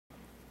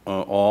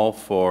all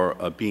for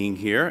being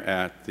here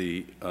at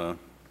the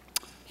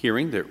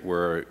hearing that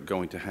we're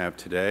going to have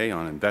today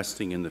on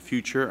investing in the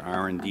future,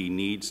 R&D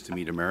needs to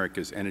meet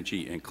America's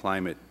energy and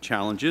climate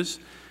challenges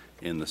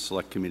in the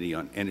Select Committee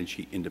on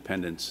Energy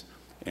Independence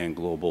and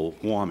Global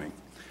Warming.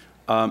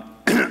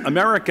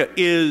 America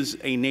is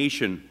a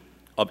nation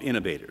of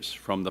innovators.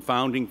 From the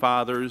Founding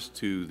Fathers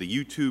to the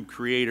YouTube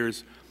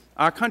creators,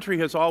 our country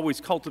has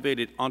always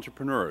cultivated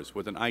entrepreneurs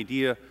with an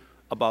idea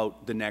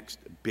about the next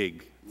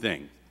big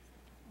thing.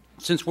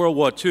 Since World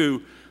War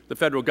II, the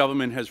Federal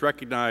Government has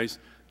recognized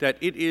that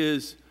it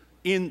is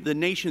in the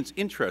nation's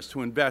interest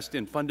to invest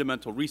in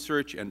fundamental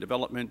research and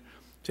development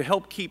to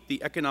help keep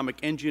the economic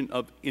engine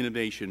of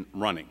innovation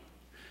running.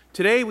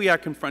 Today, we are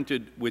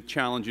confronted with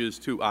challenges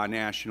to our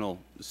national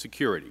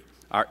security,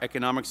 our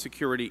economic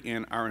security,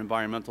 and our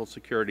environmental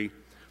security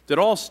that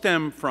all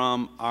stem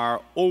from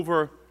our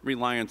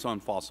over-reliance on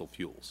fossil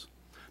fuels.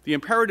 The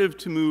imperative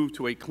to move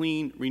to a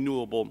clean,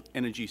 renewable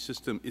energy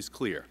system is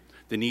clear.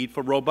 The need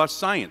for robust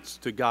science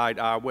to guide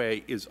our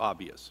way is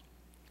obvious.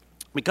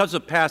 Because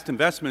of past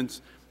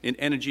investments in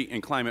energy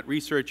and climate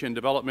research and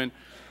development,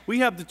 we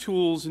have the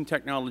tools and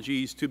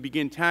technologies to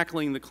begin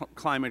tackling the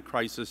climate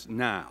crisis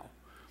now.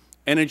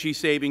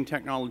 Energy-saving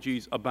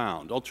technologies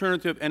abound.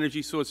 Alternative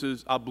energy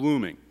sources are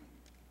blooming.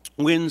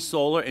 Wind,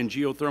 solar, and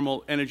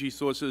geothermal energy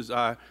sources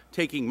are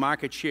taking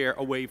market share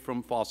away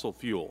from fossil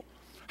fuel.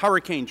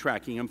 Hurricane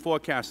tracking and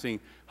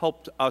forecasting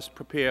helped us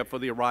prepare for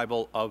the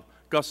arrival of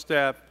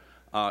Gustav,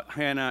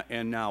 Hannah,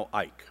 and now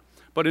Ike.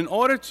 But in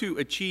order to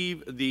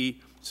achieve the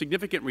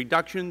significant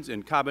reductions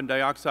in carbon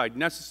dioxide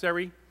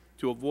necessary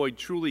to avoid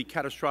truly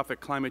catastrophic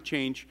climate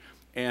change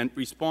and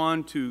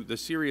respond to the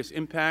serious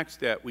impacts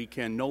that we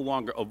can no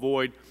longer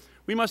avoid,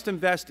 we must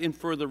invest in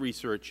further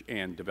research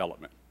and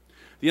development.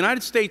 The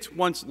United States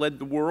once led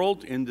the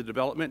world in the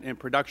development and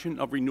production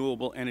of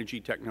renewable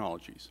energy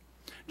technologies,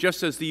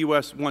 just as the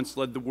U.S. once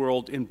led the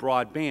world in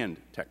broadband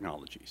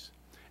technologies.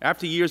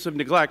 After years of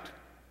neglect,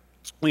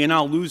 we are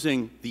now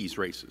losing these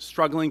races,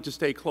 struggling to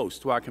stay close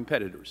to our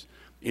competitors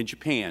in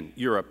Japan,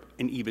 Europe,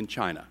 and even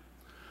China.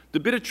 The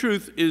bitter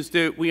truth is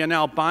that we are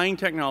now buying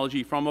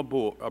technology from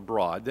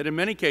abroad that in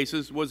many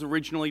cases was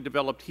originally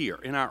developed here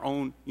in our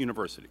own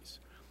universities.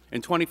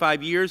 In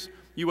 25 years,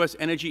 U.S.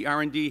 energy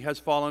R&D has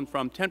fallen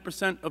from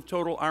 10% of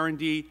total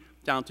R&D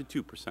down to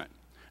 2%.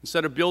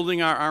 Instead of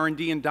building our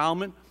R&D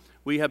endowment,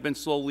 we have been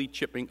slowly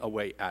chipping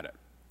away at it.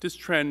 This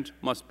trend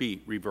must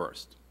be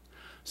reversed.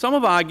 Some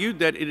have argued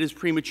that it is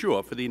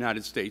premature for the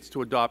United States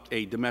to adopt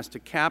a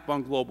domestic cap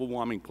on global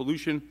warming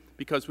pollution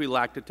because we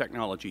lack the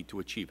technology to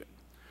achieve it.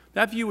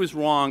 That view is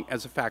wrong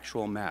as a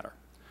factual matter.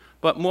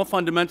 But more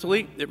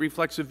fundamentally, it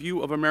reflects a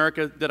view of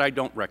America that I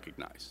don't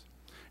recognize.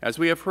 As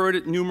we have heard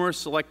at numerous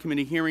Select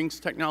Committee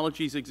hearings,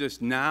 technologies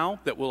exist now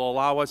that will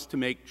allow us to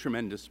make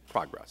tremendous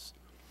progress.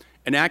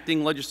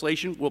 Enacting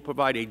legislation will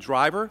provide a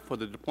driver for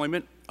the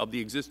deployment of the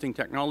existing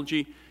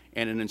technology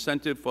and an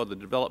incentive for the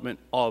development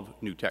of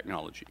new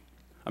technology.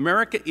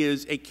 America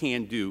is a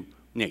can-do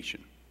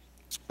nation.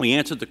 We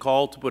answered the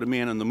call to put a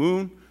man on the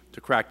moon,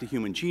 to crack the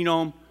human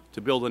genome, to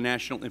build a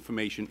national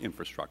information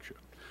infrastructure.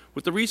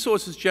 With the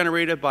resources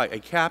generated by a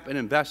cap and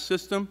invest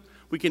system,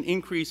 we can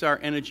increase our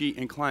energy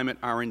and climate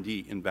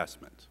R&D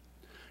investment.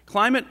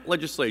 Climate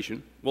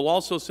legislation will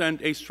also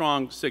send a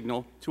strong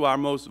signal to our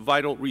most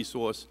vital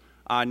resource,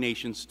 our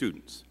nation's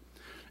students.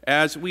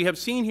 As we have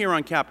seen here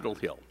on Capitol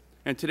Hill,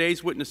 and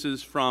today's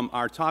witnesses from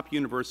our top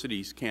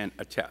universities can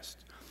attest,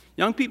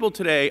 young people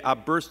today are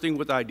bursting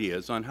with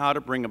ideas on how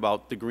to bring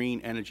about the green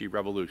energy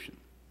revolution.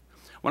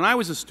 When I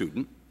was a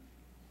student,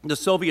 the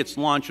Soviets'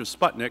 launch of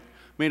Sputnik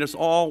made us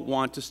all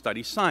want to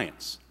study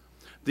science.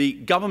 The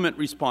government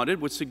responded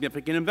with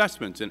significant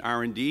investments in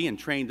R&D and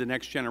trained the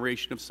next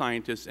generation of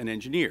scientists and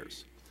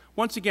engineers.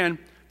 Once again,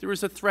 there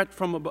is a threat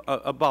from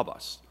above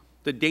us,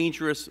 the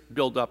dangerous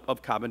buildup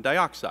of carbon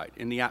dioxide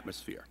in the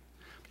atmosphere.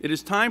 It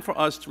is time for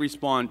us to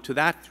respond to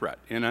that threat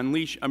and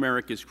unleash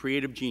America's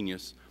creative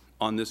genius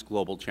on this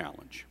global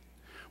challenge.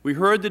 We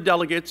heard the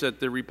delegates at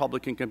the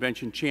Republican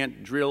convention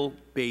chant, "Drill,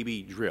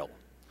 baby, drill."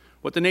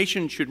 What the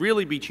nation should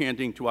really be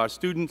chanting to our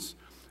students,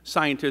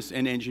 scientists,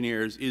 and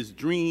engineers is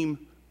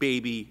dream,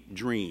 baby,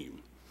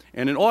 dream.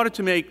 And in order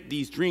to make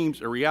these dreams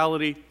a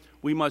reality,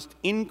 we must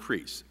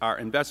increase our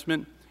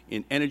investment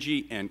in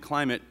energy and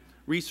climate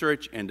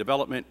research and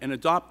development and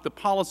adopt the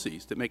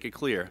policies that make it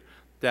clear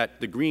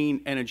that the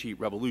green energy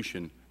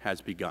revolution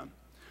has begun.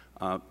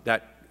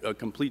 That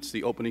completes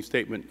the opening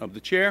statement of the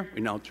Chair.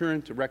 We now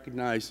turn to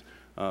recognize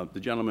the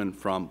gentleman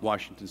from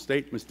Washington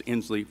State, Mr.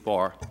 Inslee,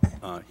 for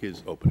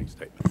his opening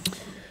statement.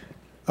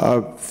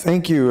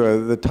 Thank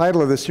you. The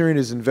title of this hearing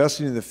is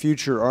Investing in the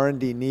Future,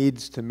 R&D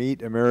Needs to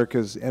Meet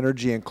America's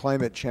Energy and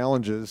Climate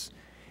Challenges.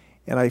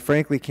 And I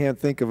frankly can't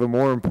think of a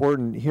more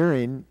important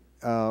hearing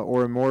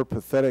or a more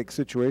pathetic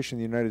situation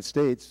in the United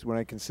States when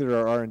I consider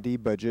our R&D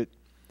budget.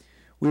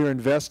 We are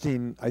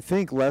investing, I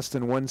think, less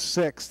than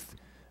 1/6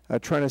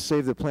 trying to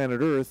save the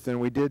planet Earth than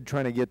we did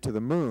trying to get to the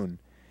moon.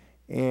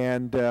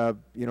 And,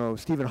 you know,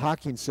 Stephen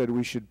Hawking said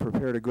we should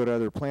prepare to go to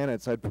other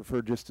planets. I'd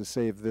prefer just to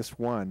save this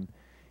one.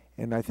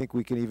 and I think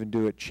we can even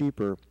do it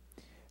cheaper.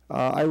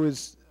 I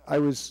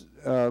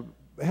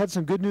had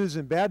some good news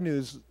and bad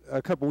news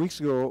a couple weeks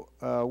ago.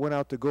 Went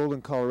out to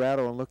Golden,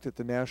 Colorado, and looked at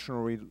the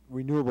National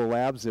Renewable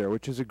Labs there,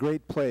 which is a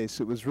great place.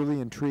 It was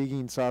really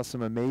intriguing, saw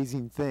some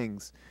amazing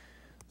things.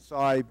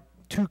 Saw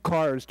two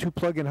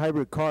plug-in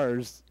hybrid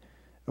cars,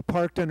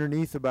 parked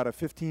underneath about a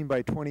 15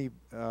 by 20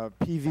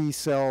 PV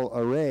cell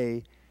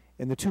array,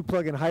 and the two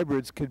plug-in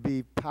hybrids could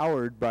be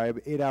powered by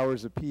 8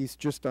 hours apiece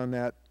just on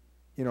that,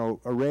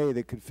 array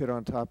that could fit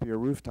on top of your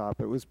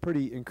rooftop. It was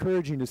pretty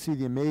encouraging to see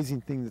the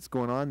amazing thing that's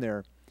going on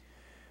there.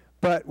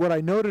 But what I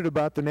noted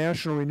about the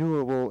National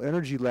Renewable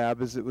Energy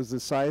Lab is it was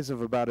the size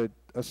of about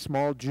a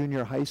small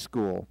junior high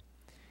school.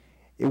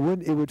 It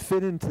would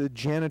fit into the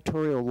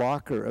janitorial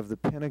locker of the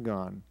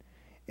Pentagon.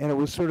 And it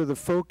was sort of the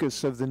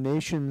focus of the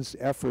nation's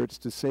efforts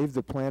to save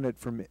the planet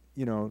from,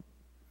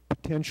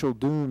 potential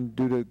doom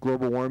due to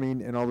global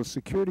warming and all the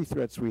security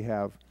threats we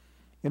have.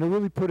 And it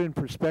really put in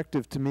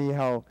perspective to me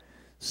how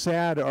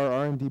sad our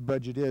R&D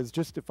budget is.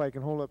 Just if I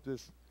can hold up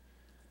this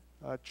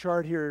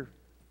chart here.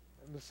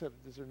 Is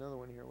there another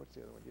one here? What's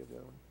the other one? Do you have the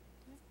other one?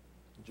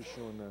 I'm just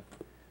showing the.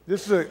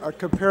 This is a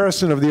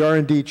comparison of the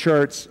R&D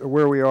charts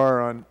where we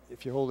are on.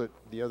 If you hold it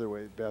the other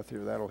way, Beth,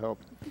 here, that'll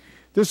help.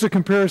 This is a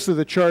comparison of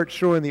the chart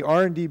showing the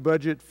R&D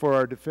budget for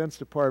our Defense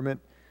Department,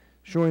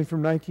 showing from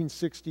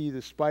 1960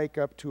 the spike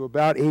up to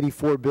about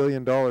 $84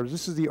 billion.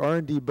 This is the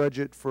R&D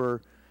budget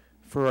for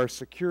our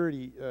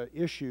security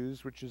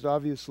issues, which is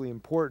obviously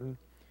important.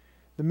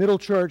 The middle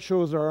chart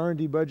shows our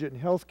R&D budget in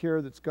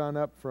healthcare that's gone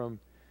up from,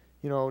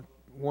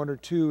 1 or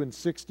 2 and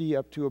 60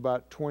 up to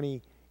about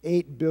 $28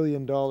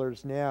 billion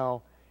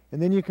now.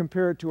 And then you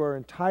compare it to our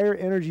entire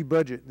energy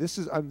budget. This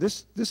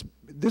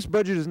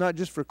budget is not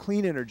just for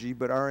clean energy,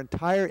 but our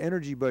entire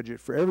energy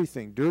budget for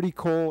everything, dirty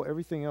coal,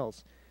 everything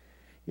else.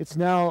 It's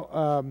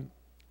now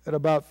at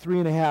about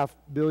 $3.5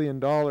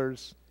 billion,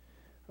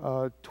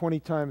 20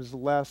 times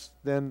less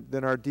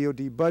than our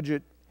DoD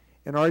budget.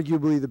 And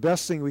arguably the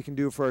best thing we can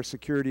do for our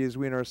security is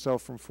wean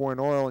ourselves from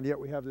foreign oil, and yet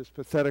we have this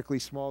pathetically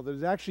small that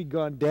has actually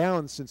gone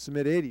down since the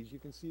mid-'80s. You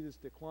can see this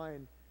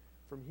decline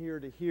from here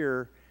to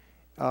here.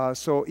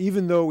 So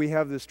even though we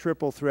have this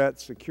triple threat,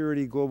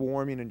 security, global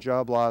warming, and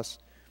job loss,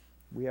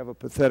 we have a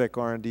pathetic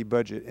R&D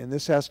budget. And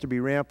this has to be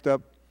ramped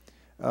up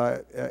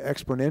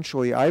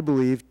exponentially, I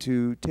believe,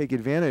 to take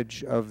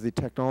advantage of the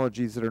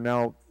technologies that are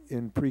now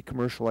in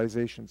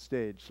pre-commercialization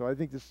stage. So I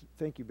think this,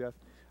 thank you, Beth.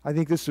 I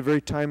think this is a very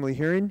timely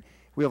hearing.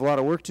 We have a lot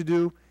of work to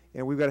do,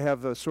 and we've got to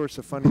have a source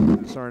of funding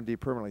for this R&D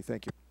permanently.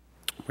 Thank you.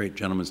 Great.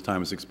 Gentleman's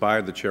time has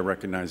expired. The Chair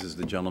recognizes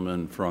the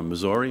gentleman from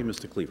Missouri,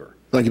 Mr. Cleaver.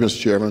 Thank you, Mr.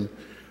 Chairman.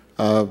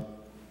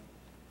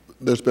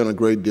 There's been a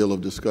great deal of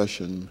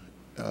discussion,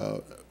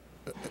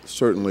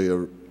 certainly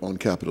on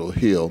Capitol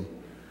Hill,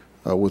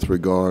 with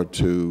regard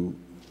to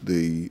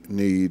the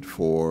need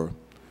for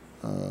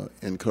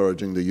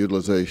encouraging the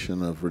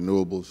utilization of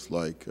renewables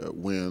like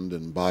wind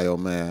and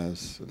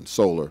biomass and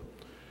solar.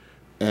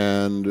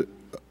 And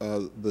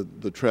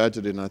the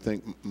tragedy, and I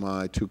think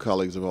my two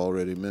colleagues have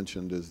already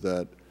mentioned, is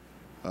that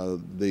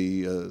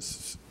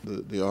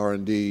the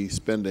R&D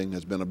spending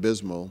has been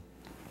abysmal,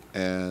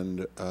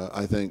 and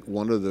I think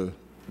one of the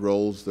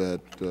roles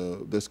that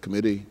this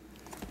committee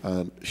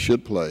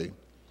should play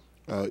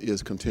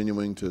is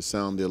continuing to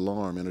sound the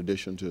alarm in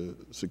addition to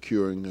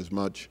securing as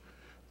much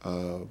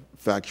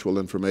factual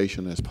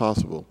information as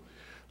possible.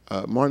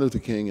 Martin Luther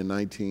King in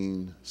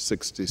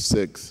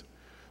 1966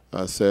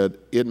 said,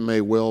 "It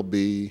may well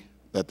be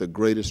that the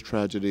greatest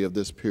tragedy of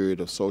this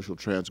period of social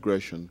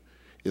transgression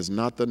is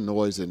not the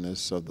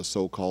noisiness of the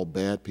so-called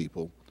bad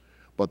people,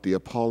 but the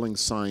appalling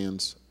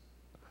silence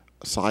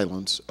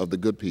of the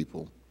good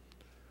people.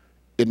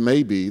 It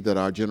may be that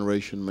our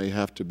generation may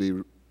have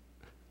to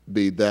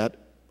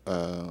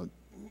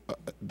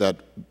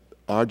that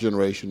our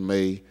generation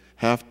may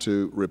have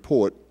to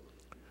report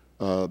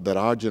that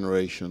our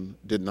generation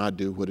did not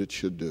do what it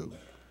should do.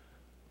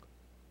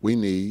 We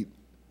need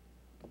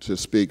to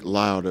speak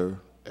louder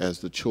as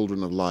the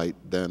children of light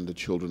than the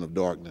children of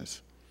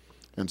darkness."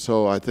 And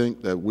so I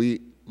think that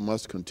we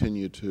must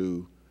continue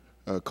to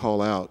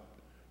call out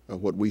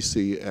what we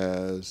see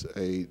as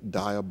a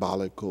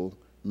diabolical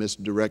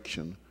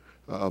misdirection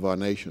of our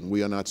nation.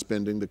 We are not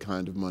spending the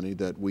kind of money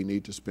that we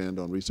need to spend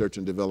on research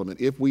and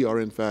development if we are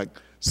in fact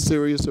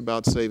serious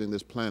about saving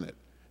this planet.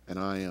 And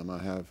I am. I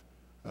have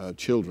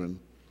children,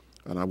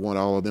 and I want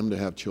all of them to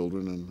have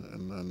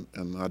children,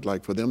 and I'd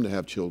like for them to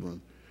have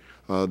children.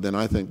 Then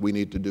I think we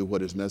need to do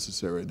what is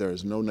necessary. There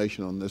is no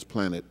nation on this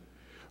planet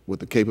with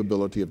the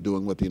capability of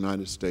doing what the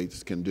United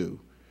States can do.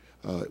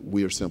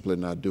 We are simply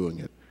not doing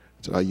it.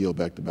 So I yield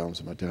back the balance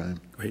of my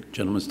time. Great.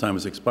 Gentleman's time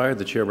has expired.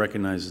 The Chair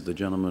recognizes the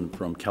gentleman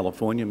from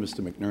California,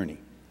 Mr. McNerney.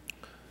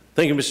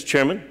 Thank you, Mr.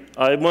 Chairman.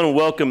 I want to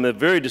welcome the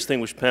very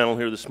distinguished panel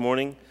here this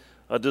morning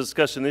to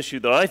discuss an issue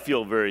that I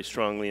feel very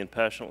strongly and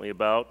passionately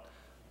about.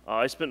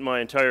 I spent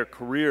my entire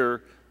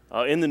career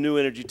in the new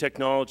energy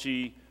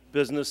technology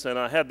business, and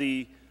I had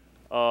the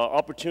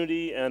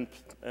opportunity and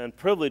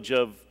privilege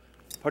of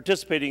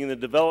participating in the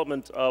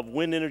development of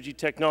wind energy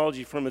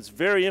technology from its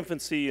very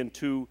infancy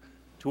into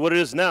what it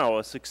is now,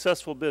 a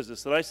successful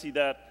business. And I see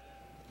that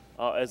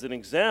as an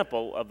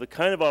example of the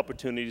kind of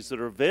opportunities that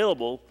are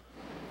available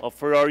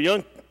for our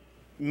young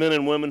men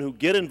and women who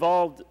get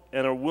involved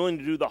and are willing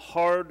to do the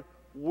hard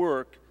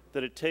work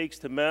that it takes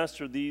to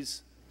master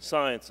these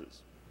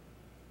sciences.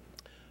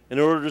 In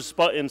order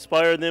to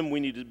inspire them, we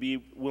need to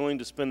be willing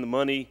to spend the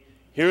money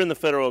here in the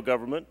federal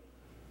government.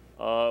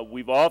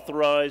 We've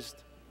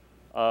authorized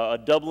a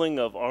doubling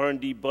of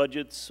R&D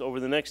budgets over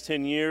the next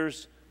 10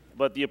 years,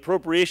 but the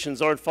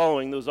appropriations aren't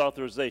following those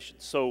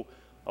authorizations. So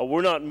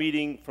we're not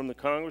meeting from the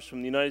Congress,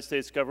 from the United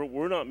States government,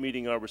 we're not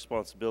meeting our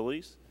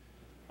responsibilities.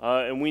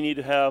 And we need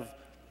to have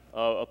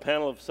a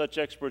panel of such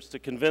experts to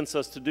convince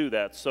us to do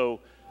that. So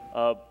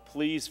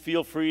please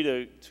feel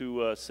free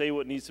to say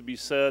what needs to be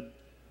said,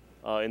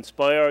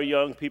 inspire our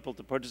young people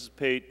to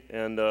participate,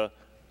 and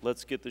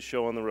let's get the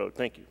show on the road.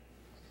 Thank you.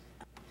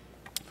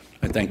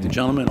 I thank the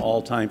gentleman.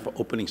 All time for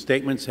opening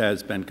statements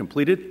has been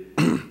completed.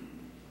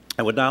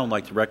 I would now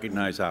like to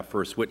recognize our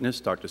first witness,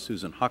 Dr.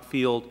 Susan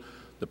Hockfield,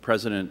 the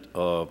president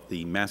of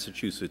the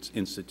Massachusetts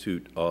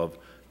Institute of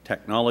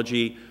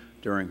Technology.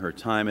 During her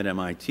time at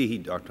MIT,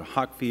 Dr.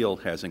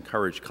 Hockfield has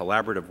encouraged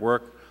collaborative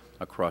work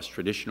across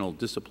traditional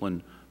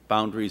discipline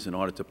boundaries in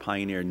order to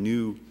pioneer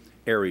new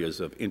areas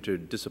of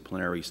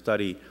interdisciplinary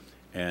study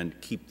and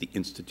keep the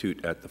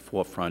Institute at the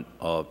forefront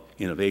of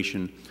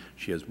innovation.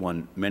 She has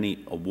won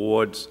many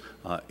awards.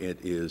 It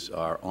is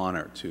our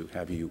honor to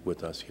have you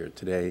with us here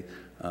today.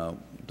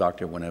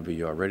 Doctor, whenever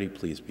you are ready,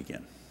 please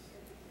begin.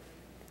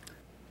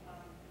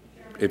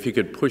 If you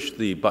could push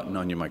the button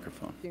on your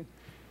microphone. Thank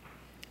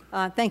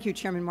you. Thank you,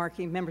 Chairman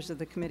Markey, members of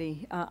the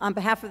committee. On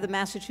behalf of the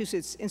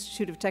Massachusetts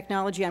Institute of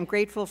Technology, I'm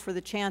grateful for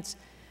the chance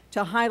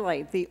to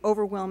highlight the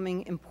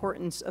overwhelming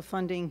importance of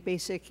funding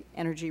basic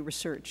energy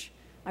research.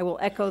 I will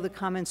echo the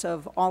comments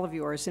of all of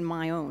yours and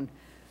my own.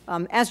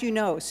 As you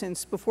know,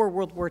 since before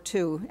World War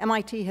II,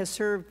 MIT has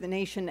served the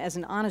nation as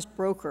an honest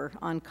broker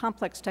on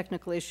complex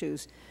technical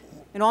issues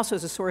and also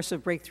as a source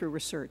of breakthrough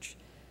research.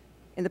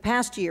 In the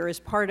past year, as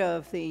part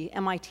of the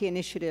MIT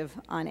initiative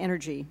on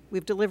energy,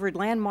 we've delivered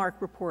landmark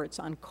reports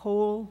on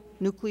coal,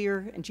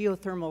 nuclear, and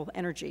geothermal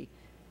energy,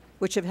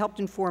 which have helped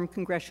inform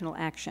congressional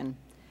action.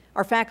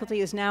 Our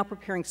faculty is now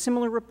preparing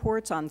similar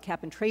reports on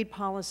cap-and-trade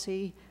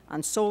policy,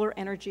 on solar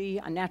energy,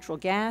 on natural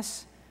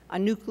gas,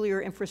 on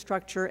nuclear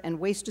infrastructure and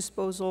waste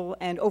disposal,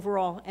 and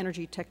overall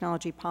energy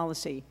technology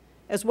policy,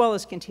 as well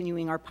as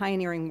continuing our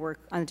pioneering work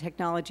on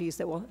technologies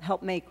that will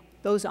help make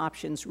those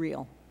options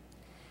real.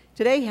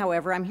 Today,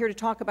 however, I'm here to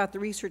talk about the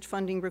research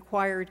funding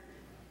required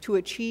to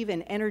achieve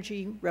an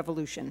energy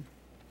revolution.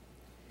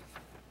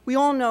 We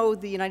all know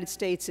the United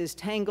States is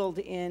tangled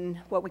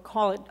in what we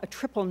call a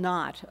triple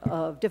knot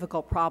of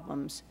difficult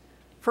problems.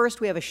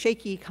 First, we have a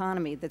shaky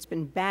economy that's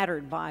been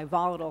battered by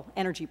volatile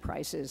energy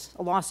prices,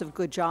 a loss of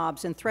good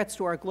jobs, and threats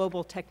to our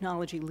global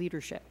technology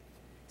leadership.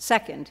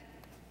 Second,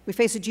 we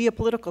face a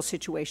geopolitical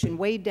situation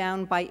weighed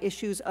down by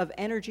issues of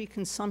energy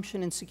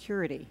consumption and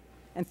security.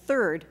 And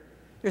third,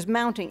 there's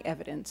mounting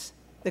evidence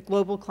that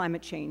global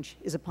climate change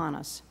is upon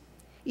us.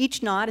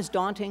 Each knot is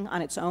daunting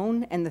on its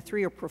own, and the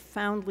three are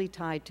profoundly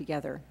tied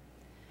together.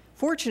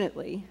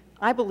 Fortunately,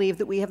 I believe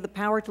that we have the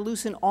power to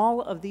loosen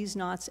all of these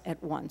knots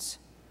at once,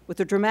 with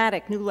a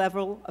dramatic new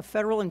level of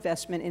federal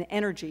investment in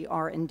energy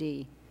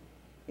R&D.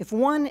 If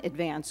one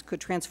advance could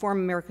transform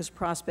America's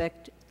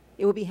prospect,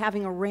 it would be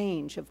having a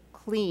range of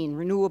clean,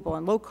 renewable,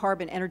 and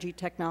low-carbon energy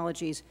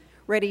technologies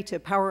ready to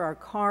power our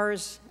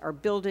cars, our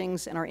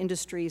buildings, and our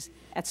industries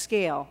at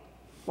scale,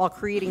 while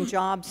creating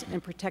jobs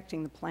and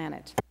protecting the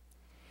planet.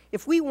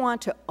 If we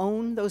want to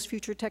own those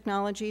future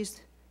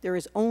technologies, there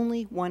is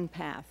only one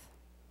path,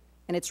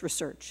 and it's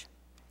research.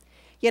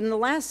 Yet in the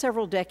last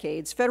several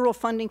decades, federal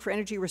funding for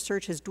energy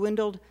research has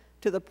dwindled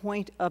to the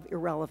point of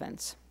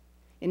irrelevance.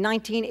 In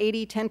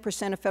 1980,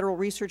 10% of federal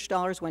research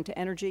dollars went to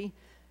energy,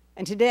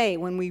 and today,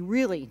 when we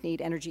really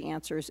need energy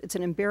answers, it's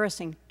an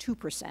embarrassing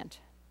 2%.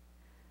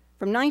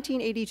 From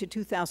 1980 to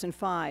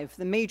 2005,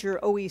 the major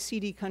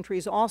OECD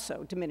countries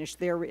also diminished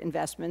their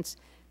investments,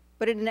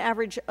 but at an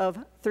average of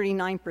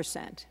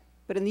 39%.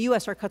 But in the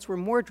U.S., our cuts were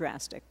more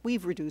drastic.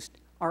 We've reduced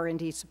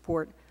R&D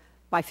support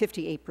by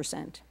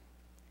 58%.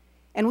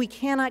 And we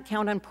cannot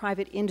count on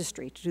private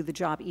industry to do the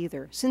job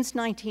either. Since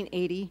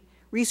 1980,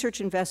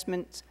 research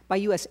investments by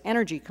U.S.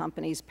 energy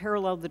companies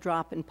paralleled the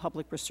drop in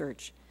public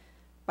research.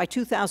 By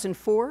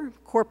 2004,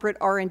 corporate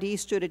R&D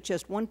stood at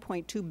just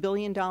 $1.2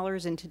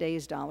 billion in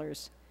today's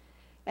dollars.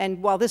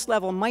 And while this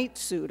level might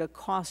suit a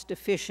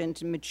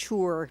cost-efficient,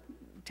 mature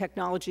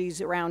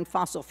technologies around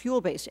fossil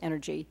fuel-based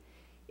energy,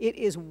 it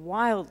is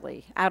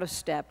wildly out of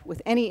step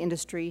with any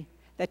industry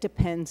that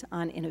depends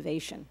on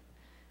innovation.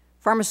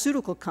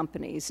 Pharmaceutical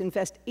companies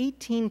invest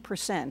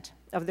 18%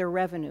 of their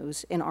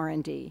revenues in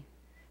R&D.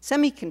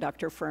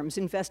 Semiconductor firms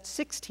invest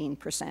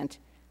 16%.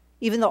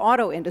 Even the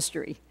auto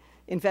industry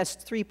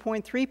invests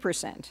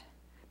 3.3%.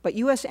 But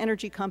U.S.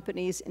 energy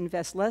companies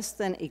invest less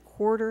than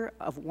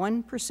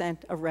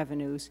 1/4% of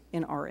revenues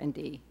in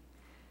R&D.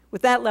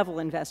 With that level of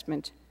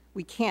investment,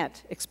 We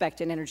can't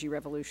expect an energy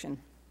revolution.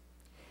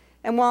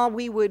 And while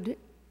we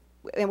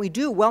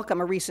do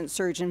welcome a recent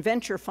surge in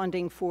venture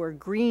funding for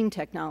green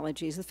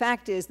technologies, the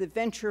fact is that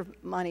venture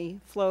money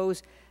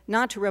flows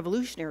not to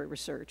revolutionary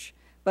research,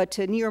 but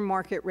to near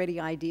market-ready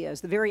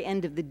ideas, the very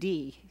end of the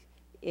D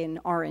in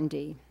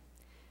R&D.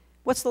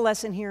 What's the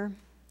lesson here?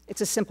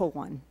 It's a simple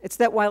one. It's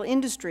that while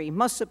industry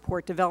must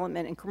support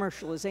development and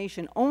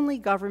commercialization, only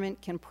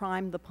government can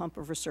prime the pump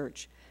of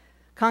research.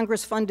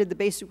 Congress funded the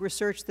basic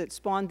research that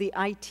spawned the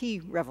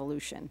IT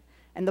revolution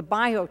and the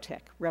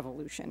biotech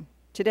revolution.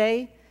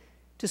 Today,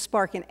 to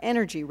spark an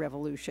energy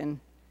revolution,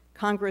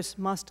 Congress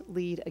must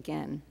lead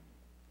again.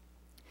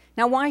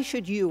 Now, why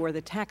should you or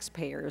the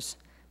taxpayers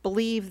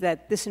believe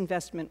that this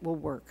investment will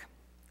work?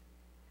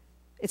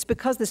 It's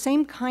because the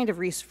same kind of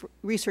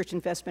research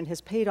investment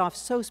has paid off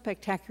so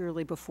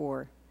spectacularly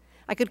before.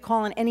 I could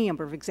call on any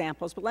number of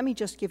examples, but let me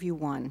just give you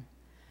one.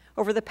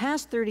 Over the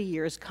past 30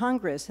 years,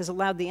 Congress has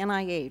allowed the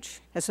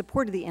NIH, has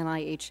supported the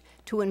NIH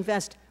to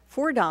invest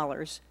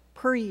 $4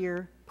 per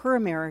year per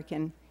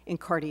American in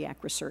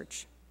cardiac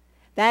research.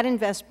 That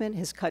investment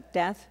has cut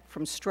death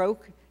from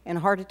stroke and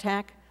heart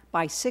attack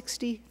by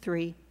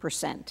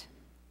 63%.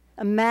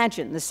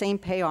 Imagine the same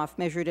payoff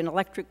measured in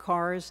electric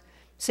cars,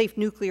 safe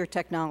nuclear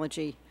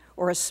technology,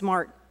 or a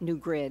smart new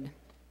grid.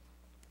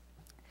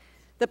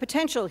 The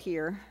potential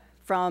here,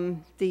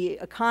 from the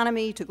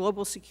economy to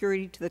global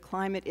security to the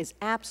climate, is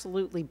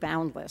absolutely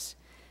boundless.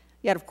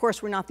 Yet, of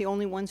course, we're not the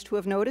only ones to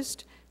have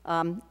noticed.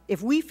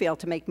 If we fail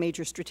to make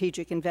major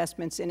strategic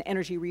investments in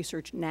energy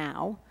research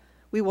now,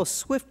 we will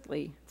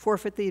swiftly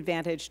forfeit the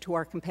advantage to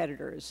our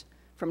competitors.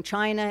 From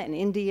China and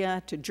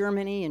India to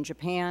Germany and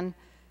Japan,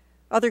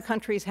 other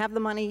countries have the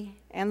money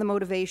and the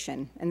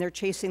motivation, and they're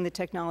chasing the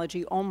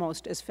technology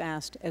almost as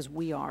fast as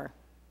we are.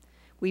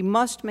 We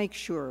must make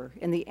sure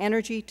in the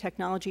energy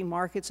technology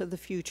markets of the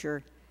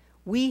future,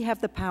 we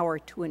have the power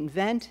to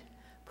invent,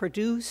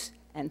 produce,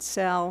 and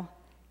sell,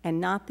 and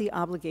not the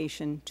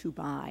obligation to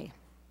buy.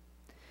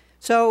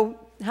 So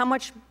how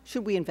much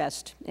should we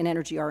invest in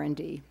energy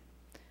R&D?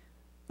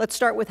 Let's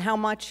start with how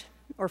much,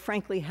 or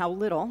frankly, how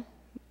little,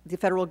 the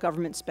federal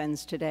government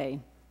spends today.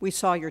 We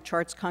saw your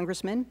charts,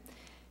 Congressman,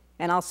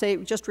 and I'll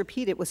just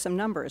repeat it with some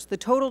numbers. The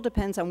total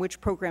depends on which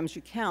programs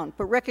you count,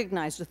 but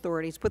recognized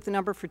authorities put the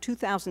number for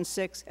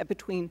 2006 at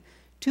between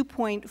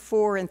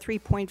 $2.4 and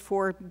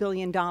 $3.4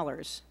 billion.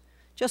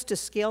 Just to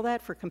scale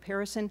that for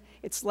comparison,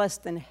 it's less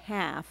than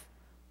half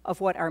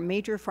of what our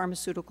major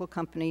pharmaceutical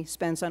company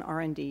spends on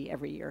R&D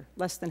every year,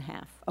 less than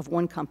half of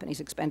one company's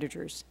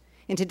expenditures.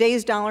 In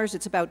today's dollars,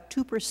 it's about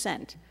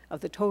 2%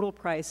 of the total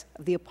price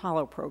of the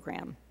Apollo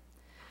program.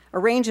 A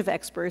range of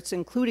experts,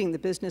 including the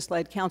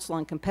Business-Led Council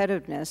on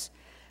Competitiveness,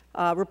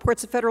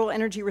 reports that federal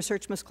energy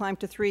research must climb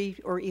to 3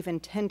 or even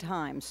 10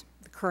 times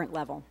the current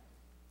level.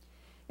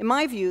 In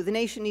my view, the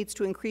nation needs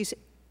to increase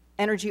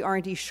energy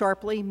R&D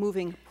sharply,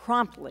 moving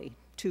promptly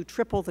to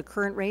triple the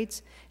current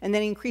rates, and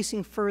then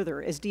increasing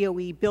further as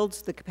DOE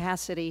builds the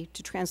capacity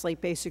to translate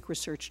basic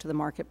research to the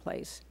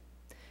marketplace.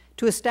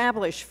 To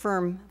establish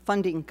firm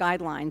funding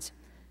guidelines,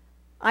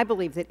 I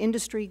believe that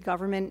industry,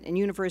 government, and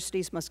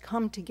universities must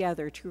come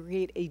together to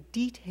create a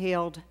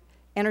detailed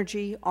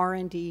energy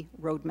R&D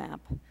roadmap.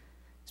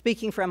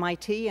 Speaking for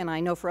MIT, and I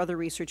know for other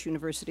research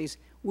universities,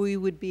 we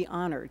would be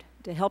honored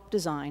to help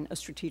design a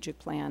strategic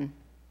plan.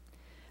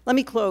 Let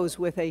me close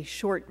with a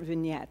short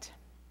vignette.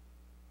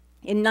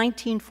 In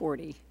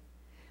 1940,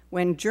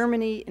 when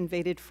Germany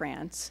invaded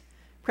France,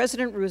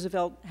 President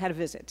Roosevelt had a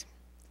visit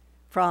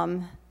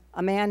from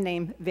a man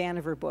named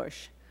Vannevar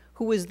Bush,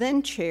 who was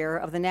then chair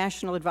of the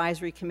National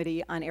Advisory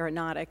Committee on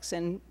Aeronautics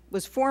and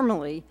was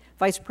formerly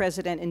vice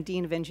president and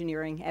dean of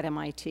engineering at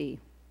MIT.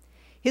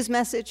 His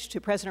message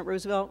to President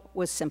Roosevelt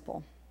was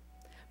simple.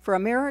 For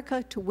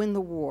America to win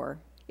the war,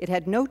 it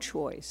had no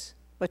choice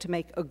but to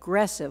make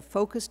aggressive,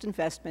 focused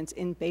investments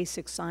in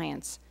basic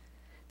science.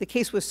 The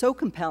case was so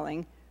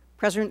compelling,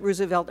 President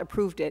Roosevelt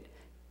approved it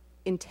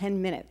in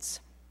 10 minutes.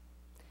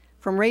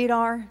 From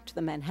radar to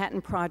the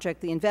Manhattan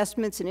Project, the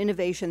investments in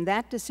innovation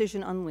that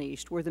decision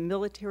unleashed were the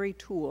military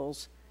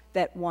tools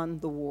that won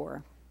the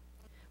war.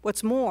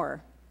 What's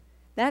more,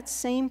 that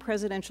same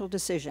presidential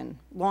decision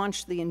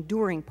launched the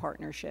enduring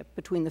partnership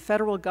between the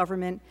federal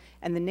government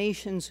and the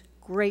nation's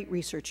great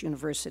research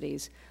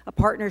universities, a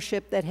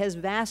partnership that has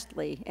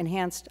vastly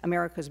enhanced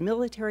America's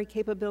military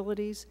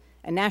capabilities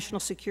and national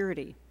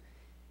security.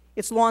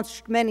 It's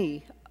launched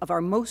many of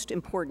our most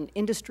important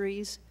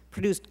industries,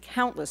 produced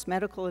countless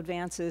medical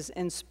advances,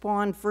 and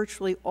spawned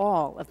virtually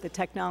all of the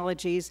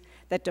technologies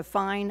that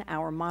define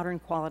our modern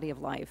quality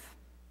of life.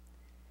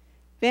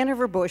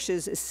 Vannevar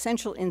Bush's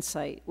essential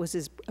insight was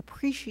his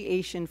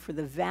appreciation for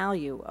the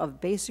value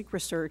of basic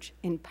research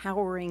in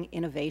powering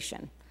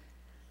innovation.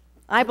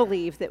 I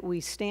believe that we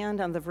stand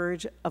on the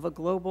verge of a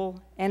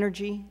global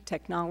energy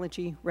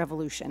technology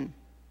revolution.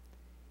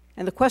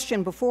 And the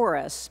question before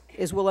us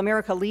is, will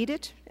America lead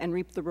it and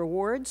reap the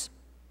rewards?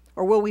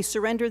 Or will we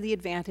surrender the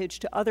advantage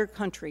to other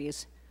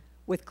countries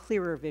with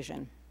clearer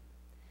vision?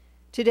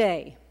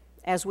 Today,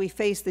 as we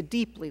face the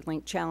deeply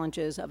linked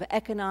challenges of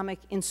economic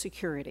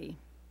insecurity,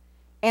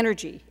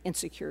 energy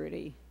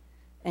insecurity,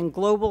 and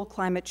global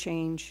climate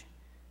change,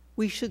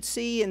 we should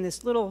see in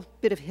this little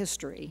bit of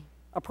history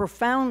a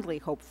profoundly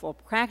hopeful,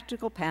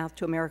 practical path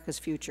to America's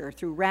future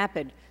through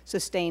rapid,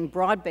 sustained,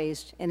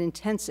 broad-based, and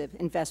intensive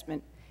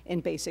investment in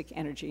basic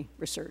energy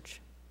research.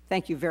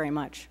 Thank you very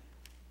much.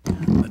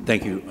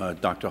 Thank you,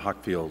 Dr.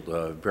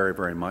 Hockfield, very,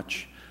 very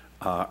much.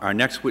 Our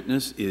next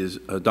witness is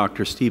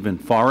Dr. Stephen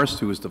Forrest,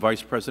 who is the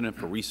Vice President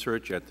for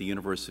Research at the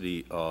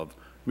University of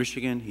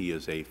Michigan. He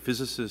is a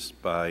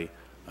physicist by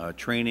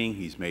training.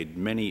 He's made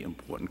many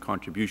important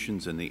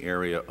contributions in the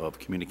area of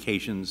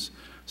communications,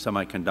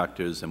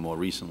 semiconductors, and more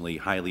recently,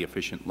 highly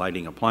efficient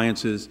lighting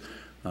appliances.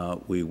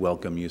 We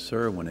welcome you,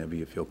 sir. Whenever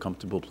you feel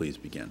comfortable, please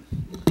begin.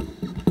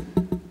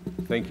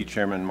 Thank you,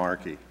 Chairman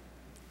Markey.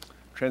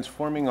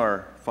 Transforming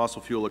our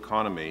fossil fuel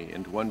economy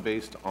into one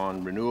based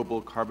on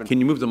renewable carbon... Can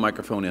you move the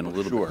microphone in a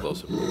little bit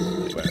closer,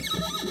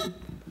 please?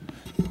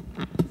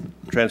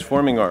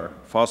 Transforming our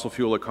fossil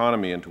fuel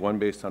economy into one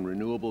based on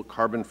renewable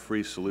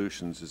carbon-free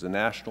solutions is a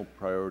national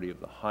priority of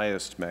the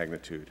highest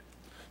magnitude.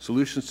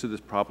 Solutions to this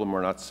problem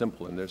are not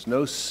simple, and there's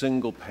no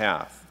single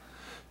path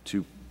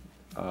to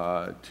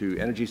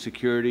energy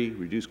security,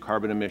 reduced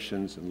carbon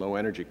emissions, and low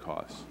energy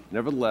costs.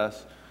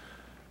 Nevertheless,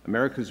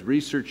 America's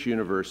research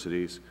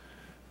universities,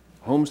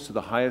 homes to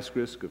the highest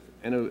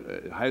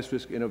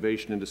risk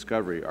innovation and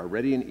discovery, are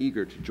ready and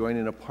eager to join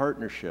in a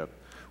partnership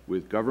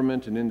with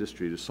government and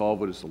industry to solve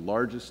what is the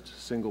largest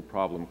single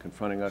problem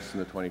confronting us in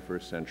the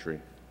 21st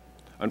century.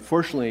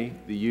 Unfortunately,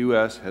 the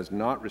U.S. has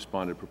not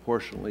responded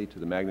proportionally to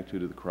the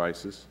magnitude of the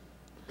crisis.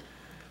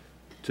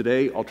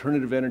 Today,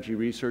 alternative energy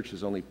research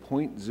is only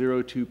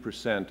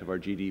 0.02% of our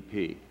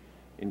GDP,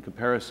 in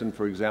comparison,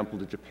 for example,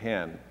 to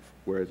Japan,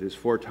 where it is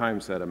 4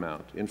 times that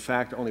amount. In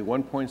fact, only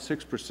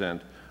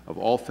 1.6% of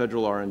all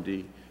federal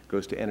R&D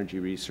goes to energy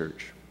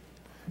research.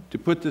 To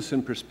put this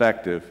in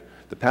perspective,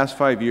 the past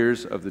 5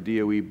 years of the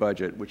DOE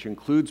budget, which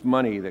includes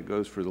money that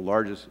goes for the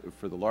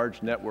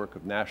large network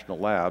of national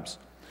labs,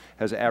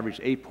 has averaged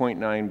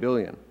 $8.9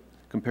 billion,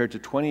 compared to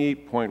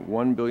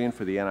 $28.1 billion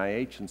for the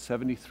NIH and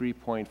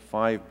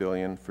 $73.5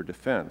 billion for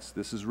defense.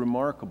 This is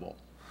remarkable,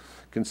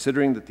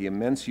 considering that the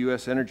immense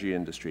U.S. energy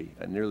industry,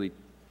 a nearly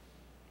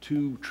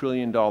 $2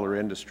 trillion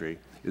industry,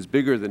 is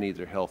bigger than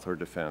either health or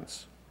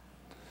defense.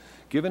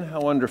 Given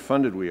how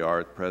underfunded we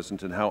are at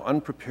present and how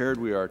unprepared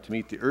we are to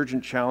meet the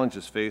urgent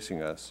challenges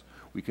facing us,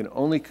 we can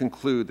only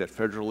conclude that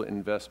federal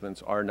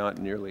investments are not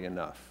nearly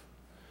enough.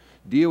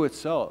 DOE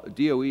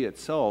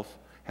itself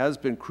has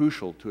been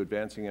crucial to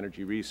advancing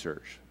energy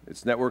research.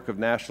 Its network of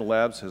national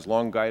labs has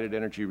long guided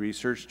energy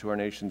research to our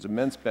nation's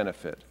immense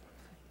benefit.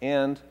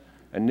 And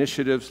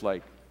initiatives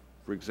like,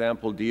 for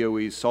example,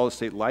 DOE's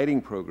solid-state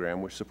lighting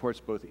program, which supports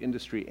both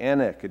industry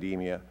and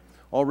academia,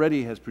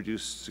 already has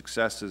produced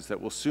successes that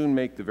will soon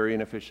make the very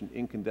inefficient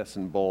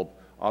incandescent bulb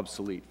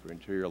obsolete for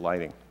interior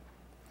lighting.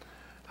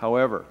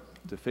 However,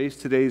 to face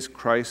today's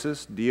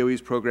crisis,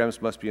 DOE's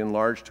programs must be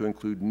enlarged to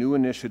include new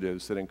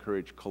initiatives that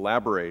encourage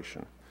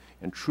collaboration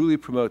and truly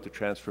promote the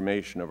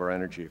transformation of our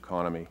energy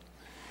economy.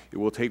 It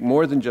will take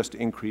more than just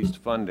increased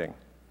funding.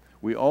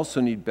 We also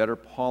need better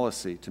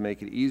policy to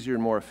make it easier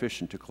and more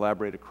efficient to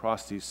collaborate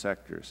across these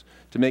sectors,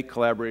 to make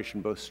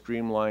collaboration both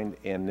streamlined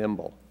and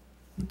nimble.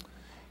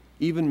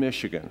 Even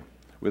Michigan,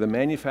 with a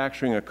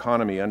manufacturing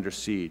economy under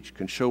siege,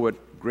 can show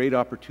what great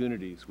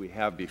opportunities we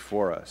have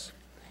before us.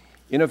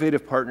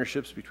 Innovative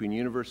partnerships between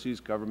universities,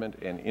 government,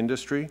 and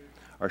industry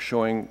are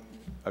showing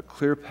a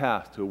clear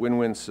path to a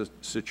win-win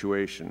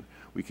situation.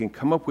 We can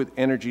come up with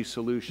energy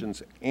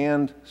solutions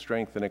and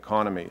strengthen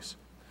economies.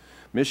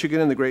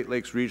 Michigan and the Great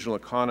Lakes regional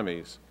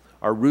economies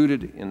are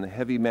rooted in the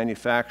heavy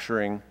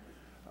manufacturing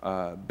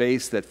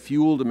base that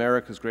fueled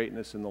America's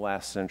greatness in the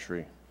last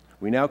century.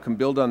 We now can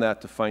build on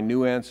that to find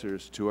new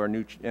answers to our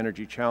new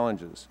energy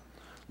challenges.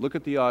 Look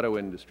at the auto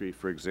industry,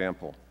 for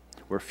example,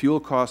 where fuel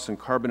costs and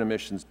carbon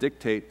emissions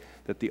dictate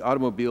that the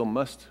automobile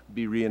must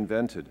be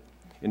reinvented.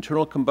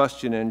 Internal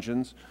combustion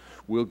engines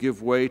will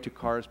give way to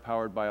cars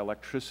powered by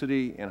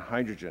electricity and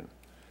hydrogen.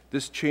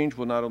 This change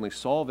will not only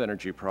solve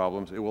energy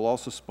problems, it will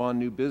also spawn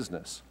new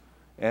business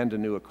and a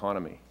new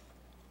economy.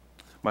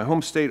 My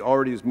home state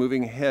already is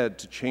moving ahead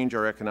to change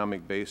our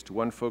economic base to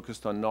one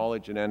focused on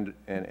knowledge and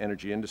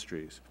energy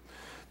industries.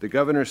 The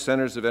Governor's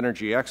Centers of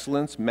Energy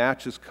Excellence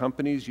matches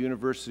companies,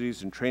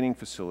 universities, and training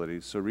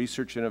facilities so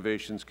research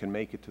innovations can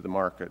make it to the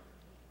market.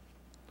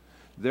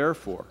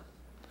 Therefore,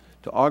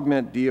 to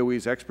augment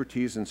DOE's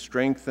expertise and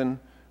strengthen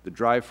the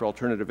drive for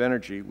alternative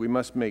energy, we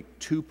must make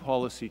 2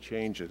 policy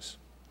changes.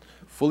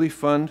 Fully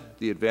fund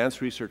the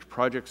Advanced Research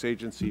Projects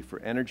Agency for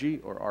Energy,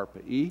 or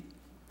ARPA-E,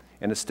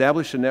 and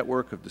establish a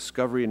network of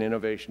discovery and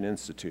innovation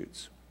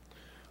institutes.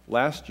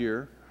 Last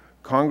year,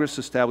 Congress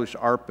established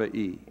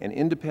ARPA-E, an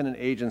independent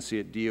agency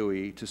at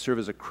DOE to serve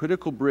as a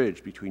critical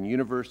bridge between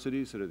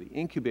universities that are the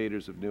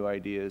incubators of new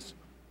ideas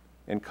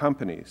and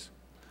companies.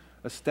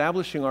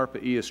 Establishing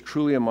ARPA-E is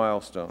truly a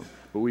milestone,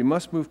 but we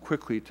must move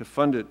quickly to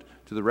fund it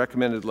to the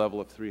recommended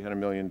level of $300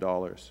 million.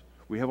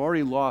 We have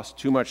already lost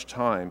too much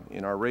time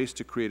in our race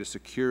to create a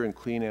secure and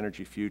clean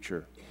energy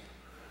future.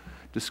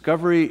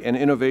 Discovery and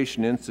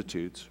Innovation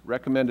Institutes,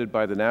 recommended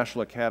by the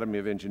National Academy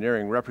of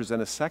Engineering,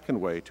 represent a second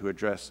way to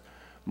address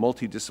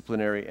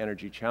multidisciplinary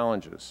energy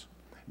challenges.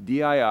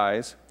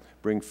 DIIs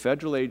bring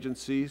federal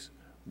agencies,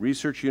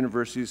 research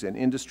universities, and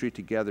industry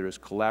together as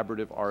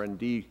collaborative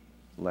R&D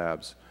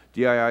labs.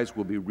 DIIs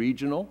will be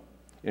regional,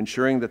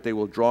 ensuring that they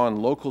will draw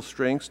on local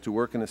strengths to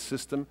work in a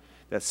system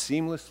that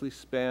seamlessly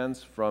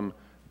spans from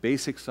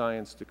basic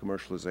science to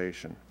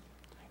commercialization.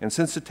 And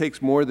since it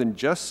takes more than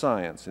just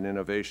science and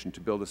innovation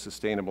to build a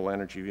sustainable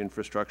energy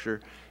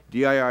infrastructure,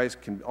 DIIs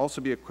can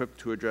also be equipped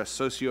to address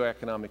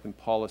socioeconomic and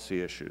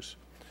policy issues.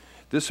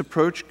 This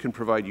approach can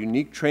provide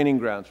unique training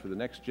grounds for the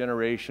next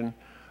generation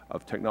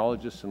of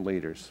technologists and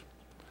leaders.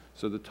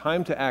 So the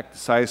time to act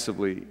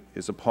decisively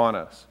is upon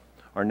us.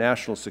 Our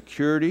national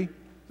security,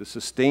 the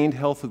sustained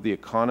health of the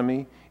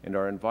economy, and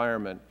our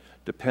environment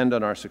depend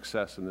on our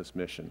success in this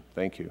mission.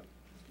 Thank you.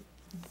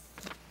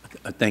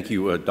 Thank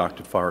you,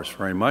 Dr. Forrest,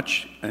 very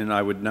much. And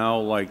I would now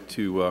like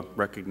to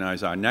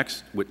recognize our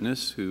next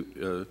witness,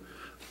 who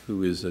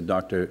is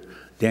Dr.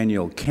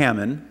 Daniel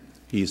Kammen.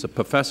 He's a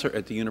professor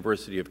at the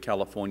University of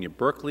California,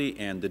 Berkeley,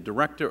 and the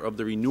director of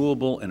the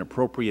Renewable and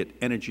Appropriate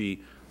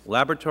Energy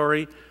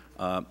Laboratory.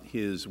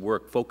 His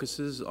work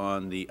focuses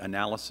on the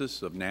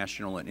analysis of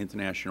national and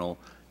international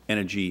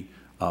energy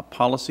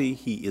policy.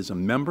 He is a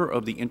member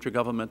of the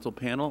Intergovernmental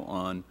Panel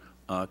on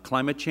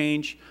Climate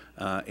Change,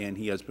 and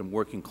he has been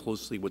working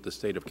closely with the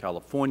State of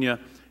California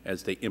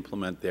as they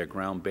implement their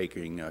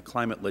groundbreaking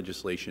climate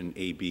legislation,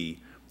 AB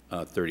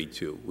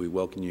 32. We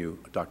welcome you,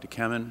 Dr.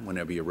 Kammen.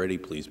 Whenever you're ready,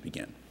 please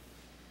begin.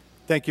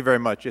 Thank you very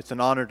much. It's an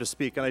honor to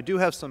speak, and I do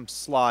have some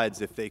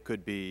slides if they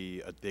could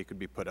be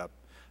put up.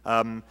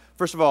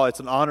 First of all,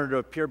 it's an honor to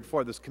appear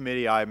before this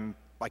committee. I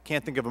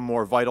can't think of a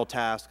more vital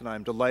task, and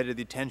I'm delighted at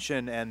the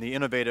attention and the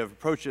innovative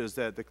approaches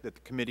that the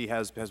committee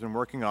has been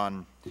working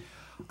on.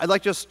 I'd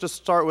like just to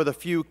start with a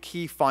few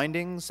key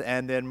findings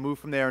and then move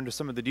from there into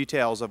some of the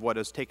details of what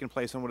has taken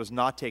place and what has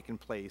not taken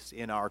place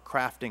in our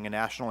crafting a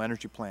national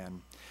energy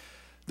plan.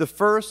 The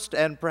first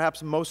and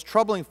perhaps most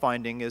troubling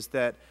finding is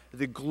that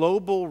the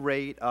global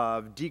rate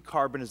of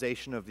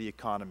decarbonization of the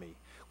economy,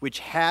 which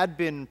had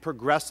been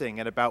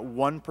progressing at about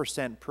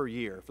 1% per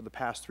year for the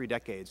past 3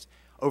 decades,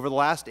 over the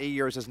last 8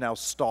 years has now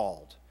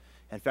stalled.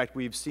 In fact,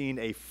 we've seen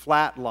a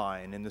flat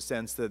line in the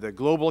sense that the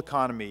global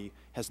economy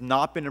has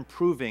not been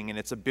improving in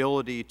its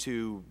ability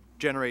to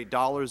generate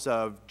dollars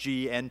of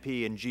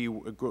GNP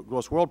and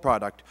gross world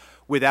product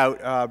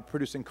without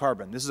producing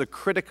carbon. This is a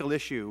critical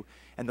issue,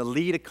 and the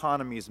lead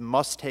economies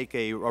must take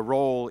a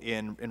role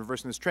in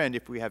reversing this trend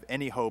if we have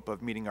any hope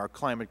of meeting our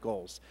climate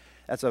goals.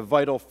 That's a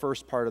vital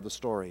first part of the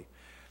story.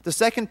 The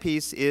second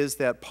piece is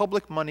that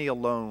public money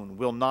alone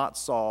will not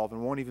solve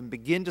and won't even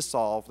begin to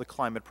solve the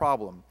climate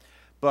problem.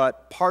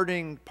 But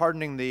pardoning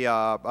the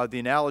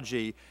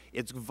analogy,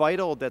 it's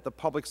vital that the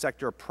public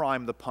sector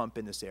prime the pump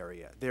in this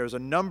area. There's a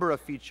number of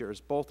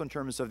features, both in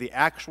terms of the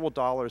actual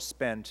dollars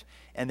spent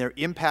and their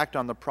impact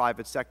on the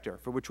private sector,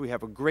 for which we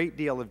have a great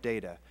deal of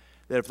data,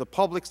 that if the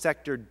public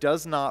sector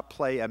does not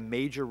play a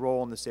major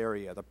role in this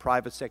area, the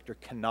private sector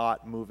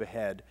cannot move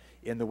ahead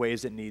in the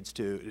ways it needs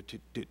to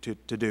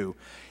do.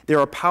 There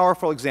are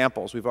powerful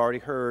examples. We've already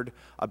heard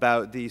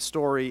about the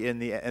story in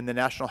the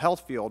national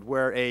health field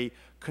where a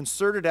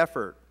concerted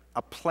effort,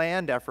 a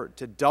planned effort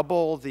to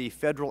double the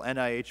federal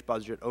NIH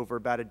budget over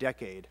about a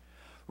decade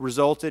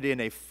resulted in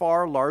a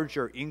far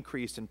larger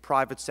increase in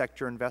private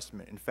sector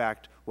investment. In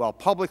fact, while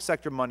public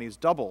sector monies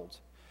doubled,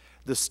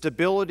 the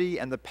stability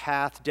and the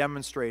path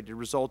demonstrated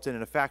resulted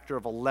in a factor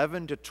of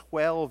 11 to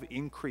 12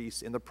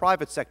 increase in the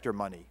private sector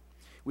money.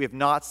 We have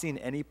not seen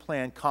any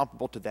plan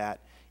comparable to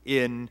that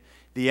in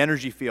the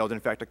energy field.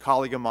 In fact, a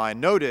colleague of mine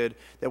noted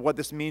that what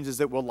this means is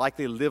that we'll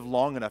likely live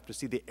long enough to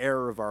see the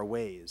error of our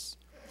ways.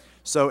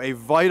 So a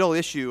vital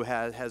issue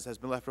has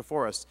been left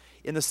before us.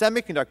 In the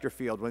semiconductor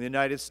field, when the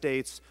United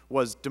States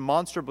was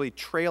demonstrably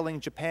trailing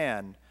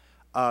Japan,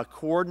 a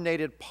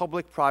coordinated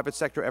public-private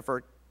sector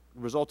effort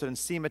resulted in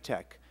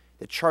Sematech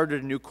that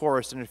charted a new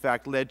course and, in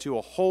fact, led to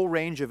a whole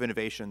range of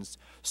innovations,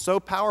 so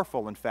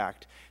powerful, in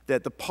fact,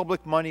 that the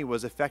public money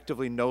was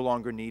effectively no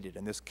longer needed,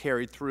 and this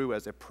carried through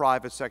as a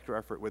private sector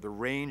effort with a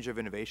range of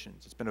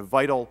innovations. It's been a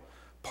vital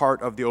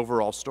part of the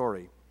overall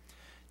story.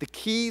 The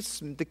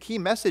key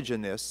message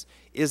in this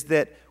is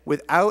that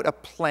without a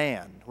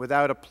plan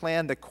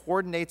that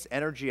coordinates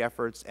energy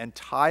efforts and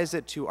ties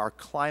it to our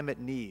climate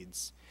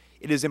needs,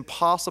 it is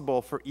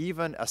impossible for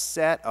even a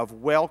set of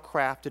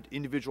well-crafted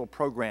individual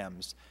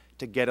programs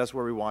to get us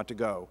where we want to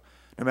go.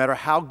 No matter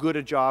how good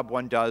a job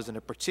one does in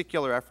a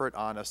particular effort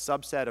on a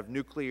subset of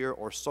nuclear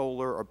or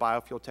solar or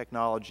biofuel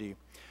technology,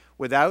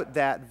 without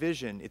that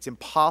vision, it's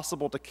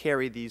impossible to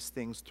carry these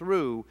things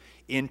through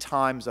in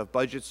times of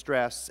budget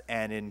stress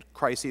and in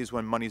crises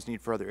when money is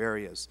needed for other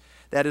areas.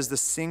 That is the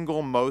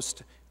single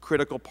most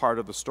critical part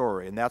of the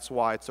story, and that's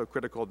why it's so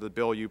critical the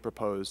bill you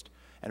proposed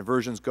and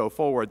versions go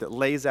forward that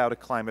lays out a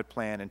climate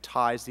plan and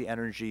ties the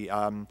energy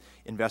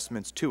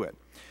investments to it.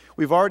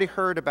 We've already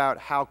heard about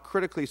how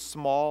critically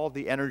small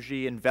the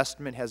energy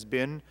investment has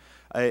been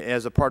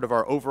as a part of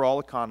our overall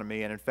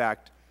economy, and in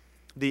fact,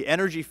 the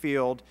energy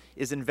field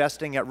is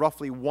investing at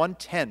roughly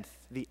 1/10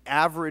 the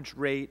average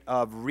rate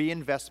of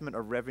reinvestment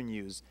of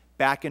revenues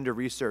back into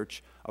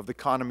research of the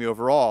economy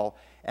overall.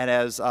 And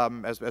as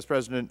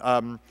President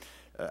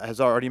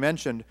has already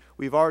mentioned,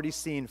 we've already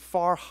seen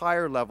far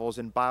higher levels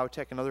in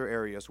biotech and other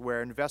areas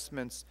where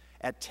investments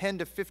at 10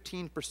 to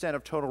 15%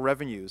 of total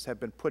revenues have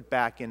been put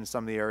back in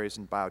some of the areas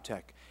in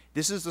biotech.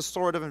 This is the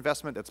sort of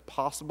investment that's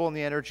possible in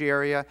the energy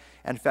area.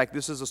 And in fact,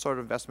 this is the sort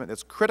of investment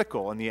that's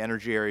critical in the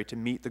energy area to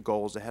meet the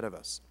goals ahead of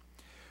us.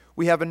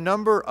 We have a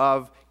number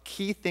of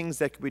key things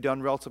that can be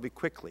done relatively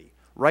quickly.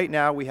 Right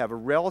now, we have a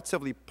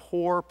relatively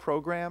poor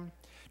program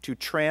to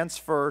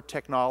transfer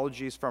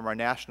technologies from our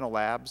national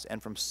labs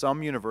and from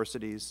some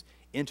universities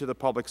into the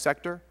public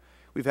sector.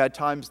 We've had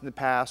times in the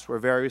past where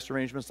various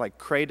arrangements like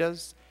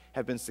CRADAs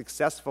have been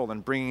successful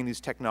in bringing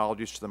these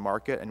technologies to the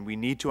market, and we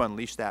need to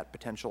unleash that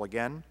potential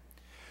again.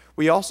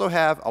 We also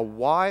have a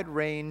wide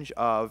range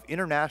of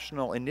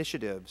international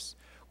initiatives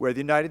where the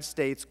United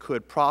States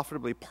could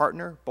profitably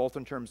partner, both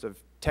in terms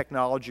of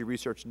technology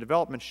research and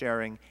development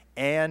sharing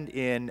and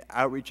in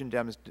outreach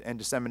and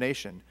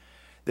dissemination.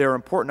 There are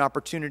important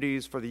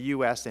opportunities for the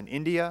U.S. and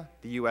India,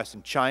 the U.S.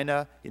 and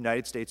China, the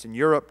United States and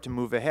Europe to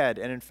move ahead.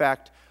 And in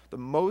fact, the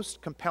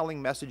most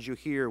compelling message you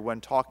hear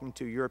when talking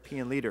to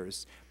European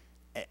leaders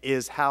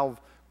is how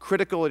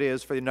critical it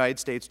is for the United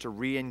States to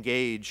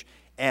re-engage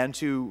and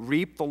to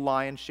reap the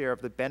lion's share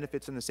of the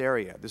benefits in this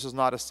area. This is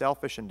not a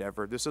selfish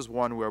endeavor. This is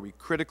one where we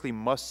critically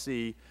must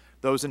see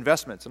those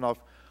investments. And I'll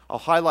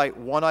highlight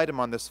one item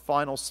on this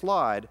final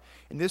slide,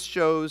 and this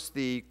shows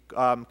the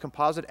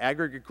composite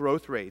aggregate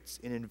growth rates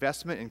in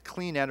investment in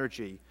clean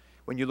energy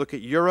when you look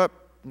at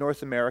Europe,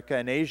 North America,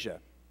 and Asia.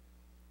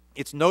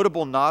 It's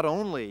notable not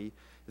only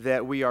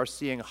that we are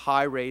seeing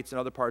high rates in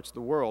other parts of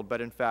the world,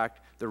 but in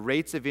fact, the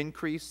rates of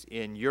increase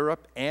in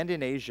Europe and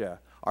in Asia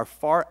are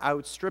far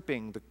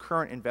outstripping the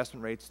current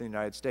investment rates in the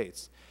United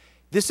States.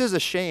 This is a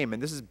shame,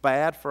 and this is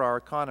bad for our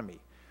economy.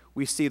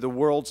 We see the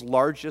world's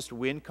largest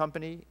wind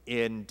company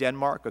in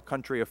Denmark, a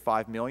country of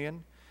 5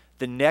 million.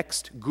 The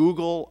next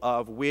Google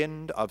of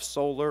wind, of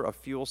solar, of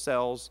fuel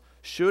cells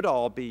should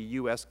all be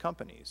U.S.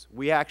 companies.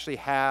 We actually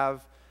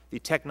have the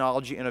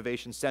technology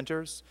innovation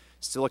centers,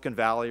 Silicon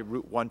Valley,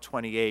 Route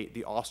 128,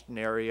 the Austin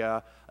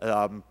area,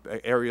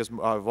 areas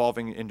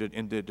evolving into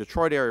the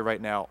Detroit area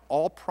right now,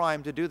 all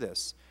primed to do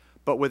this.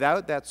 But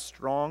without that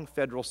strong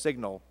federal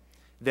signal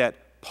that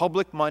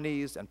public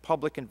monies and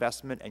public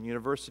investment and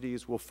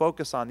universities will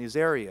focus on these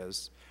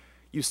areas,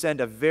 you send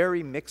a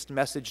very mixed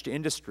message to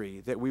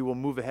industry that we will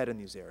move ahead in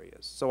these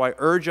areas. So I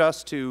urge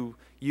us to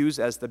use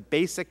as the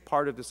basic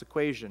part of this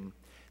equation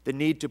the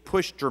need to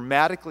push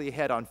dramatically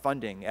ahead on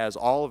funding, as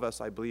all of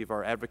us, I believe,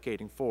 are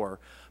advocating for,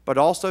 but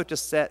also to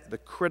set the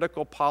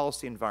critical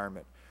policy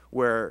environment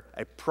where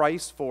a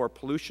price for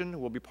pollution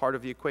will be part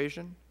of the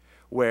equation,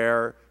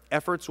 where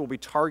efforts will be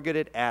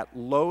targeted at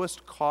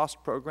lowest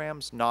cost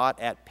programs, not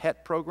at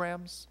pet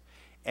programs,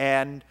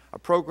 and a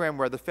program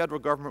where the federal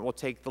government will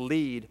take the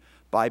lead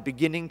by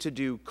beginning to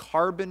do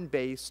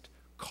carbon-based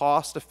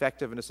cost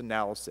effectiveness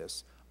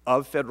analysis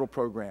of federal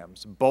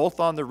programs, both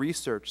on the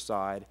research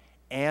side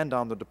and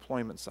on the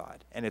deployment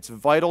side. And it's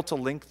vital to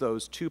link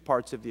those two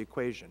parts of the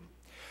equation.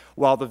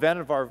 While the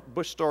Vannevar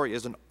Bush story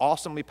is an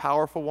awesomely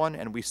powerful one,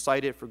 and we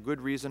cite it for good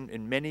reason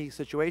in many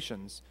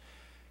situations,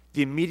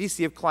 the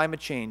immediacy of climate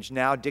change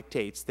now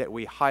dictates that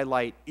we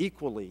highlight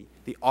equally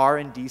the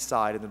R&D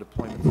side and the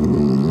deployment side.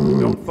 If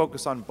we don't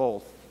focus on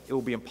both, it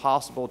will be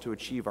impossible to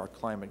achieve our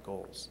climate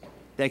goals.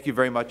 Thank you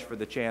very much for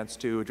the chance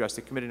to address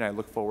the committee, and I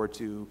look forward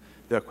to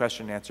the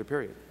question and answer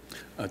period.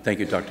 Thank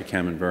you, Dr.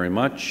 Kammen, very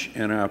much.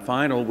 And our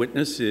final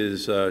witness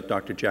is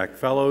Dr. Jack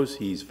Fellows.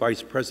 He's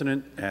Vice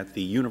President at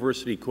the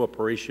University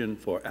Corporation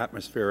for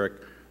Atmospheric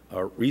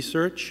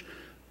Research.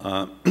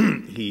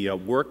 He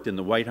worked in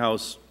the White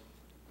House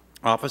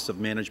Office of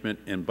Management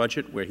and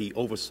Budget, where he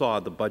oversaw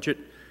the budget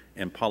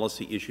and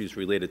policy issues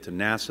related to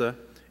NASA,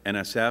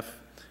 NSF,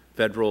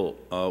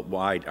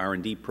 federal-wide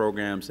R&D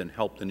programs, and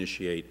helped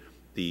initiate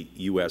the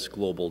U.S.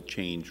 Global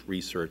Change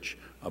Research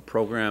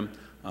Program.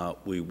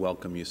 We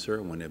welcome you,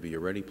 sir. Whenever you're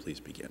ready, please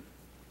begin.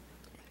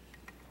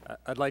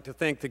 I'd like to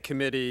thank the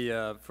committee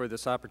for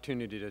this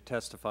opportunity to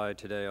testify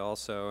today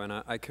also, and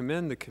I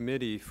commend the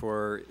committee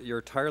for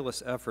your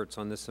tireless efforts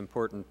on this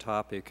important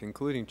topic,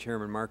 including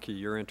Chairman Markey,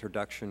 your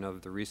introduction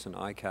of the recent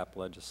ICAP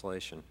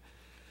legislation.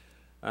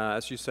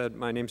 As you said,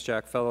 my name's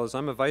Jack Fellows.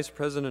 I'm a vice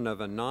president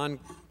of a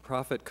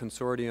nonprofit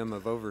consortium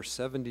of over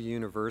 70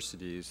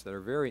 universities that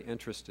are very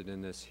interested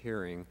in this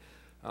hearing.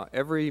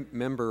 Every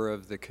member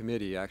of the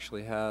committee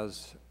actually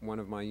has one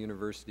of my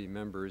university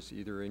members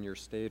either in your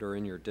state or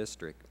in your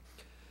district.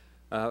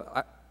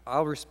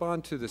 I'll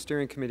respond to the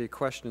steering committee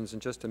questions in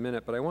just a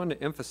minute, but I want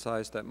to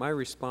emphasize that my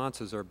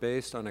responses are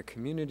based on a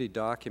community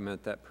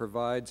document that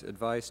provides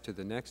advice to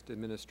the next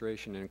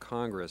administration and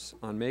Congress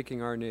on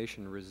making our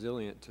nation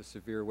resilient to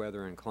severe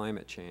weather and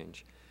climate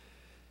change.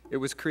 It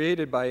was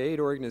created by 8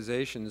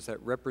 organizations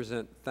that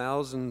represent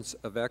thousands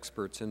of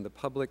experts in the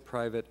public,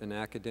 private, and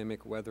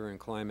academic weather and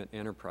climate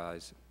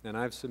enterprise, and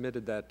I've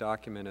submitted that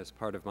document as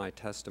part of my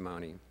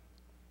testimony.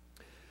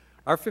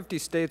 Our 50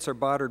 states are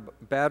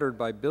battered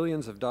by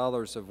billions of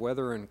dollars of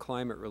weather and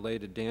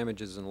climate-related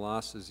damages and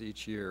losses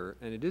each year,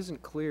 and it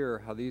isn't clear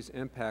how these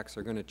impacts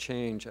are going to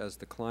change as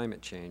the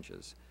climate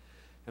changes.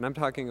 And I'm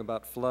talking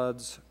about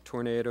floods,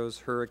 tornadoes,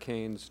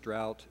 hurricanes,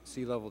 drought,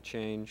 sea level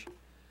change.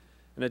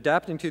 And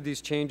adapting to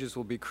these changes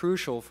will be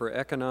crucial for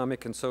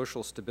economic and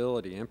social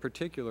stability, in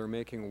particular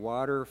making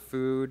water,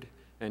 food,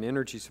 and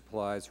energy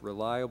supplies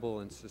reliable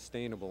and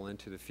sustainable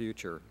into the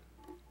future.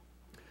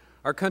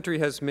 Our country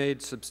has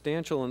made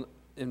substantial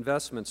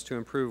investments to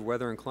improve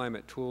weather and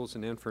climate tools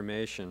and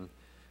information,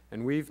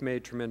 and we've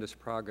made tremendous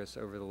progress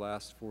over the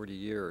last 40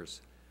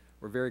 years.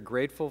 We're very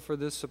grateful for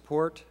this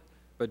support,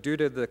 but due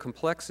to the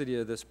complexity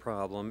of this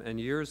problem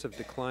and years of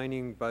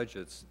declining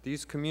budgets,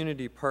 these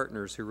community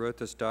partners who wrote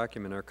this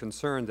document are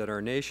concerned that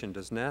our nation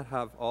does not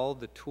have all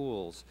the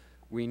tools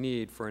we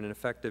need for an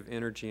effective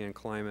energy and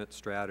climate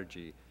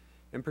strategy.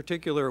 In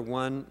particular,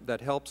 one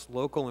that helps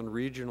local and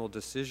regional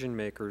decision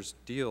makers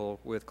deal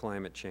with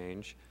climate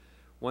change,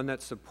 one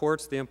that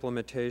supports the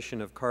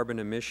implementation of carbon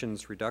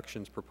emissions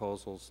reductions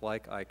proposals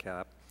like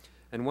ICAP,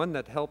 and one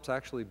that helps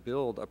actually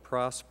build a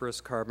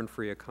prosperous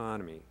carbon-free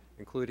economy,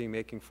 including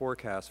making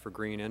forecasts for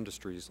green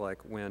industries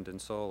like wind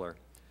and solar.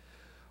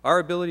 Our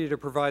ability to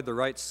provide the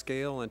right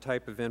scale and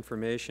type of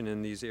information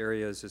in these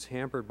areas is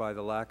hampered by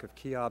the lack of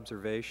key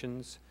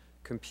observations,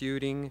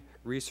 computing,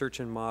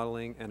 research and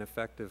modeling, and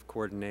effective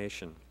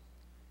coordination.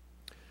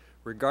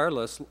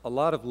 Regardless, a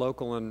lot of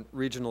local and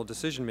regional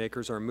decision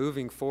makers are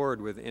moving forward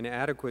with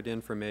inadequate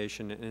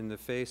information in the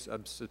face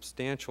of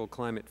substantial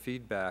climate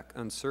feedback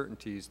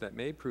uncertainties that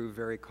may prove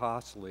very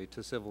costly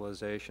to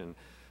civilization.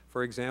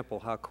 For example,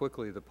 how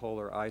quickly the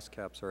polar ice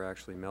caps are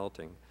actually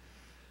melting.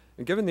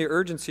 And given the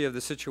urgency of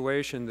the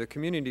situation, the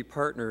community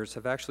partners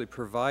have actually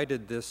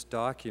provided this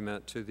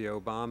document to the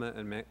Obama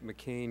and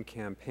McCain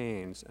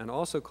campaigns and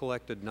also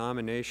collected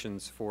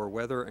nominations for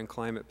weather and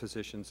climate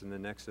positions in the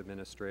next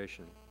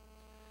administration.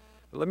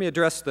 But let me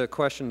address the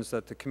questions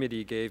that the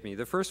committee gave me.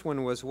 The first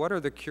one was, what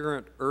are the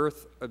current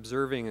Earth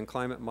observing and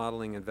climate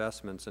modeling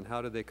investments, and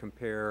how do they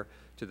compare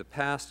to the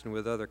past and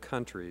with other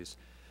countries?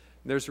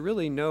 There's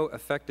really no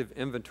effective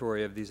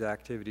inventory of these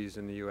activities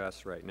in the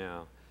U.S. right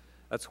now.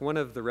 That's one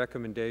of the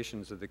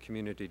recommendations of the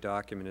community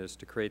document, is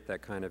to create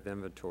that kind of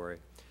inventory.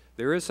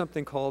 There is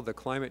something called the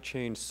Climate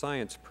Change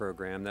Science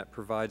Program that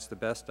provides the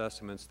best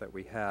estimates that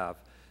we have.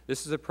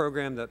 This is a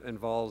program that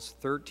involves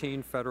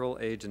 13 federal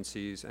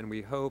agencies, and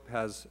we hope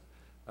has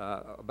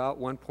about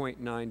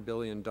 $1.9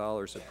 billion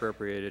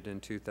appropriated in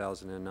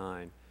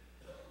 2009.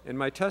 In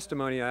my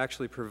testimony, I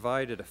actually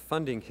provided a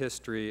funding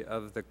history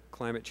of the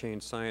Climate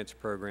Change Science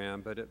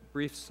Program, but a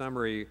brief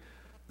summary,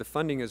 the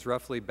funding is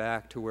roughly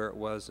back to where it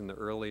was in the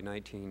early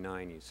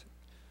 1990s.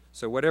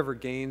 So whatever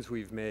gains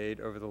we've made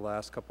over the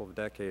last couple of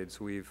decades,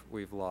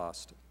 we've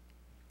lost.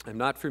 I'm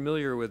not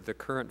familiar with the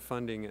current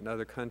funding in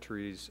other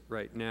countries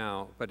right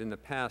now, but in the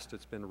past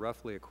it's been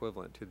roughly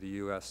equivalent to the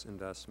U.S.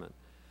 investment.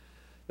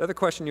 The other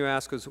question you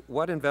ask is,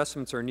 what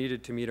investments are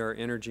needed to meet our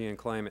energy and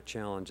climate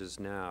challenges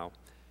now?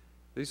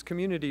 These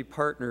community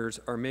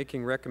partners are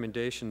making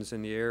recommendations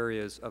in the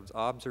areas of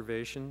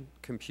observation,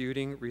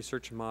 computing,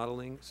 research and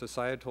modeling,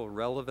 societal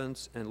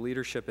relevance, and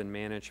leadership and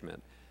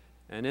management.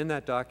 And in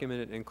that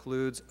document, it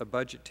includes a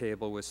budget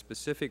table with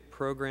specific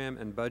program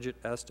and budget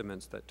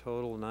estimates that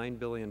total $9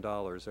 billion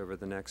over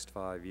the next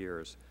 5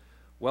 years,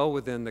 well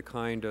within the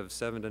kind of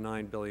 $7 to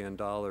 $9 billion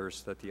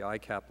that the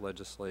ICAP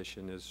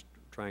legislation is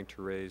trying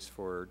to raise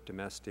for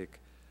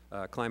domestic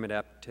climate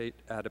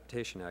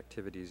adaptation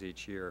activities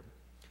each year.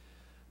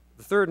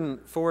 The third and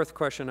fourth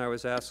question I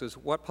was asked is,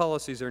 what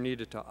policies are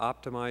needed to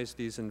optimize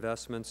these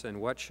investments, and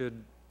what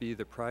should be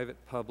the private,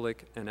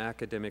 public, and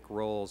academic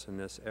roles in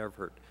this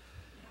effort?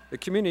 The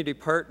community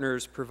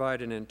partners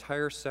provide an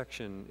entire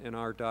section in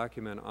our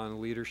document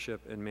on leadership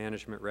and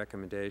management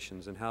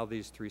recommendations and how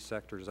these 3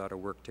 sectors ought to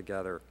work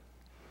together.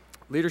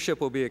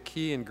 Leadership will be a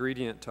key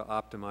ingredient to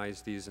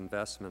optimize these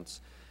investments,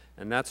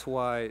 and that's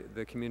why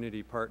the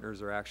community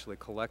partners are actually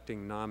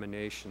collecting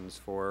nominations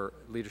for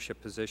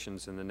leadership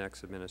positions in the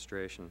next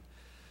administration.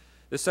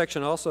 This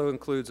section also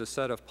includes a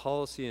set of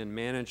policy and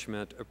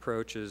management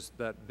approaches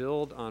that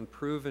build on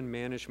proven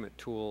management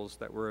tools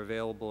that were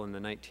available in the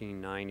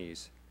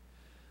 1990s.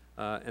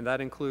 And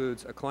that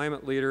includes a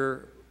climate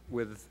leader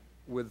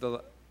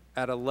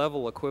at a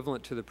level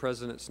equivalent to the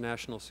President's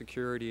national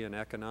security and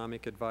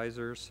economic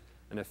advisors,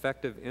 an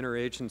effective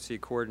interagency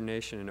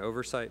coordination and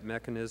oversight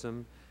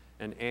mechanism,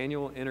 an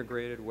annual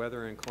integrated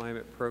weather and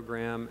climate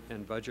program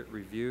and budget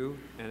review,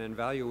 and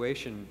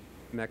evaluation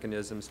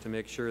mechanisms to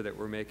make sure that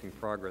we're making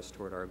progress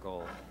toward our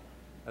goal.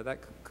 That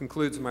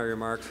concludes my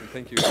remarks, and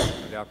thank you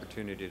for the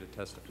opportunity to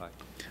testify.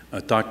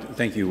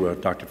 Thank you,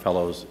 Dr.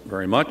 Fellows,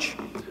 very much.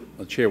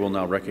 The Chair will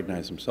now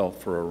recognize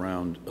himself for a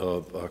round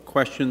of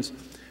questions.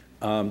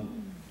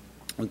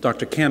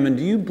 Dr. Kammen,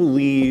 do you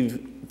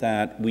believe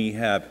that we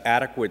have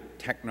adequate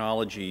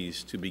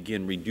technologies to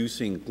begin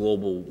reducing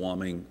global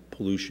warming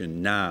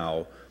pollution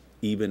now,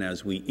 even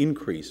as we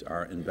increase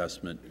our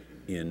investment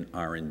in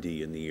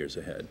R&D in the years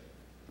ahead?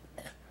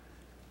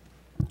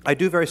 I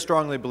do very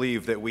strongly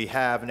believe that we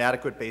have an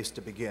adequate base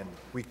to begin.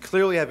 We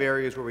clearly have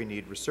areas where we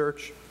need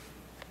research,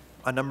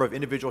 a number of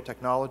individual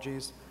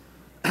technologies,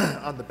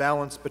 on the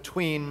balance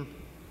between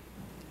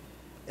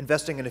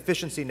investing in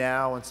efficiency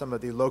now and some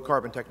of the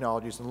low-carbon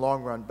technologies in the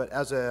long run. But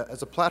as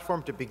a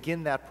platform to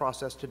begin that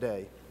process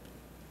today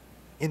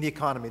in the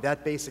economy,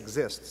 that base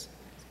exists.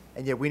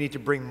 And yet we need to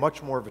bring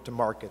much more of it to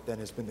market than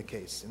has been the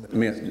case in the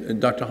past.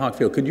 Dr.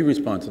 Hockfield, could you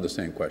respond to the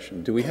same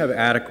question? Do we have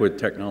adequate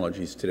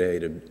technologies today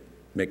to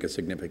make a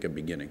significant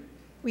beginning?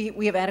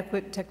 We have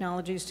adequate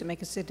technologies to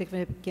make a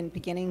significant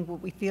beginning. What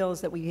we feel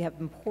is that we have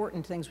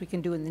important things we can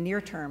do in the near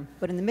term,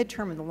 but in the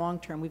midterm and the long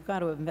term, we've got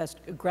to invest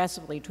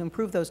aggressively to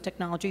improve those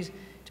technologies,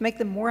 to make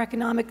them more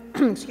economic,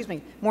 excuse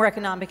me, more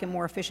economic and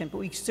more efficient. But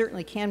we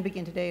certainly can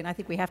begin today, and I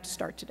think we have to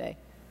start today.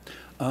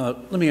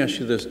 Let me ask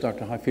you this,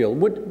 Dr. Hockfield.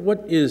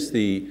 What is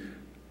the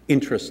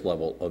interest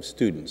level of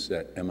students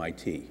at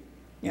MIT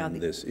in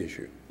this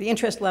issue? The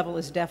interest level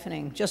is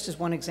deafening. Just as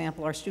one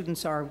example, our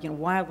students are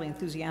wildly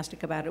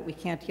enthusiastic about it. We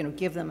can't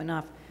give them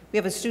enough. We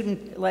have a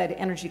student-led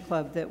energy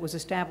club that was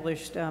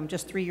established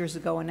just 3 years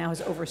ago and now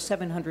has over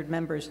 700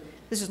 members.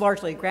 This is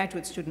largely a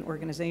graduate student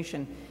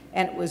organization,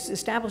 and it was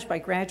established by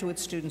graduate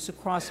students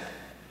across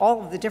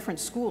all of the different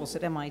schools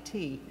at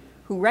MIT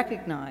who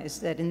recognize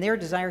that in their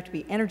desire to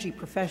be energy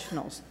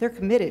professionals, they're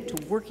committed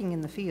to working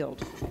in the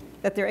field,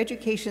 that their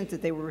education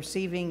that they were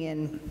receiving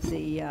in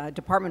the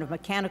Department of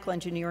Mechanical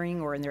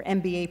Engineering or in their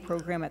MBA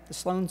program at the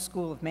Sloan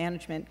School of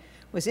Management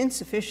was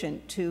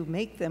insufficient to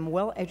make them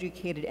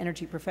well-educated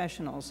energy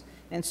professionals.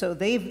 And so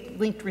they've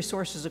linked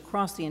resources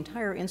across the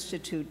entire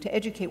institute to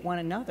educate one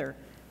another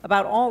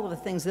about all of the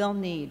things they'll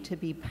need to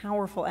be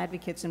powerful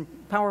advocates and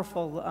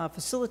powerful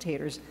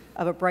facilitators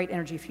of a bright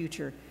energy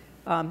future.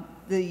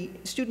 The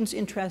students'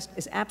 interest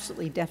is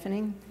absolutely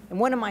deafening, and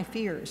one of my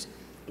fears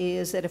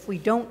is that if we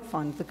don't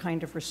fund the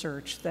kind of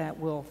research that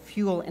will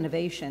fuel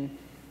innovation,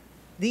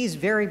 these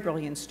very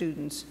brilliant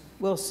students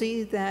will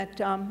see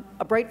that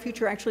a bright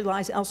future actually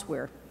lies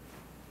elsewhere,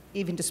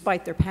 even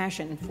despite their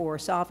passion for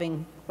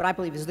solving what I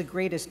believe is the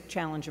greatest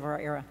challenge of our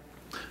era.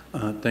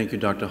 Thank you,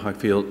 Dr.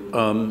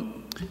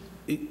 Hockfield.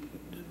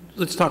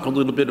 Let's talk a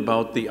little bit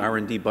about the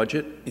R&D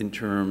budget in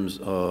terms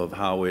of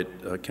how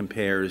it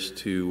compares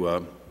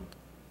to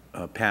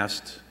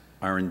past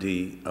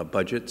R&D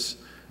budgets,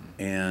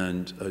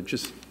 and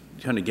just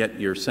kind of get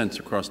your sense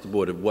across the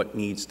board of what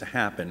needs to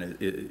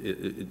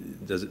happen.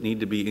 Does it need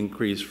to be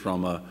increased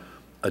from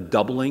a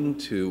doubling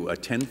to a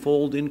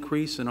tenfold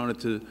increase in order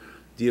to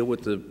deal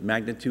with the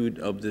magnitude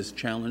of this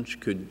challenge?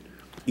 Could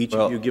each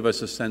of you give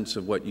us a sense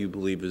of what you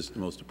believe is the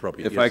most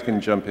appropriate? If I can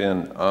jump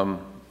in,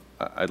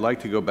 I'd like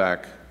to go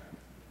back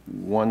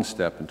one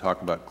step and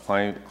talk about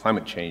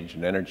climate change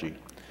and energy,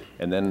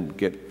 and then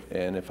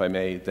and if I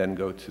may, then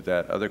go to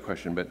that other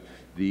question. But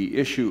the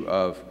issue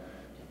of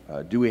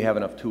do we have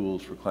enough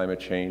tools for climate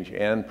change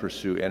and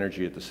pursue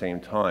energy at the same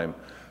time,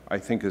 I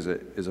think is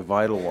a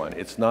vital one.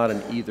 It's not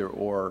an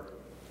either-or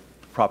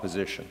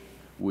proposition.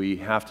 We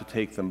have to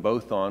take them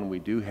both on. We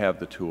do have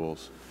the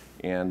tools.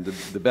 And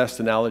the best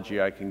analogy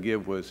I can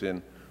give was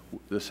in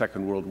the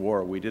Second World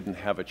War. We didn't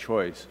have a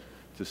choice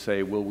to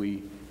say, will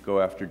we go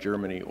after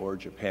Germany or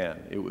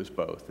Japan? It was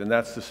both. And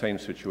that's the same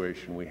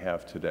situation we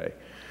have today.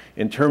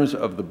 In terms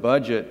of the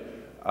budget,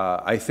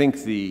 I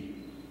think the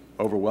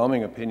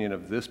overwhelming opinion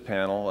of this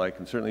panel, I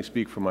can certainly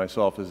speak for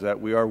myself, is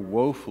that we are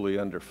woefully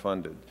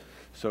underfunded.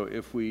 So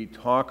if we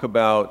talk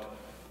about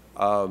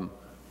a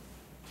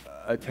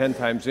 10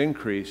 times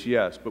increase,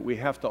 yes, but we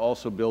have to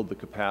also build the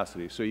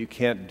capacity, so you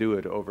can't do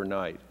it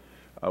overnight.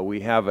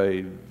 We have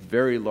a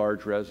very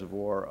large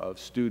reservoir of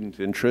student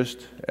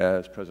interest,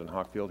 as President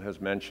Hockfield has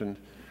mentioned,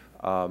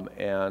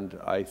 and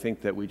I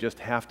think that we just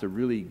have to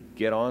really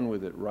get on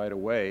with it right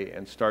away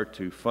and start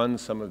to fund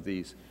some of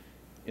these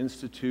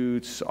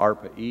institutes,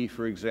 ARPA-E,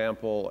 for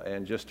example,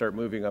 and just start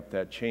moving up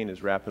that chain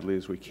as rapidly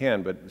as we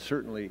can. But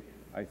certainly,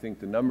 I think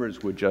the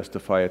numbers would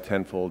justify a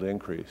tenfold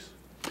increase.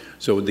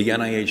 So the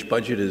NIH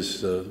budget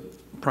is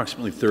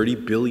approximately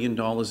 $30 billion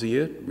a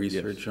year,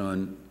 research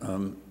on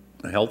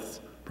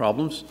health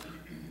problems.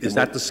 Is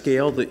that the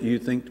scale that you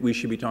think we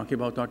should be talking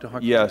about, Dr.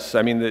 Hockfield? Yes.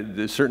 I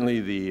mean, certainly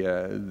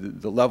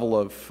the level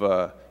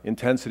of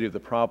intensity of the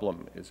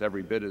problem is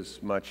every bit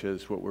as much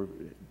as what we're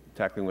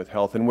tackling with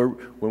health. And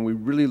when we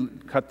really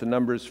cut the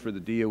numbers for the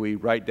DOE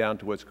right down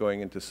to what's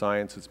going into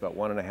science, it's about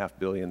 $1.5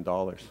 billion.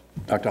 Dr.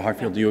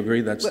 Hockfield, do you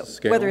agree that's the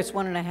scale? Whether it's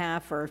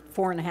 1.5 or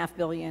 4.5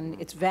 billion,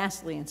 it's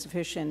vastly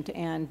insufficient.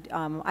 And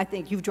I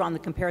think you've drawn the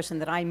comparison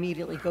that I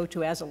immediately go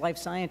to as a life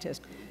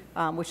scientist.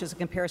 which is a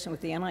comparison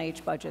with the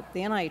NIH budget.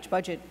 The NIH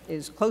budget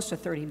is close to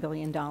 $30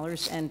 billion,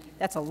 and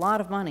that's a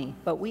lot of money,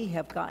 but we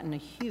have gotten a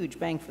huge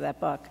bang for that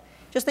buck.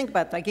 Just think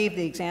about it. I gave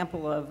the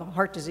example of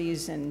heart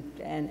disease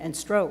and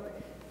stroke.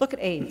 Look at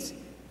AIDS.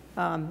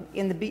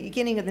 In the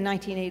beginning of the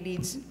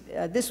 1980s,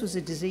 this was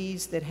a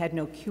disease that had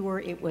no cure.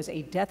 It was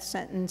a death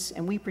sentence,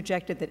 and we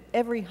projected that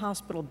every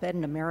hospital bed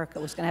in America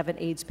was going to have an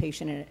AIDS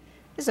patient in it.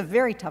 This is a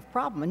very tough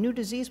problem. A new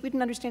disease, we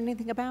didn't understand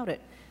anything about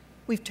it.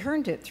 We've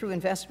turned it through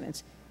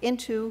investments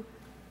into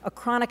a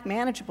chronic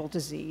manageable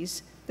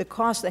disease. The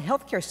cost, the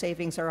healthcare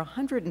savings are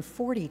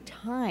 140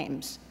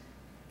 times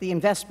the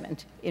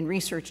investment in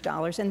research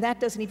dollars, and that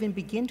doesn't even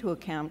begin to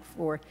account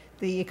for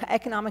the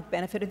economic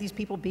benefit of these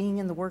people being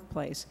in the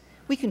workplace.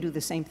 We can do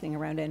the same thing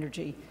around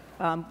energy.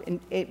 And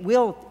it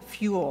will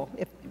fuel,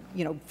 if,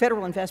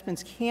 federal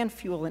investments can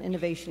fuel an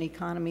innovation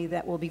economy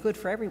that will be good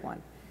for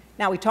everyone.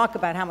 Now, we talk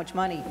about how much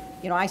money,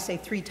 I say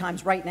 3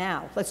 times right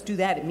now. Let's do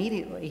that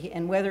immediately.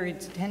 And whether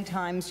it's 10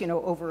 times,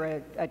 over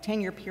a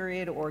 10-year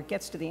period or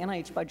gets to the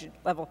NIH budget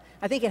level,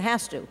 I think it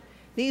has to.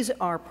 These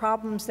are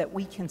problems that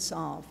we can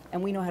solve,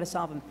 and we know how to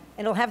solve them.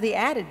 And it'll have the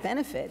added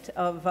benefit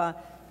of,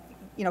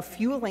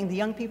 fueling the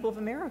young people of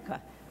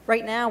America.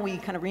 Right now, we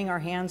kind of wring our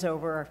hands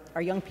over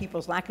our young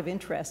people's lack of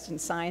interest in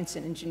science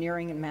and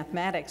engineering and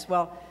mathematics.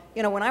 Well,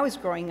 when I was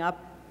growing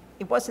up,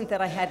 it wasn't that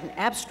I had an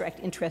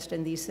abstract interest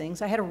in these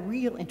things. I had a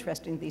real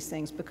interest in these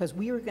things because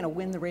we were going to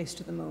win the race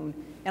to the moon.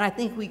 And I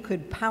think we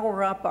could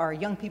power up our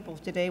young people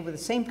today with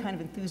the same kind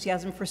of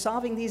enthusiasm for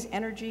solving these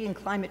energy and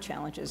climate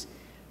challenges.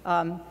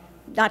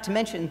 Not to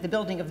mention the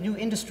building of new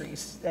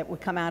industries that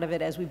would come out of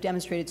it, as we've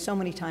demonstrated so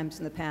many times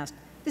in the past.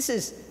 This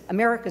is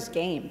America's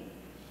game.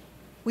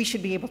 We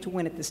should be able to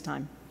win it this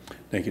time.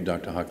 Thank you,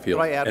 Dr.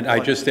 Hockfield. And I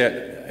just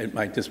add,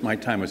 my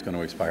time is going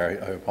to expire.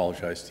 I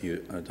apologize to you,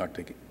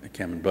 Dr.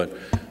 Kammen, but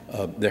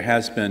there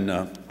has been,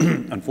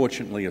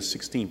 unfortunately, a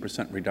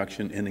 16%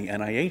 reduction in the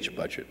NIH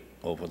budget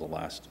over the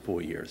last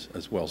 4 years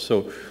as well.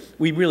 So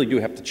we really do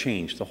have to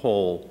change the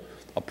whole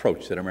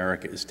approach that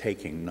America is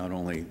taking, not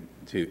only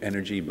to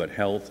energy but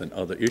health and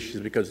other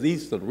issues, because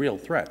these are the real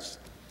threats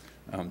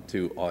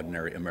to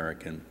ordinary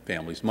American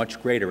families,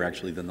 much greater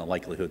actually than the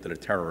likelihood that a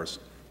terrorist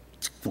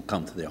will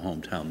come to their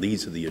hometown.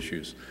 These are the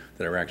issues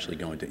that are actually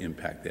going to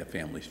impact their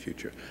family's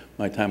future.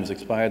 My time has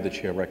expired. The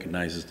chair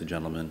recognizes the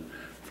gentleman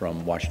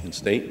from Washington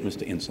State,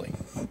 Mr. Inslee.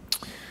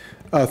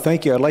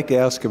 Thank you. I'd like to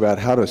ask about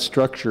how to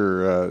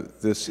structure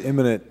this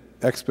imminent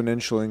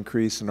exponential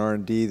increase in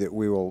R&D that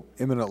we will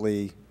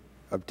imminently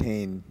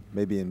obtain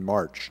maybe in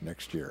March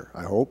next year,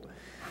 I hope.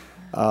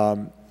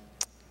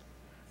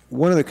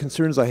 One of the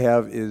concerns I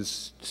have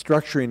is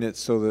structuring it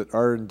so that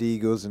R&D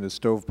goes into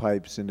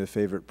stovepipes, into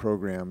favorite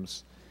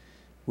programs,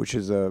 which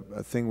is a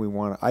thing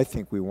I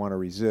think we want to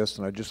resist.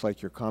 And I'd just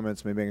like your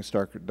comments. Maybe I can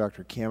start with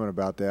Dr. Kammen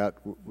about that.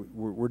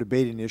 We're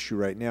debating an issue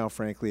right now,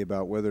 frankly,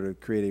 about whether to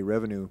create a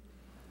revenue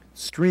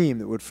stream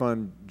that would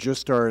fund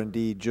just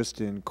R&D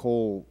just in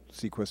coal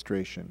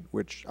sequestration,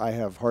 which I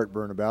have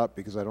heartburn about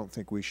because I don't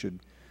think we should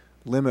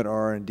limit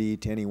R&D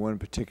to any one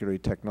particular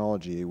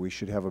technology. We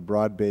should have a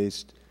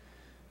broad-based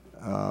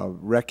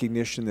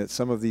recognition that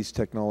some of these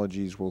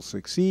technologies will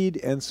succeed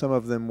and some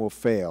of them will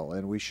fail,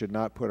 and we should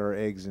not put our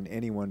eggs in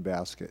any one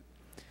basket.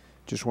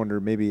 Just wonder,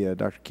 maybe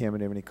Dr.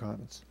 Kammen, have any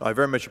comments? I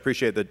very much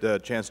appreciate the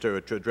chance to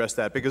address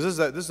that, because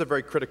this is a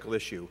very critical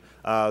issue.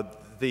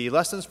 The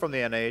lessons from the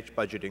NIH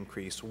budget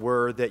increase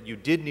were that you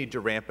did need to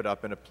ramp it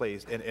up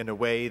in a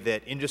way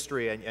that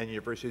industry and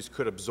universities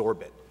could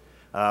absorb it.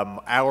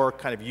 Our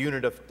kind of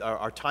unit of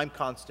our time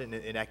constant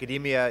in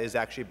academia is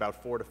actually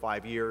about 4 to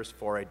 5 years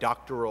for a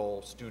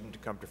doctoral student to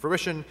come to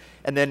fruition.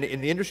 And then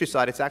in the industry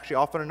side, it's actually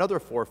often another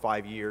 4 or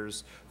 5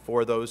 years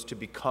for those to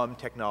become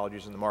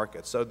technologies in the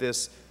market. So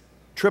this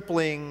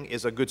tripling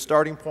is a good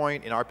starting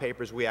point. In our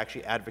papers, we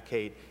actually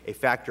advocate a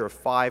factor of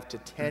 5 to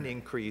 10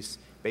 increase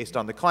based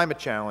on the climate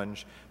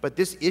challenge. But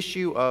this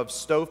issue of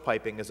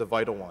stovepiping is a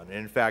vital one. And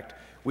in fact,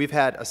 we've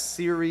had a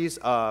series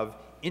of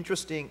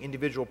interesting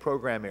individual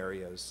program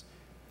areas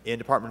in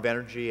Department of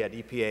Energy, at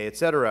EPA, et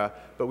cetera,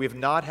 but we've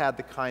not had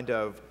the kind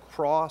of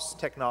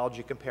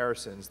cross-technology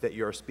comparisons that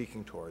you're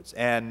speaking towards.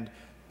 And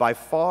by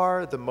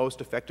far, the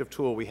most effective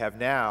tool we have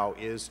now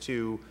is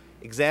to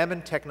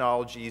examine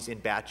technologies in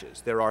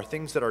batches. There are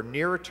things that are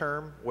nearer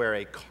term, where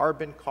a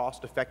carbon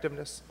cost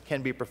effectiveness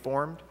can be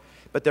performed,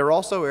 but there are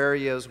also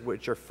areas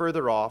which are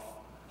further off,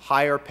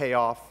 higher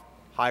payoff,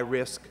 high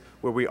risk,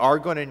 where we are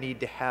going to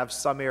need to have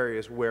some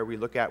areas where we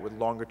look at with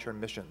longer-term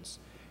missions.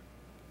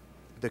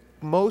 The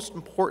most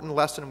important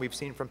lesson we've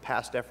seen from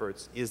past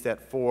efforts is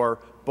that for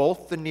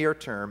both the near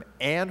term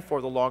and for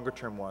the longer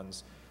term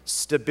ones,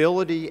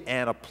 stability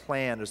and a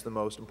plan is the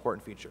most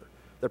important feature.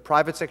 The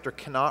private sector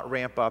cannot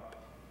ramp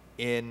up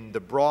in the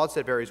broad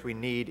set of areas we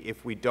need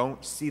if we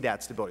don't see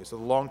that stability. So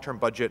the long-term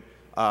budget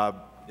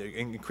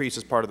increase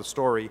as part of the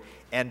story,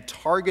 and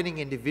targeting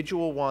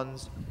individual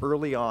ones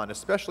early on,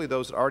 especially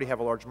those that already have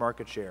a large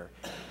market share,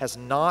 has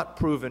not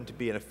proven to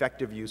be an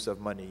effective use of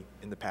money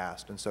in the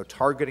past. And so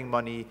targeting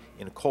money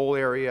in a coal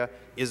area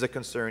is a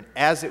concern,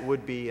 as it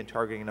would be in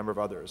targeting a number of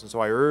others. And so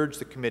I urge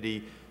the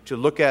committee to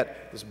look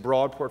at this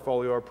broad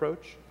portfolio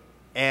approach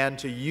and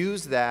to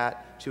use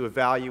that to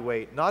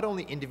evaluate not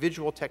only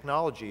individual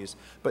technologies,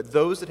 but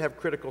those that have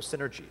critical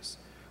synergies.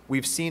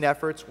 We've seen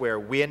efforts where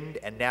wind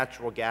and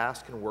natural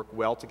gas can work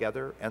well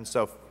together, and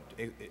so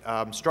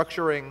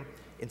structuring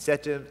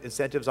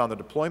incentives on the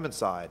deployment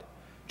side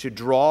to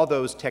draw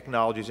those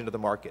technologies into the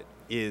market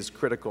is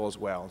critical as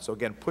well. And so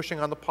again,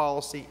 pushing on the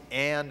policy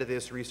and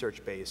this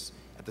research base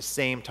at the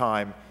same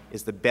time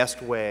is the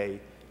best way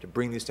to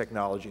bring these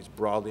technologies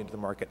broadly into the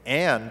market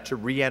and to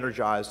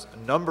re-energize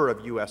a number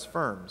of U.S.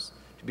 firms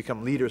to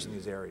become leaders in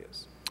these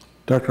areas.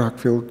 Dr.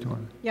 Hockfield, do you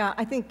want to? Yeah,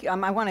 I think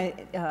I want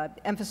to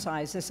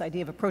emphasize this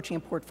idea of approaching a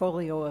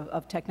portfolio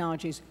of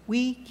technologies.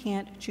 We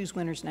can't choose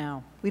winners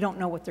now. We don't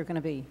know what they're going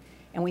to be.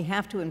 And we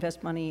have to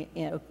invest money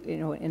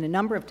in a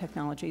number of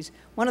technologies.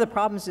 One of the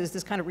problems is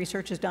this kind of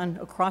research is done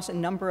across a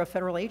number of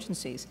federal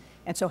agencies.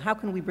 And so how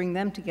can we bring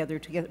them together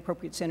to get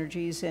appropriate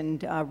synergies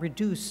and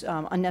reduce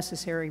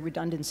unnecessary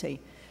redundancy?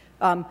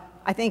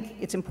 I think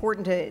it's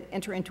important to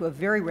enter into a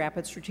very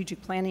rapid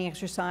strategic planning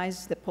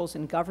exercise that pulls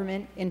in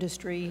government,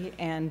 industry,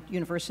 and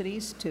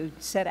universities to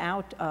set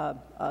out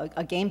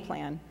a game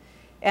plan.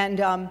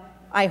 And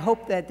I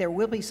hope that there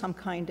will be some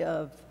kind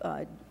of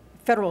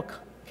federal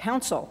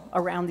council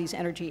around these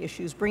energy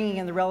issues, bringing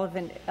in the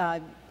relevant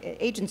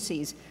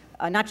agencies,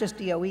 not just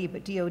DOE,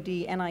 but DOD,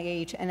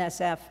 NIH,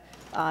 NSF,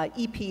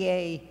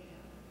 EPA,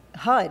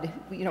 HUD,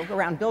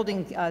 around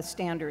building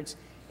standards.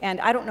 And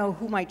I don't know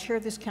who might chair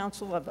this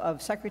council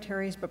of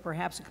secretaries, but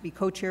perhaps it could be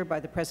co-chaired by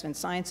the President's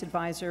Science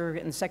Advisor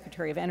and the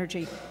Secretary of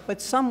Energy,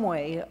 but some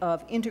way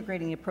of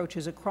integrating the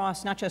approaches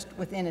across, not just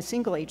within a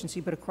single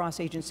agency, but across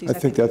agencies. I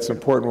think that's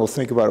important. We'll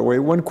think about it. Wait,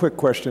 one quick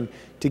question.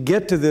 To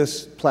get to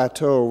this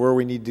plateau where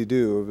we need to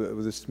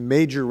do, this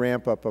major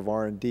ramp up of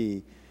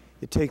R&D,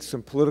 it takes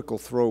some political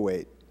throw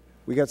weight.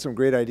 We got some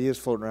great ideas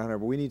floating around here,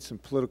 but we need some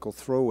political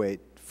throw weight,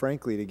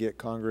 frankly, to get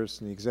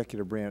Congress and the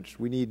executive branch.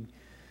 We need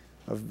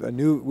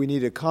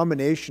a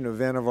combination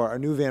of a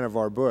new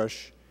Vannevar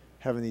Bush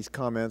having these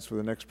comments with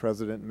the next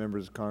president and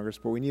members of Congress,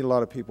 but we need a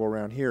lot of people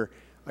around here.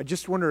 I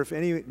just wonder if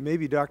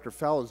maybe Dr.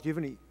 Fallows, do you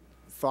have any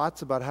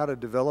thoughts about how to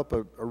develop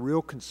a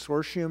real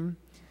consortium,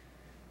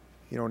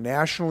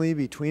 nationally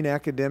between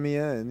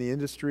academia and the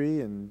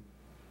industry, and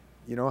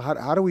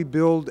how do we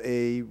build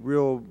a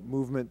real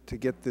movement to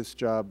get this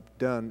job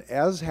done,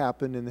 as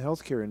happened in the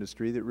healthcare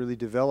industry that really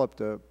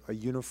developed a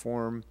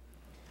uniform,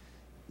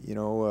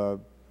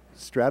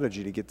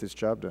 strategy to get this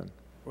job done?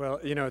 Well,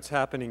 it's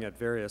happening at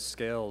various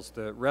scales.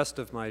 The rest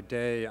of my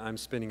day, I'm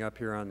spending up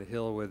here on the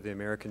Hill with the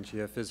American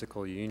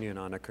Geophysical Union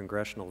on a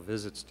congressional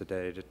visits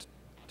today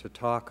to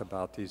talk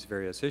about these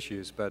various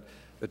issues. But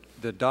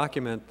the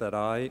document that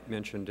I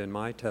mentioned in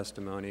my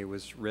testimony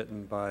was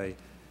written by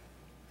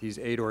these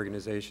 8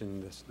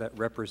 organizations that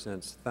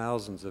represents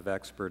thousands of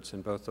experts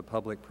in both the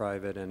public,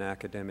 private, and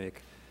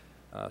academic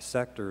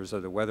sectors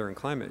of the weather and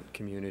climate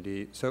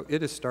community. So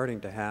it is starting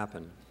to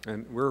happen.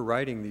 And we're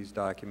writing these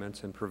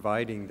documents and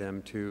providing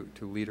them to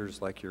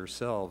leaders like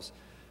yourselves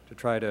to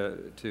try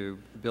to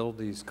build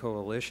these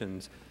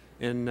coalitions.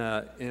 In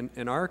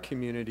our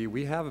community,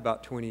 we have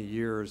about 20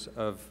 years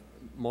of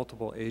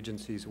multiple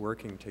agencies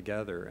working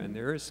together, and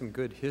there is some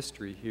good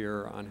history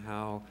here on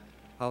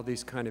how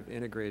these kind of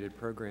integrated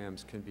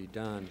programs can be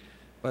done.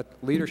 But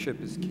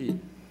leadership is key,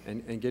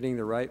 and getting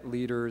the right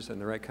leaders and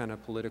the right kind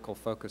of political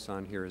focus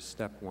on here is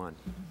step one.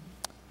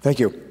 Thank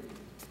you.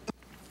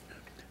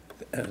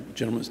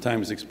 Gentleman's time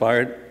has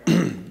expired.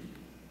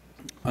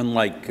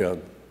 Unlike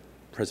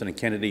President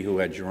Kennedy, who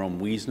had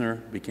Jerome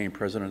Wiesner became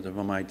president of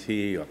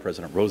MIT, or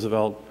President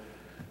Roosevelt,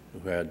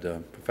 who had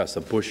Professor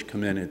Bush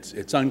come in,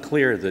 it's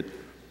unclear that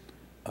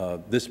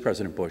this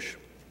President Bush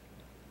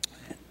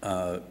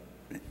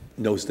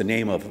knows the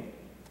name of,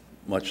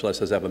 much less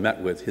has ever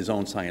met with, his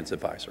own science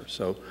advisor.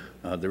 So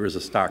there is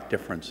a stark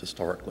difference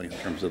historically in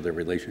terms of their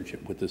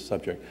relationship with this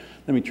subject.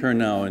 Let me turn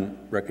now and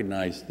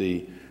recognize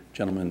the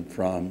gentleman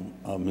from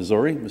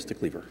Missouri, Mr.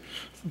 Cleaver.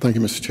 Thank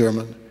you, Mr.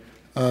 Chairman.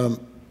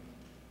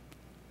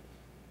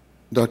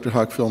 Dr.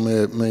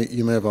 Hockfield,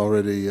 you may have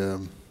already at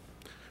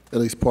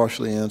least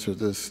partially answered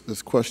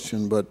this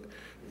question, but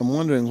I'm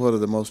wondering what are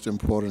the most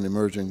important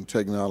emerging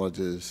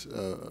technologies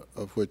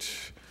of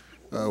which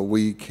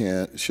we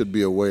should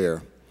be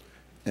aware,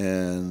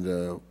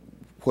 and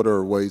what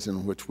are ways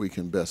in which we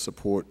can best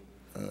support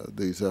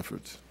these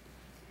efforts?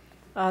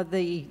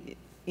 The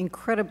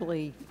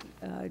incredibly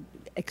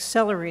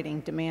accelerating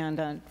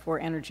demand for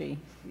energy.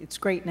 It's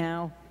great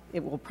now.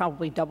 It will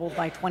probably double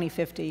by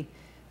 2050.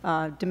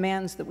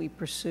 Demands that we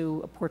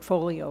pursue a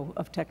portfolio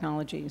of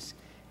technologies.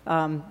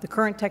 The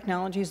current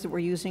technologies that we're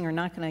using are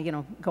not going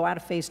to, go out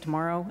of phase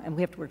tomorrow, and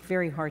we have to work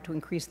very hard to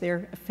increase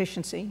their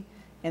efficiency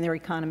and their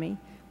economy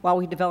while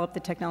we develop the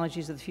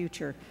technologies of the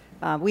future.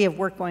 We have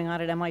work going on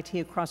at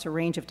MIT across a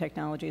range of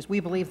technologies. We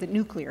believe that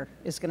nuclear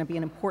is going to be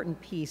an important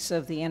piece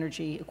of the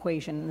energy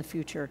equation in the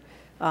future.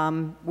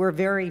 We're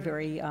very,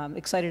 very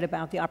excited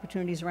about the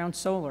opportunities around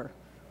solar,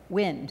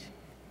 wind,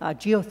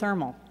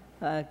 geothermal,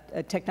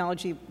 a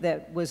technology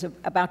that was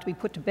about to be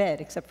put to bed,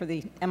 except for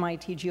the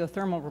MIT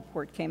geothermal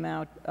report came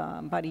out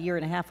about a year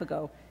and a half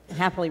ago, and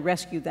happily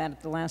rescued that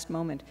at the last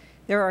moment.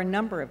 There are a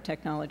number of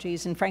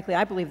technologies, and frankly,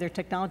 I believe they're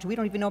technology we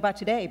don't even know about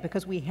today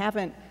because we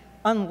haven't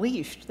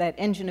unleashed that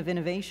engine of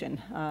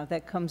innovation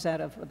that comes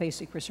out of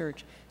basic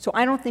research. So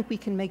I don't think we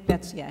can make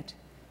bets yet.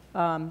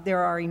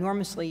 There are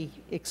enormously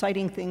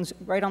exciting things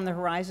right on the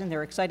horizon. There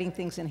are exciting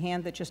things in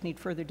hand that just need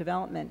further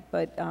development,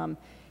 but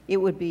it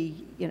would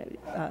be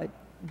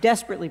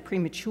desperately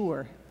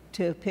premature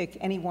to pick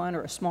any one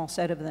or a small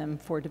set of them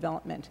for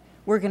development.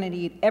 We're going to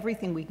need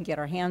everything we can get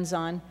our hands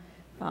on.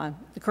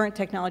 The current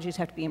technologies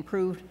have to be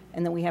improved,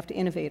 and then we have to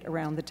innovate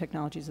around the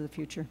technologies of the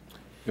future.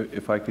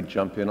 If I could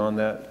jump in on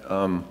that,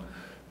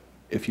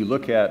 if you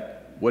look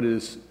at what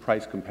is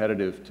price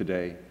competitive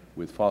today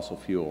with fossil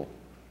fuel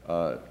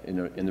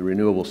in the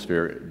renewable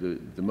sphere,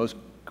 the most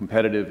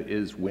competitive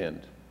is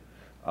wind.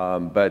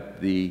 But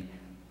the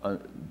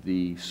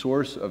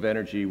source of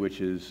energy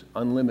which is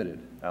unlimited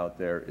out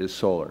there is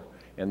solar.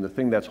 And the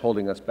thing that's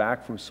holding us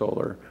back from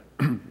solar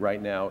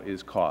right now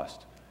is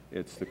cost.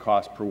 It's the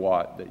cost per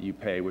watt that you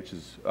pay, which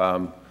is,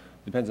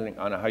 depends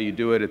on how you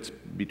do it, it's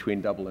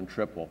between double and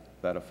triple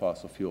that of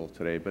fossil fuel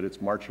today, but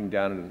it's marching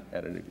down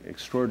at an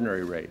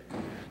extraordinary rate.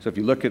 So if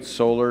you look at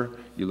solar,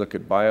 you look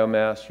at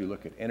biomass, you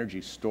look at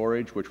energy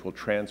storage, which will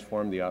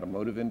transform the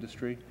automotive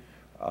industry,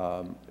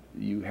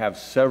 you have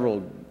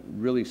several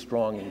really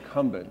strong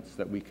incumbents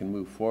that we can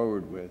move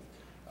forward with.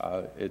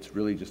 It's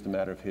really just a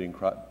matter of hitting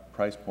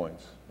price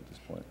points at this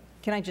point.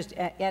 Can I just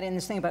add in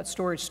this thing about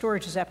storage?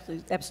 Storage is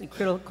absolutely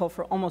critical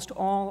for almost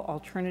all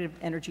alternative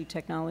energy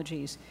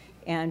technologies.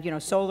 And, you know,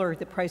 solar,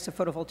 the price of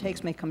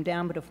photovoltaics may come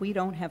down, but if we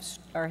don't have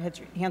our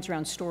hands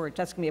around storage,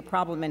 that's going to be a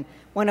problem. And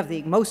one of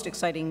the most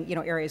exciting, you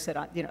know, areas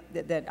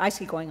that I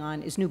see going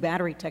on is new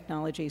battery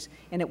technologies,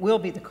 and it will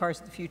be the cars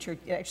of the future.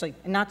 Actually,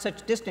 not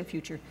such distant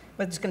future,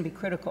 but it's going to be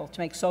critical to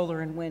make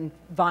solar and wind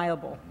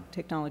viable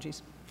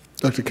technologies.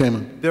 Dr.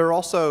 Kammen. There are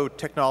also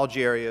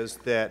technology areas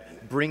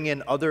that bring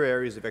in other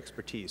areas of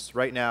expertise.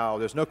 Right now,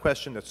 there's no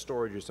question that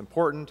storage is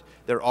important.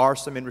 There are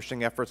some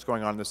interesting efforts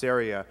going on in this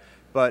area,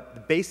 but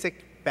the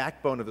basic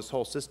backbone of this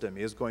whole system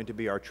is going to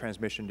be our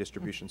transmission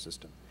distribution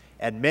system.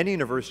 And many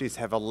universities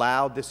have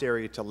allowed this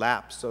area to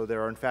lapse, so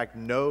there are in fact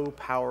no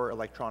power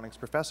electronics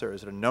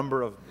professors at a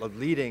number of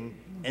leading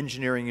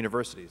engineering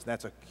universities.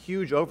 That's a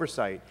huge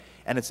oversight,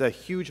 and it's a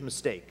huge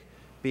mistake,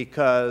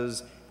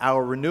 because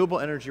our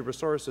renewable energy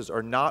resources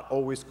are not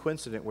always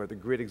coincident where the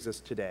grid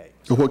exists today.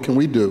 So what can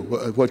we do?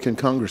 What can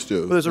Congress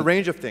do? Well, there's a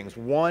range of things.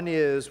 One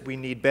is we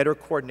need better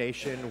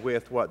coordination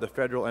with what the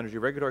Federal Energy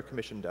Regulatory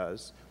Commission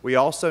does. We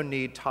also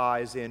need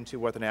ties into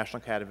what the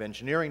National Academy of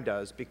Engineering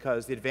does,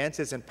 because the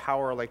advances in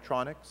power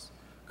electronics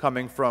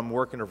coming from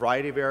work in a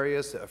variety of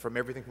areas, from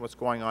everything from what's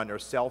going on in our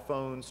cell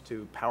phones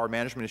to power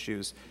management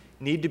issues,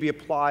 need to be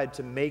applied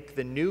to make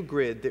the new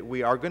grid that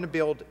we are going to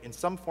build in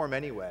some form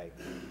anyway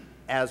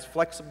as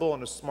flexible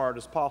and as smart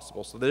as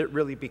possible, so that it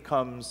really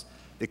becomes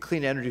the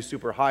clean energy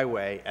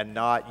superhighway and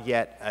not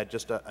yet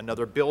just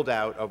another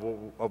build-out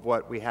of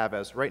what we have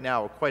as, right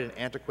now, quite an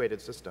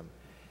antiquated system.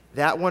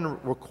 That one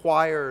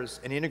requires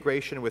an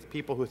integration with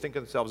people who think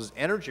of themselves as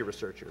energy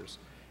researchers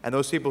and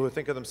those people who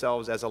think of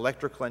themselves as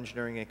electrical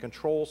engineering and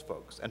controls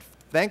folks. And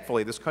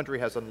thankfully, this country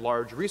has a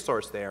large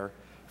resource there,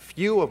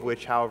 few of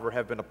which, however,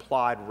 have been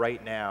applied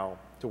right now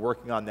to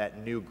working on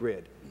that new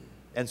grid.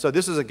 And so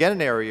this is, again,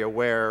 an area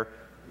where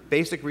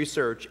basic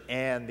research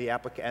and the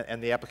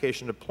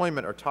application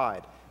deployment are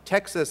tied.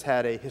 Texas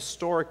had a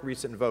historic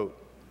recent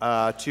vote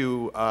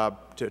to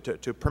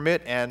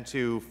permit and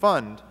to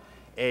fund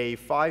a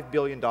 $5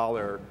 billion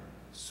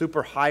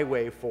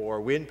superhighway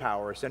for wind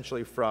power,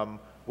 essentially from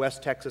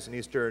West Texas and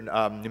eastern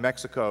New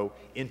Mexico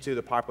into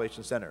the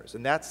population centers.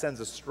 And that sends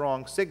a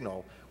strong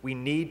signal. We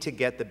need to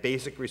get the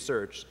basic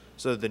research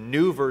so that the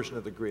new version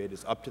of the grid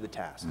is up to the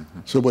task.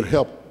 So it would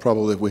help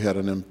probably if we had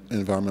an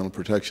environmental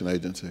protection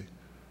agency.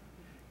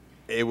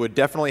 It would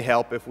definitely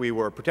help if we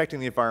were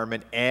protecting the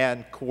environment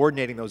and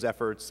coordinating those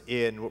efforts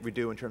in what we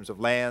do in terms of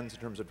lands,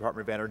 in terms of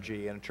Department of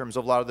Energy, and in terms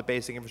of a lot of the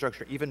basic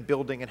infrastructure. Even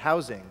building and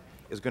housing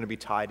is going to be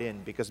tied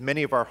in, because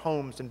many of our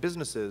homes and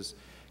businesses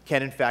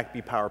can in fact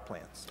be power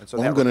plants. And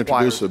so I'm going to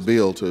introduce a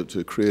bill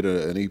to create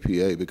an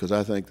EPA, because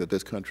I think that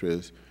this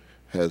country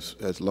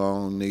has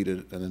long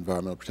needed an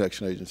environmental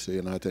protection agency,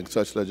 and I think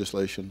such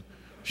legislation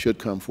should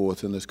come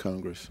forth in this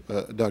Congress.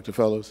 Dr.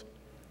 Fellows?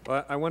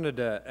 Well, I wanted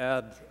to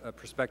add a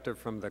perspective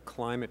from the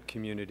climate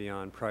community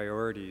on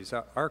priorities.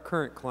 Our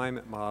current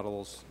climate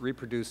models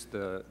reproduce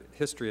the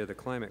history of the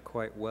climate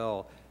quite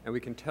well, and we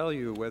can tell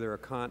you whether a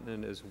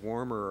continent is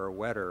warmer or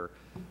wetter.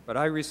 But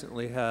I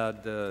recently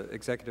had the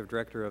executive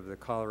director of the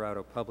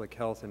Colorado Public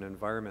Health and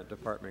Environment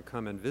Department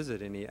come and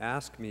visit, and he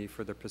asked me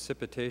for the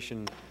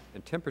precipitation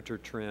and temperature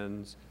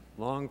trends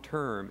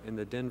long-term in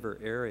the Denver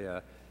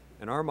area.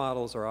 And our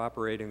models are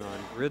operating on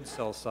grid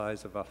cell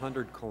size of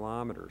 100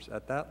 kilometers.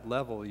 At that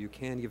level, you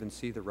can't even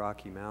see the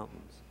Rocky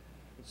Mountains.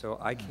 So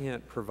I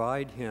can't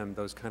provide him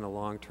those kind of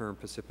long-term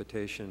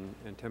precipitation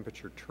and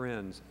temperature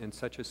trends in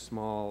such a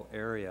small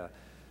area.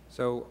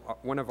 So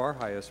one of our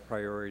highest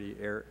priority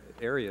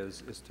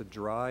areas is to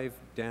drive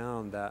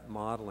down that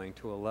modeling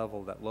to a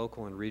level that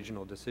local and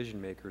regional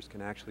decision makers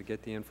can actually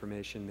get the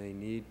information they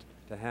need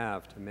to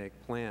have to make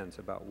plans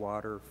about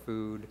water,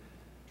 food,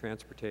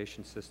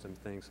 transportation system,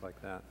 things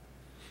like that.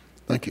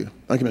 Thank you.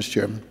 Thank you, Mr.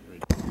 Chairman.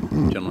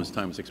 The gentleman's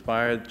time has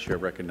expired. The chair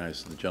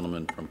recognizes the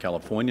gentleman from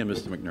California,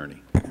 Mr. McNerney.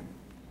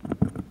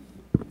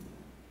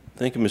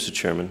 Thank you, Mr.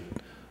 Chairman.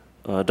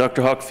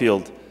 Dr.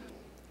 Hockfield,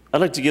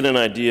 I'd like to get an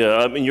idea.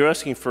 I mean, you're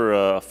asking for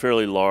a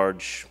fairly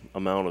large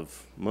amount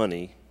of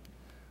money.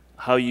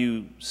 How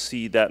you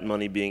see that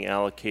money being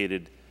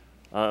allocated?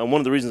 And one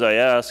of the reasons I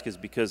ask is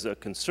because a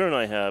concern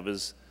I have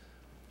is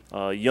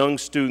young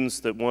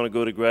students that want to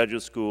go to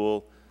graduate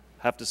school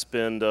have to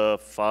spend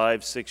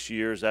 5, 6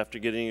 years after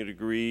getting a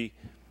degree,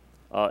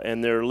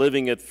 and they're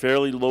living at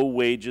fairly low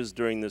wages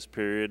during this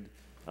period.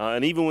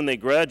 And even when they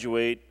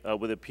graduate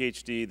with a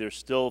PhD, they're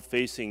still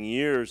facing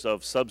years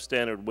of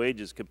substandard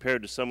wages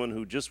compared to someone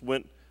who just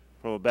went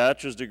from a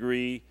bachelor's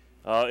degree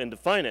into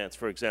finance,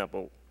 for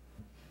example.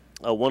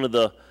 One of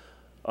the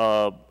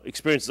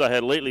experiences I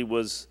had lately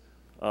was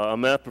a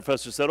math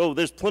professor said, oh,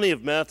 there's plenty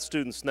of math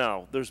students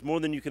now. There's more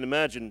than you can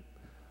imagine.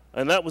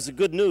 And that was the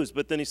good news,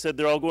 but then he said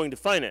they're all going to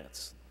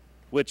finance,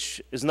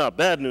 which is not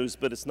bad news,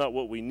 but it's not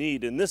what we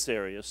need in this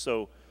area.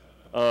 So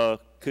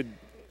could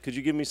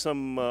you give me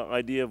some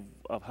idea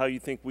of how you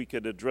think we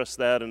could address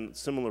that and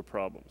similar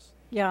problems?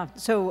 Yeah.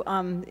 So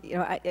you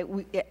know,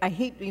 I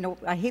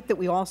hate that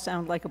we all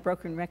sound like a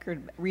broken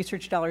record.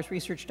 Research dollars,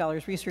 research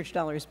dollars, research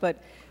dollars.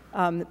 But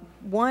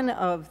one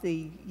of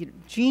the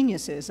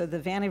geniuses of the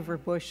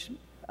Vannevar Bush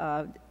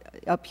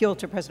appeal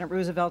to President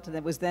Roosevelt,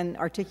 that was then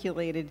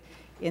articulated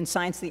in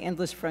Science: The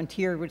Endless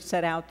Frontier, which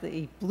set out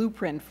the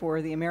blueprint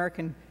for the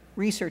American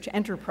research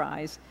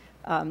enterprise,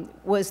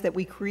 was that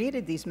we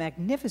created these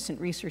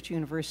magnificent research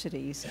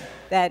universities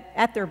that,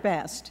 at their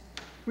best,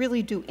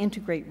 really do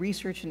integrate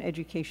research and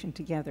education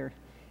together.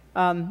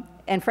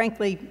 And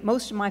frankly,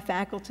 most of my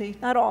faculty,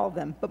 not all of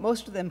them, but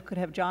most of them could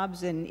have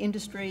jobs in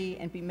industry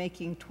and be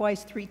making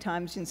twice, 3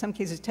 times, in some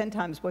cases 10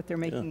 times what they're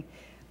making. Yeah.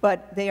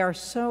 But they are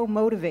so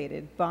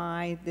motivated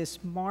by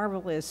this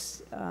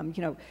marvelous,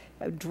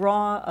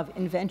 draw of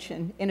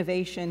invention,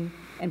 innovation,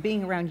 and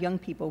being around young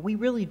people. We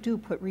really do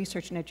put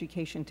research and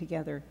education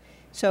together.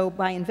 So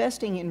by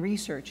investing in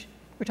research,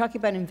 we're talking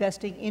about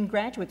investing in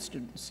graduate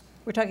students.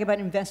 We're talking about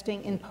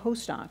investing in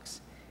postdocs.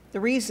 The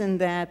reason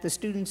that the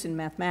students in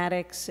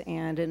mathematics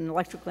and in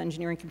electrical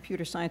engineering,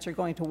 computer science are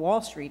going to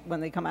Wall Street when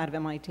they come out of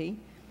MIT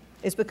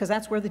is because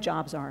that's where the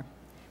jobs are.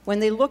 When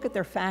they look at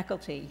their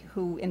faculty,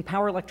 who in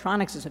power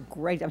electronics is a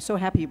great, I'm so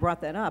happy you brought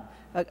that up,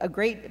 a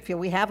great field.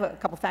 We have a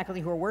couple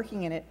faculty who are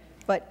working in it,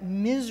 but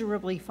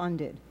miserably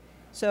funded.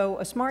 So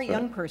a smart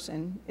young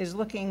person is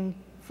looking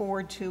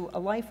forward to a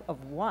life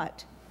of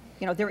what?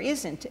 There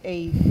isn't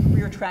a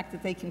career track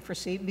that they can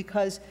foresee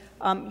because,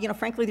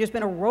 frankly, there's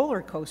been a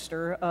roller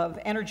coaster of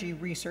energy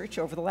research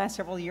over the last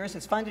several years.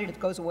 It's funded, it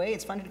goes away,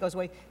 it's funded, it goes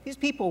away. These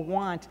people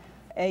want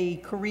a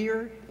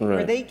career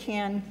where they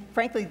can,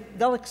 frankly,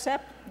 they'll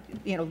accept,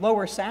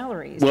 lower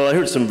salaries. Well, I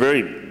heard some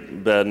very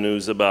bad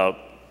news about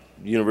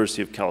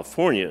University of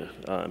California,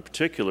 in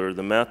particular.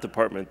 The math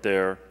department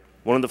there,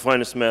 one of the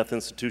finest math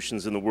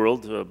institutions in the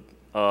world,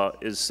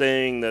 is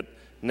saying that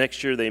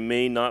next year they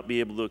may not be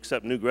able to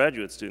accept new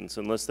graduate students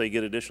unless they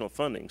get additional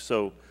funding.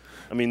 So,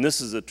 I mean,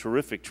 this is a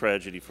terrific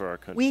tragedy for our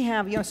country. We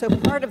have, so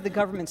part of the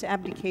government's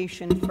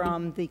abdication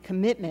from the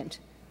commitment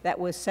that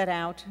was set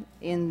out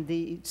in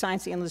the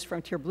Science: The Endless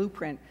Frontier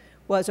blueprint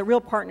was a real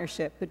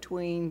partnership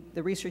between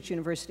the research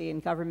university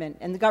and government.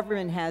 And the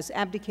government has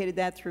abdicated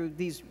that through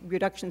these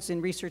reductions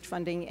in research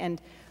funding. And,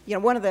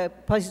 one of the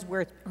places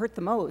where it hurt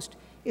the most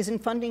is in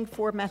funding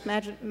for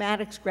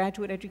mathematics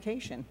graduate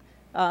education.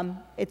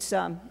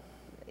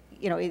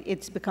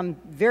 It's become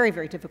very,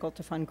 very difficult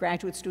to fund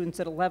graduate students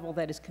at a level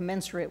that is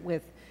commensurate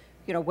with,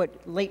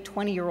 what late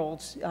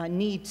 20-year-olds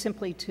need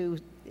simply to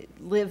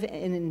live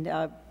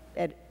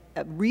at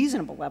a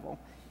reasonable level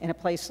in a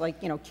place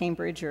like,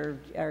 Cambridge or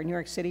New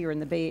York City or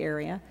in the Bay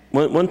Area.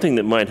 One thing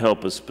that might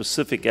help is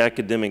specific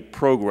academic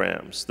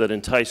programs that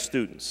entice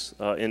students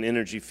in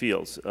energy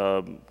fields.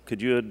 Could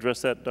you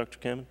address that, Dr.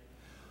 Kammen?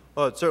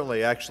 Well,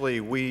 certainly.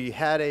 Actually, we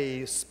had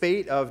a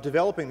spate of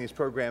developing these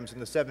programs in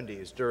the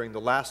 70s during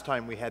the last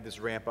time we had this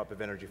ramp up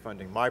of energy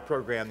funding. My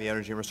program, the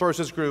Energy and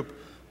Resources Group,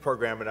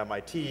 program at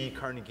MIT,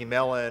 Carnegie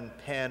Mellon,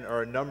 Penn,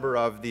 are a number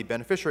of the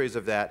beneficiaries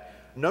of that.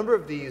 A number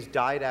of these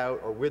died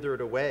out or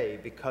withered away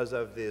because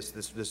of this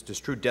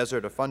true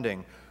desert of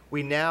funding.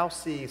 We now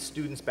see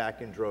students back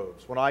in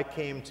droves. When I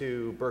came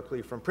to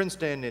Berkeley from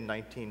Princeton in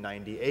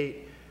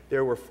 1998,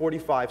 there were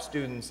 45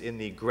 students in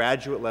the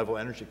graduate level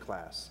energy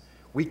class.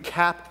 We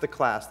capped the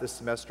class this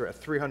semester at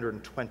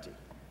 320.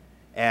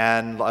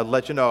 And I'll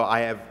let you know,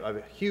 I have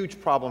a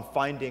huge problem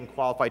finding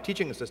qualified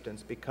teaching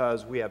assistants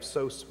because we have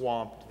so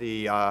swamped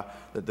the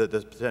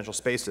potential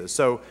spaces.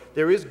 So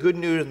there is good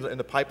news in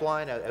the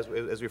pipeline, as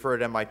we've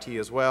heard at MIT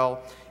as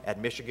well, at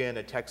Michigan,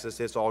 at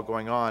Texas, it's all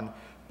going on.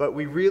 But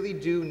we really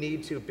do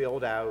need to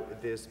build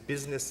out this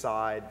business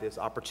side, this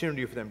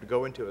opportunity for them to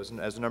go into,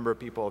 as a number of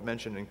people have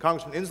mentioned. And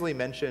Congressman Inslee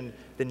mentioned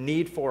the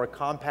need for a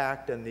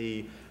compact and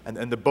the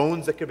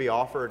bones that could be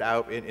offered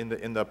out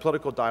in the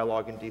political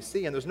dialogue in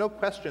DC. And there's no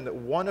question that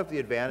one of the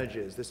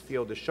advantages this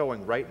field is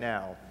showing right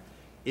now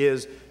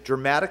is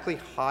dramatically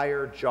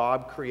higher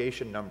job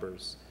creation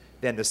numbers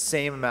than the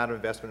same amount of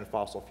investment in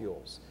fossil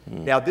fuels.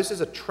 Now, this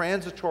is a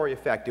transitory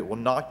effect. It will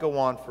not go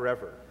on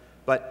forever.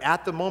 But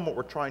at the moment,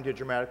 we're trying to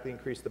dramatically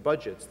increase the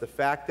budgets. The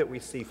fact that we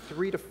see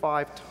 3 to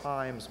 5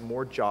 times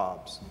more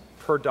jobs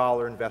per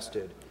dollar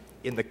invested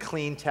in the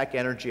clean tech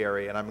energy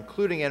area, and I'm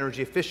including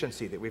energy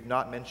efficiency that we've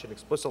not mentioned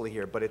explicitly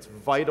here, but it's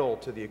vital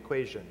to the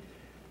equation.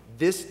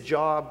 This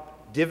job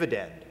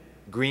dividend,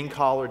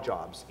 green-collar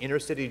jobs,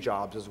 inner-city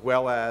jobs, as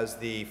well as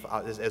the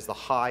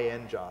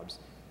high-end jobs,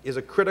 is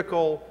a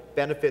critical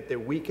benefit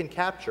that we can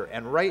capture.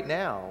 And right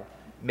now,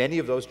 many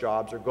of those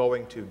jobs are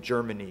going to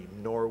Germany,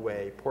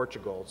 Norway,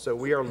 Portugal. So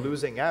we are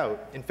losing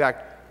out. In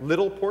fact,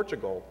 little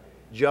Portugal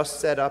just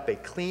set up a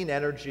clean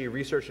energy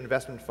research and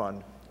investment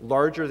fund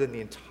larger than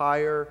the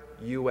entire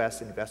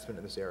U.S. investment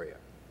in this area.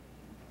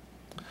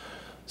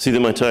 See that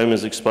my time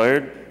has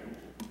expired.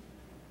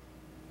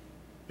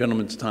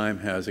 Gentleman's time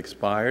has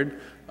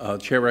expired.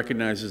 Chair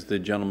recognizes the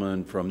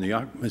gentleman from New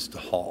York, Mr.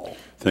 Hall.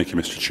 Thank you,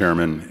 Mr.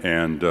 Chairman.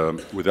 And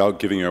without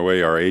giving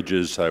away our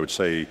ages, I would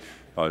say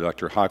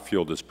Dr.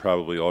 Hockfield is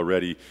probably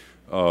already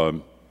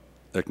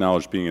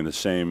acknowledged being in the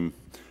same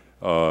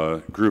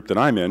group that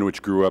I'm in,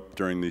 which grew up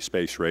during the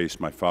space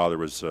race. My father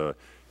was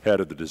head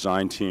of the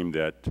design team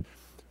that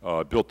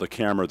built the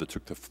camera that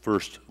took the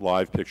first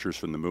live pictures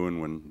from the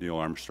moon when Neil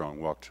Armstrong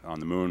walked on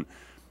the moon.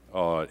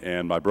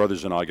 And my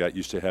brothers and I got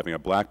used to having a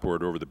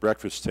blackboard over the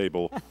breakfast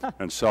table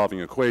and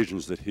solving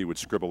equations that he would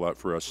scribble out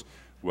for us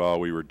while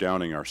we were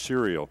downing our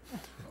cereal.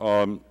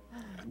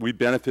 We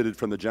benefited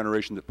from the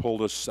generation that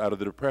pulled us out of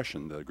the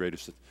Depression, the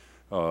greatest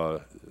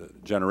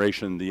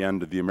generation, the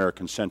end of the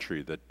American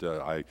century,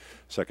 that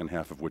second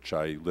half of which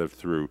I lived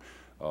through,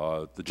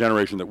 the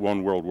generation that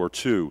won World War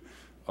II.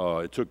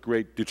 It took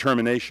great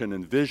determination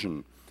and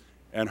vision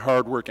and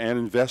hard work and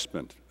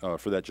investment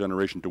for that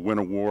generation to win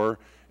a war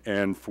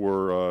and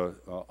for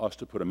us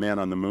to put a man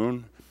on the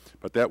moon.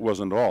 But that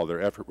wasn't all.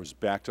 Their effort was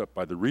backed up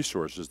by the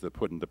resources that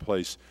put into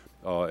place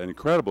an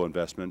incredible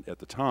investment at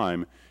the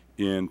time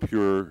in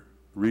pure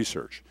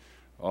research.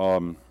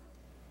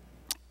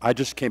 I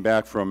just came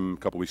back from, a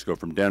couple weeks ago,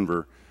 from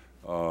Denver,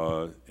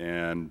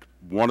 and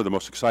one of the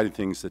most exciting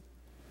things that,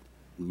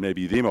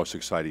 maybe the most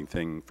exciting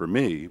thing for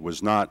me,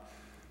 was not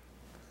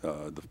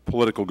the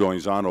political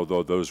goings-on,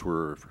 although those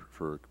were,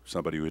 for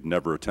somebody who had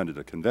never attended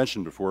a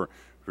convention before,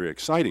 very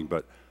exciting.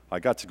 But I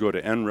got to go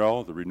to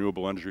NREL, the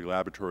Renewable Energy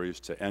Laboratories,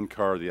 to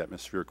NCAR, the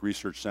Atmospheric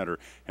Research Center,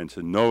 and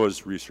to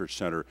NOAA's Research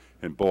Center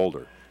in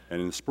Boulder. And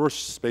in the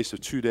space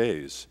of 2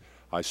 days,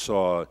 I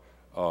saw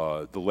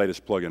the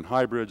latest plug-in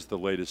hybrids, the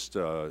latest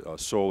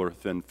solar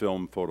thin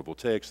film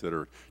photovoltaics that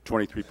are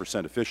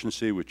 23%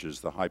 efficiency, which is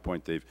the high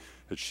point they've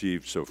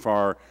achieved so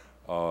far,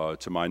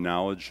 to my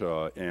knowledge,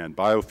 and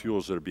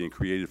biofuels that are being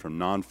created from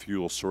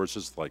non-fuel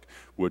sources like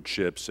wood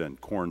chips and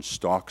corn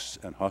stalks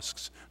and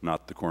husks,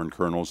 not the corn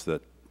kernels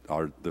that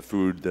are the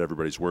food that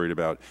everybody's worried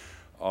about.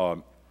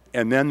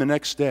 And then the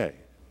next day,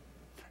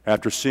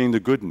 after seeing the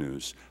good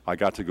news, I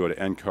got to go to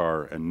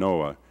NCAR and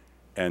NOAA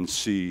and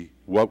see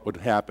what would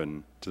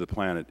happen to the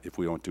planet if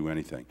we don't do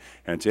anything.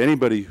 And to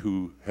anybody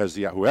who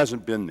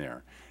hasn't been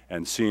there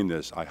and seen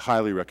this, I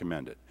highly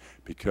recommend it,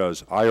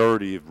 because I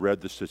already have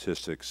read the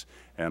statistics,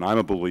 and I'm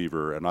a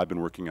believer, and I've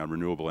been working on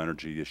renewable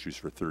energy issues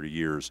for 30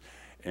 years,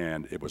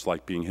 and it was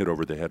like being hit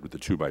over the head with a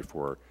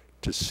 2x4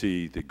 to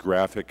see the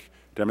graphic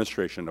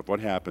demonstration of what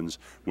happens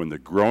when the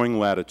growing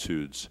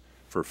latitudes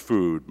for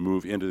food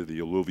move into the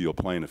alluvial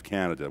plain of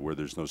Canada, where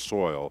there's no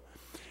soil.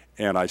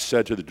 And I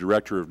said to the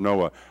director of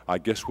NOAA, I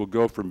guess we'll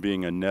go from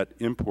being a net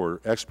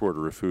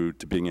exporter of food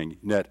to being a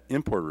net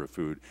importer of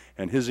food.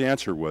 And his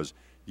answer was,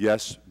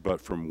 yes, but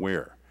from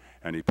where?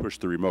 And he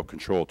pushed the remote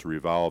control to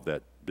revolve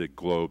that big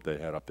globe they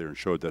had up there and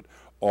showed that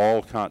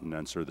all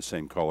continents are the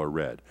same color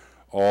red.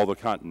 All the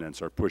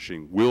continents are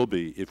pushing, will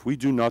be, if we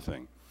do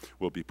nothing,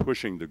 will be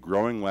pushing the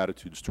growing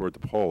latitudes toward the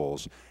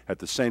poles at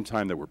the same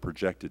time that we're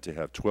projected to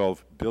have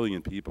 12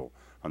 billion people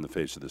on the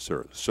face of this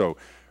earth. So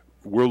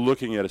we're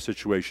looking at a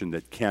situation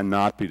that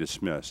cannot be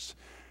dismissed.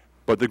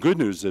 But the good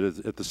news is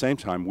that at the same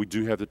time, we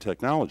do have the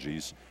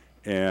technologies,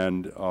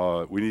 and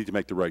we need to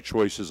make the right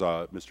choices.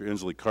 Mr.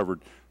 Inslee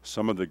covered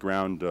some of the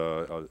ground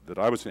that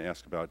I was going to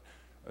ask about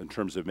in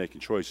terms of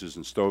making choices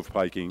in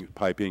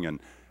piping,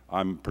 and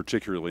I'm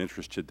particularly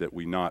interested that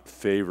we not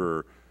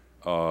favor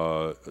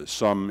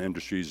some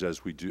industries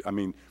as we do. I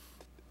mean,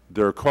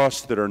 there are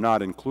costs that are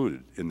not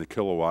included in the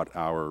kilowatt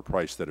hour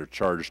price that are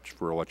charged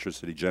for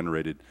electricity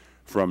generated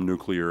from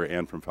nuclear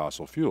and from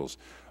fossil fuels,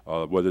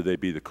 whether they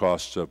be the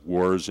costs of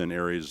wars in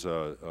areas,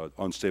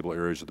 unstable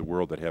areas of the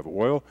world that have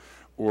oil,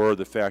 or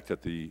the fact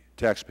that the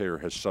taxpayer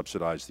has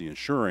subsidized the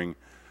insuring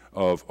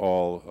of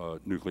all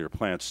nuclear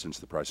plants since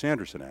the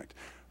Price-Anderson Act.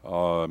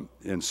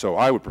 And so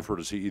I would prefer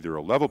to see either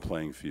a level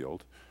playing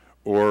field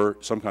or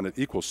some kind of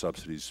equal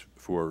subsidies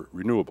for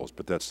renewables,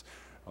 but that's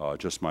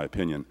just my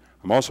opinion.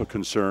 I'm also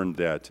concerned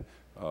that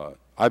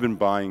I've been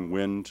buying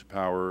wind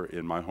power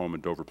in my home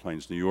in Dover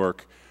Plains, New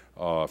York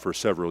for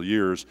several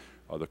years.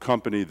 The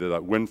company,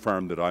 that wind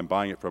farm that I'm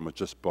buying it from, was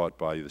just bought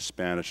by the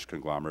Spanish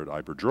conglomerate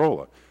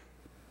Iberdrola.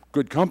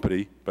 Good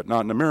company, but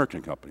not an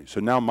American company. So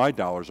now my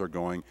dollars are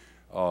going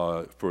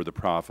for the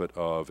profit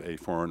of a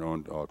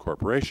foreign-owned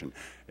corporation.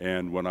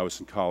 And when I was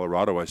in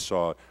Colorado, I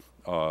saw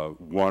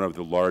one of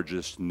the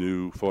largest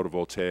new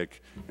photovoltaic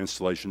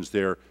installations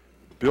there,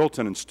 built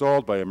and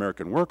installed by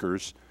American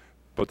workers,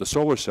 but the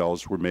solar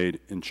cells were made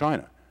in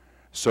China.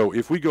 So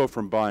if we go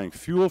from buying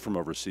fuel from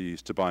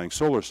overseas to buying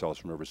solar cells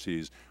from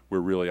overseas, we're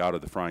really out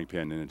of the frying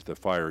pan and into the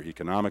fire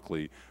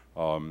economically,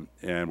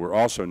 and we're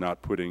also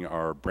not putting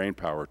our brain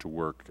power to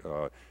work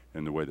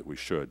in the way that we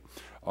should.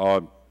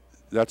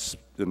 That's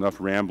enough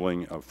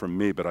rambling from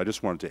me, but I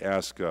just wanted to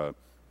ask,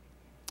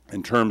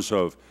 in terms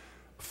of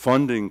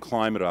funding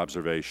climate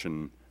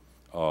observation,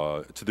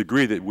 to the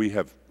degree that we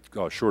have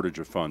a shortage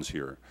of funds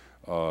here,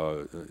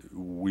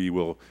 we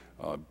will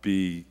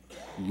be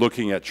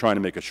looking at trying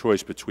to make a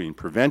choice between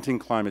preventing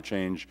climate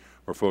change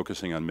or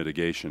focusing on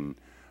mitigation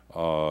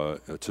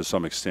to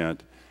some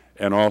extent,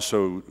 and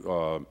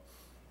also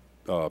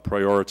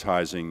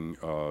prioritizing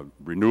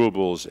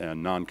renewables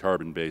and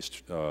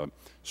non-carbon-based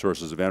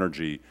sources of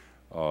energy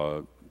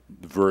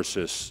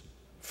versus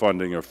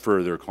funding of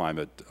further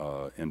climate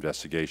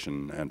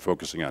investigation and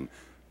focusing on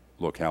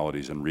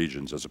localities and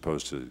regions as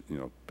opposed to, you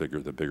know,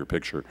 the bigger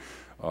picture.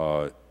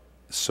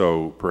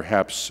 So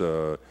perhaps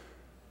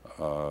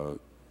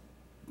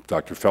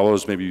Dr.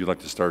 Fellows, maybe you'd like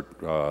to start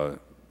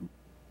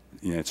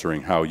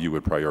answering how you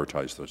would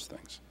prioritize those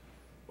things.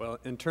 Well,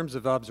 in terms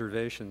of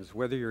observations,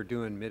 whether you're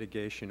doing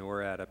mitigation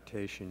or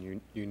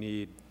adaptation, you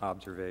need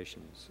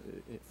observations.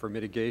 For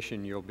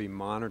mitigation, you'll be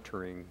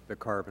monitoring the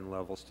carbon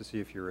levels to see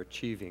if you're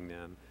achieving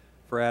them.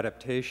 For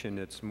adaptation,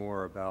 it's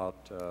more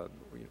about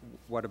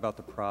what about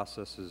the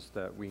processes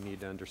that we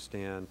need to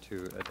understand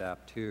to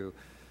adapt to.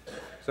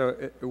 So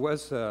it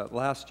was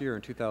last year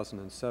in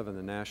 2007,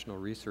 the National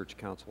Research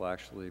Council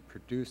actually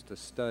produced a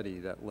study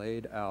that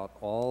laid out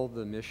all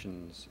the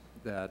missions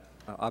that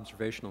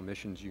observational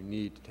missions you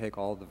need to take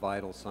all the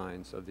vital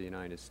signs of the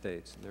United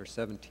States. And there are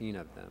 17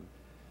 of them.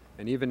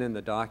 And even in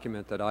the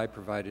document that I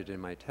provided in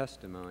my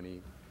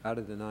testimony, out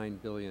of the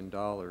 $9 billion,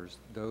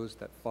 those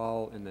that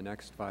fall in the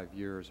next 5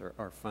 years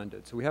are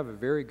funded. So we have a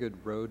very good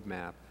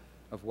roadmap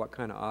of what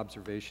kind of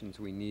observations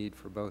we need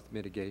for both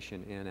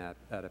mitigation and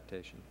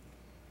adaptation.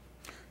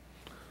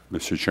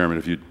 Mr. Chairman,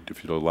 if you'd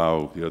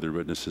allow the other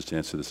witnesses to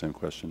answer the same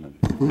question,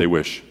 they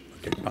wish.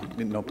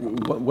 Okay.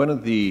 One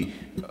of the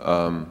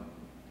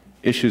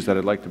issues that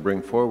I'd like to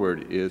bring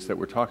forward is that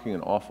we're talking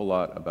an awful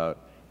lot about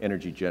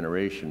energy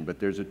generation, but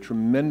there's a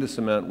tremendous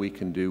amount we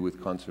can do with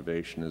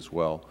conservation as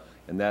well,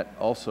 and that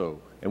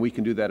also, and we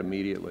can do that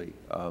immediately.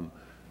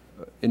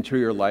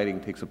 Interior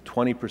lighting takes up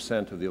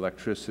 20% of the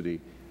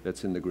electricity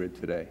that's in the grid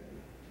today,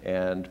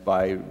 and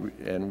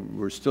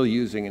we're still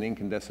using an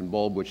incandescent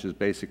bulb, which is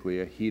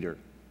basically a heater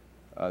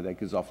that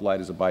gives off light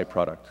as a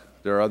byproduct.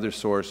 There are other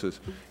sources.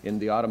 In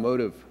the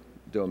automotive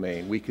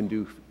domain, we can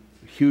do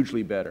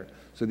hugely better.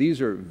 So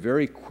these are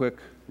very quick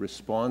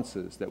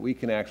responses that we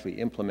can actually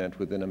implement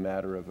within a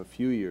matter of a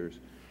few years,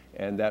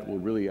 and that will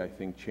really, I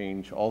think,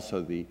 change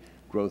also the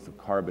growth of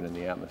carbon in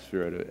the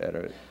atmosphere at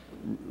a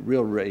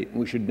real rate. And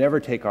we should never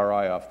take our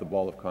eye off the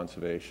ball of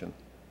conservation.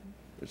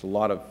 There's a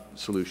lot of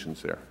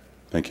solutions there.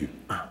 Thank you.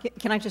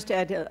 Can I just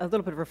add a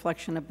little bit of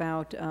reflection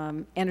about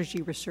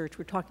energy research?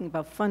 We're talking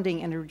about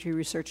funding energy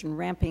research and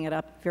ramping it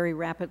up very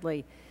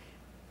rapidly.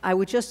 I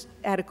would just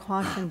add a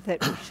caution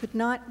that we should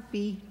not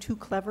be too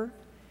clever.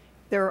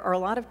 There are a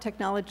lot of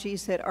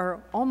technologies that are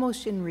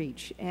almost in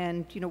reach,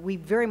 and we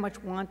very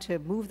much want to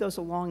move those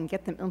along and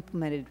get them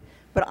implemented.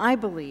 But I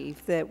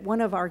believe that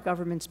one of our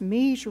government's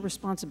major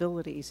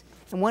responsibilities,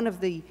 and one of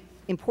the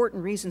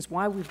important reasons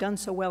why we've done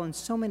so well in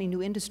so many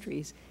new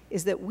industries,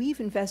 is that we've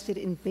invested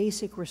in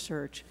basic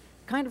research,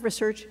 kind of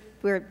research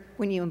where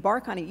when you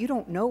embark on it, you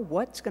don't know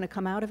what's going to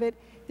come out of it.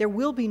 There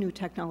will be new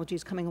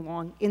technologies coming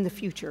along in the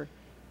future,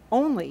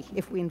 only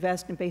if we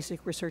invest in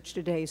basic research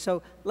today.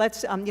 So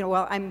let's,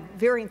 while I'm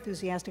very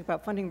enthusiastic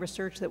about funding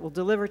research that will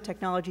deliver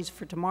technologies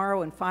for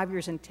tomorrow and 5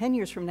 years and 10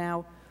 years from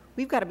now,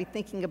 we've got to be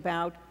thinking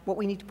about what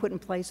we need to put in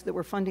place so that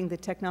we're funding the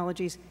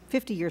technologies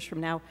 50 years from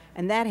now.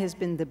 And that has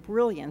been the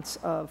brilliance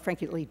of,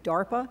 frankly,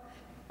 DARPA,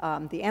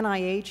 the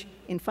NIH,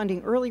 in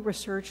funding early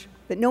research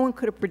that no one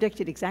could have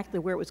predicted exactly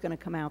where it was going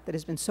to come out, that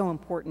has been so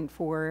important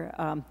for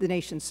the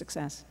nation's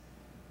success.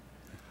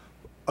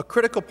 A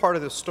critical part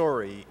of the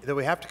story that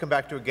we have to come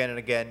back to again and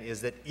again is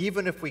that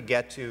even if we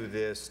get to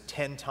this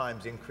 10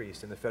 times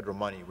increase in the federal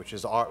money, which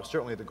is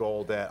certainly the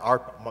goal that our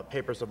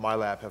papers of my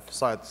lab have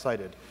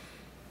cited,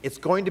 it's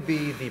going to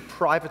be the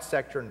private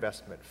sector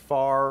investment,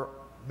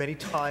 many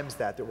times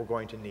that we're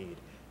going to need.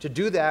 To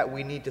do that,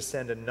 we need to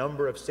send a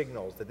number of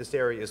signals that this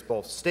area is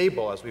both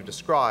stable, as we've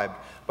described,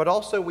 but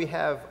also we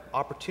have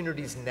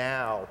opportunities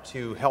now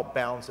to help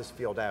balance this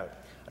field out.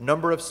 A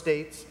number of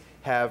states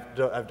have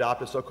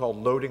adopted so-called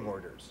loading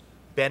orders,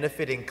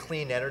 benefiting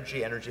clean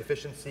energy, energy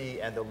efficiency,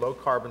 and the low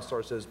carbon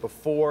sources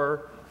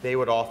before they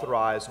would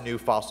authorize new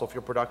fossil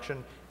fuel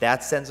production.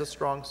 That sends a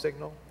strong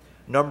signal.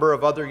 A number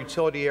of other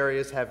utility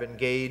areas have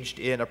engaged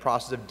in a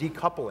process of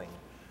decoupling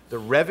the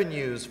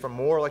revenues from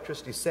more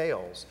electricity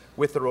sales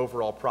with their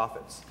overall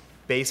profits,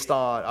 based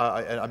on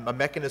a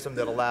mechanism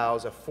that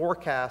allows a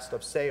forecast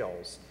of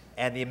sales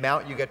and the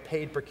amount you get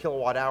paid per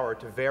kilowatt hour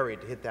to vary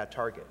to hit that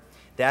target.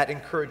 That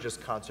encourages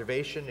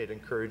conservation, it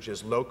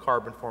encourages low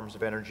carbon forms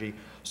of energy.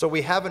 So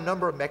we have a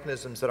number of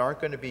mechanisms that aren't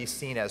going to be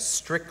seen as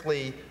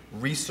strictly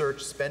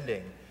research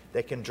spending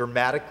that can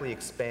dramatically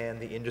expand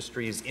the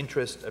industry's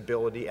interest,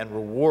 ability, and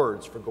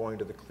rewards for going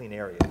to the clean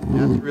area. And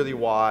that's really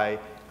why,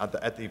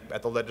 at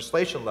the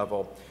legislation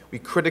level, we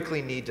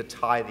critically need to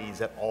tie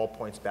these at all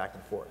points back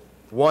and forth.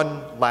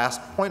 One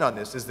last point on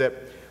this is that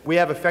we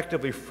have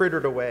effectively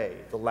frittered away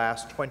the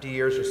last 20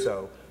 years or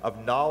so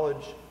of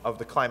knowledge of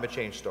the climate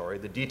change story.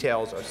 The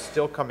details are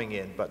still coming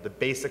in, but the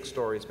basic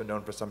story has been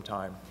known for some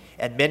time.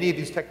 And many of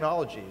these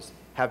technologies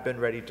have been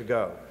ready to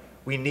go.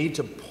 We need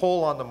to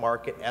pull on the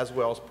market as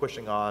well as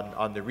pushing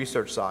on the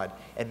research side.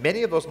 And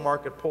many of those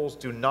market pulls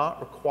do not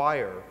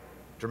require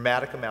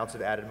dramatic amounts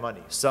of added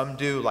money. Some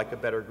do, like a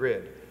better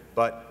grid.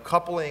 But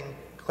coupling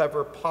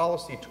clever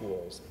policy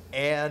tools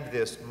and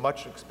this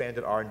much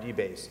expanded R&D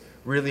base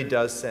really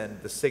does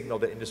send the signal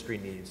that industry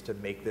needs to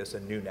make this a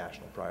new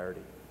national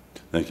priority.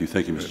 Thank you.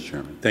 Thank you, Mr.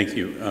 Chairman. Thank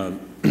you.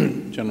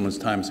 Gentleman's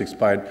time has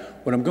expired.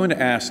 What I'm going to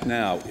ask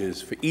now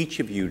is for each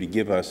of you to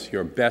give us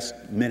your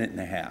best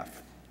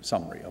minute-and-a-half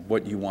summary of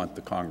what you want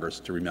the Congress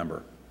to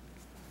remember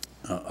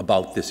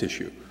about this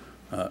issue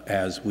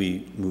as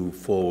we move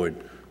forward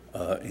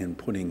in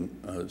putting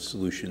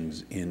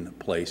solutions in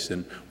place.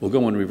 And we'll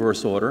go in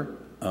reverse order.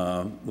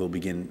 We'll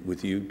begin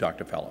with you,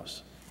 Dr.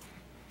 Fellows.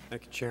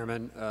 Thank you,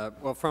 Chairman.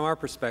 Well, from our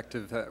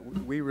perspective,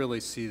 we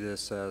really see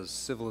this as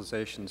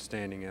civilization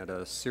standing at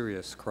a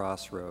serious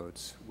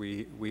crossroads.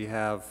 We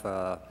have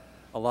a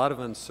lot of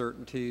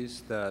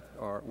uncertainties that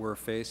we're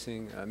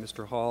facing.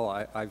 Mr. Hall,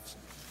 I've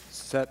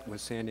sat with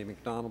Sandy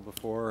McDonald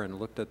before and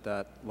looked at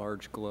that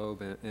large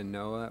globe in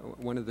NOAA.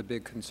 One of the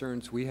big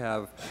concerns we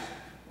have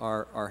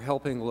are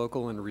helping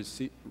local and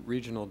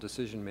regional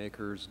decision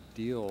makers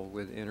deal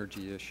with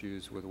energy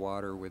issues, with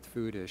water, with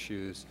food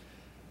issues,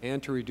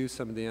 and to reduce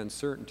some of the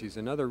uncertainties.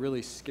 Another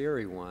really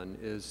scary one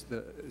is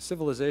the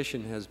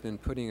civilization has been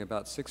putting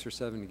about 6 or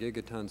 7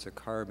 gigatons of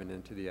carbon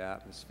into the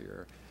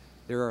atmosphere.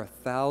 There are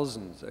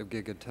thousands of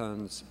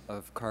gigatons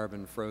of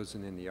carbon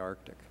frozen in the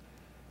Arctic.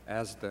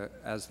 As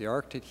the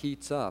Arctic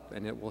heats up,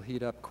 and it will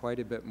heat up quite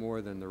a bit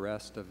more than the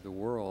rest of the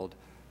world,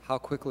 how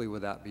quickly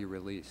would that be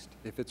released?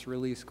 If it's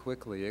released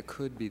quickly, it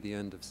could be the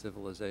end of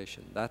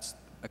civilization. That's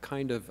a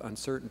kind of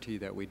uncertainty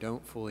that we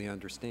don't fully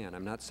understand.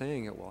 I'm not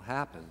saying it will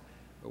happen,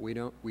 but we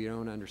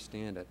don't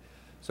understand it.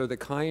 So the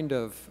kind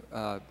of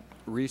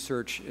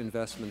research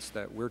investments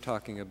that we're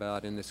talking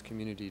about in this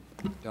community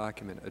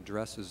document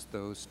addresses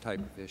those type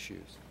of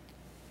issues.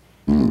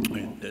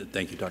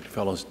 Thank you, Dr.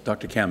 Fellows.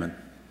 Dr. Kammen.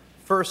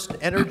 First,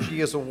 energy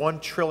is a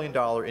 $1 trillion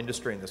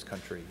industry in this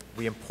country.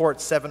 We import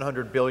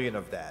 $700 billion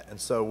of that. And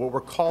so what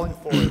we're calling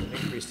for as an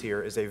increase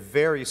here is a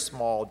very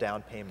small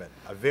down payment,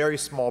 a very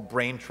small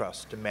brain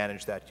trust to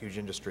manage that huge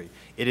industry.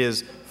 It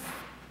is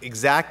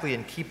exactly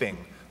in keeping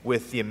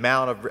with the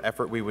amount of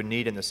effort we would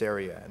need in this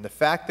area. And the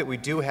fact that we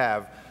do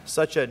have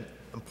such an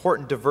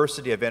important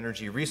diversity of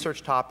energy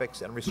research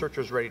topics and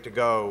researchers ready to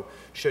go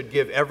should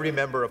give every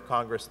member of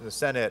Congress and the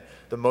Senate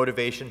the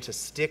motivation to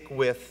stick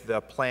with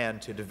the plan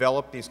to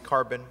develop these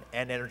carbon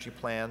and energy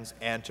plans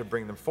and to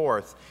bring them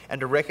forth, and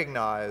to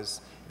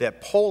recognize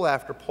that poll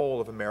after poll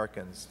of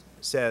Americans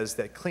says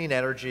that clean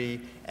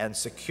energy and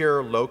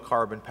secure low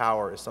carbon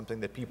power is something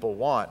that people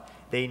want.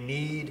 They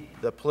need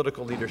the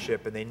political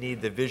leadership and they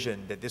need the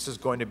vision that this is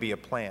going to be a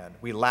plan.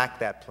 We lack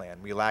that plan.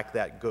 We lack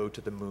that go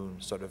to the moon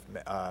sort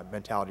of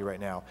mentality right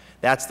now.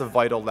 That's the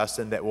vital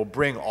lesson that will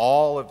bring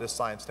all of this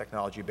science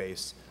technology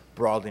base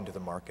broadly into the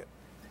market.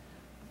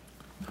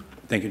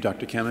 Thank you,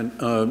 Dr.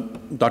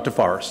 Kammen. Dr.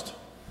 Forrest.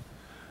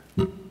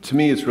 To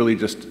me, it's really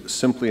just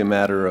simply a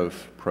matter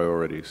of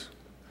priorities.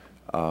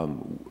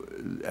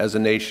 As a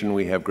nation,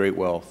 we have great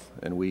wealth,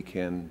 and we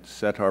can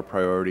set our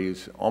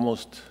priorities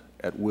almost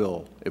at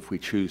will if we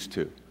choose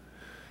to.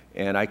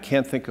 And I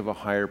can't think of a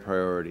higher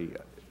priority.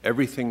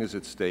 Everything is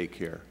at stake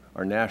here.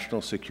 Our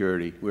national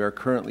security. We are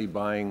currently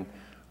buying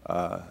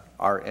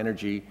our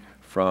energy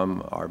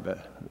from our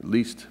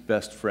least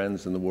best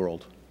friends in the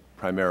world,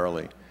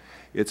 primarily.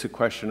 It's a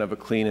question of a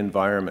clean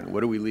environment.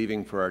 What are we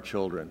leaving for our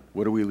children?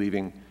 What are we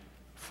leaving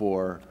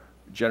for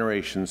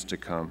generations to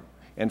come.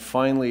 And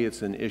finally,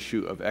 it's an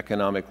issue of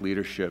economic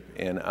leadership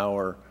and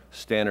our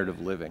standard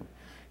of living.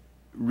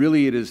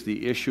 Really, it is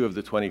the issue of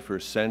the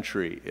 21st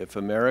century. If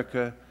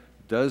America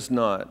does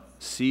not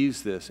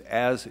seize this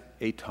as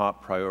a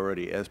top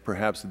priority, as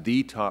perhaps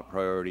the top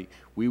priority,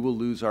 we will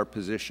lose our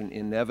position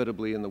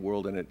inevitably in the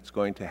world, and it's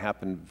going to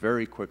happen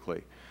very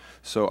quickly.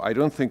 So I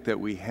don't think that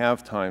we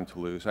have time to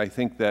lose. I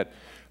think that,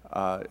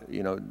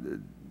 you know,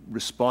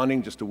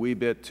 responding just a wee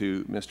bit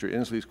to Mr.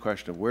 Inslee's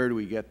question of where do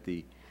we get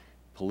the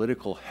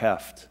political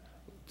heft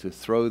to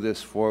throw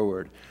this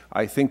forward,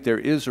 I think there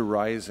is a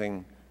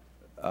rising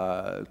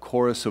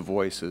chorus of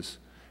voices.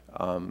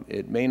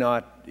 It may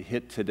not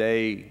hit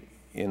today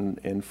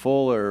in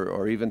full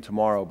or even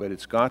tomorrow, but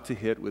it's got to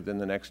hit within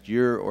the next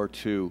year or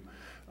two,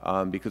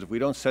 because if we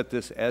don't set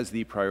this as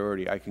the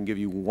priority, I can give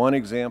you one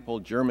example.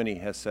 Germany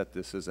has set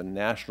this as a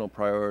national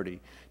priority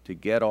to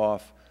get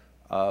off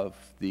of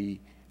the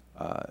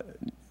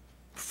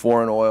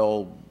foreign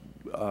oil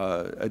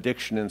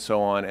addiction and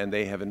so on, and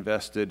they have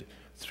invested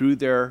through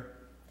their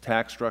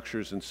tax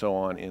structures and so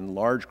on in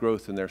large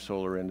growth in their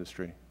solar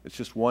industry. It's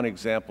just one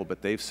example,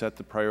 but they've set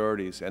the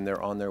priorities and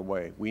they're on their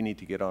way. We need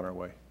to get on our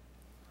way.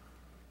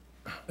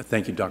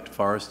 Thank you, Dr.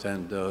 Forrest.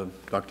 And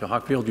Dr.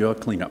 Hockfield, your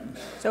cleanup.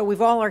 So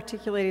we've all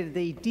articulated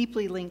the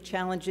deeply linked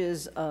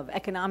challenges of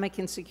economic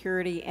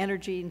insecurity,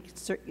 energy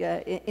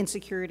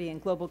insecurity,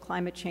 and global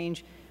climate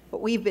change.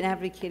 What we've been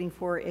advocating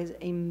for is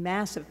a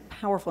massive,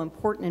 powerful,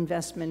 important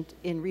investment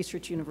in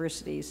research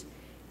universities.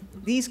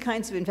 These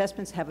kinds of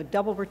investments have a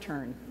double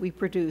return. We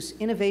produce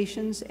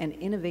innovations and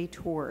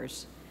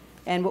innovators.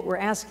 And what we're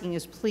asking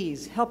is,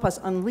 please help us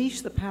unleash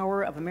the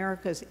power of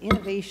America's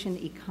innovation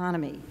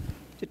economy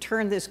to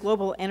turn this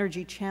global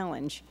energy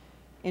challenge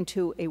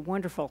into a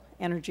wonderful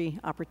energy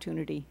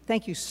opportunity.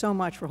 Thank you so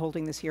much for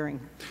holding this hearing.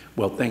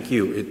 Well, thank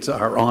you. It's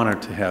our honor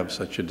to have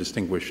such a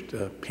distinguished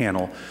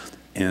panel.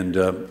 And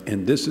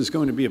this is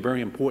going to be a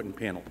very important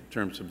panel in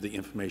terms of the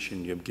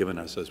information you've given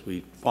us as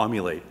we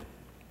formulate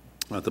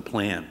the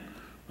plan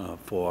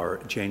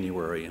for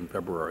January and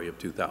February of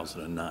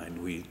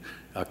 2009. We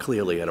are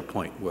clearly at a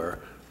point where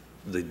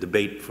the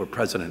debate for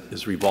president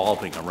is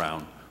revolving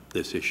around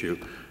this issue.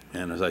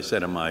 And as I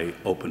said in my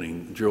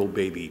opening, drill,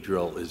 baby,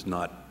 drill is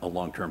not a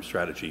long-term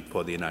strategy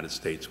for the United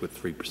States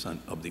with 3%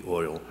 of the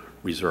oil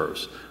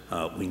reserves.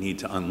 We need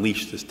to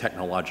unleash this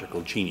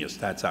technological genius.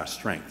 That's our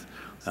strength.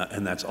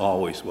 And that's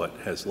always what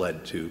has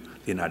led to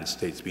the United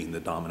States being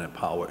the dominant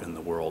power in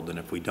the world. And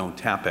if we don't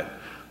tap it,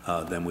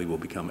 then we will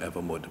become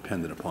ever more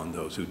dependent upon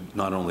those who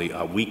not only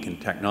are weak in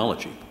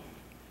technology,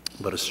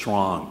 but are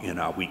strong in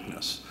our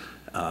weakness.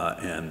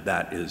 And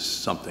that is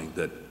something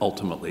that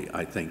ultimately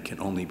I think can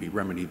only be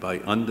remedied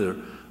by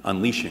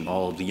unleashing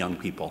all of the young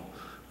people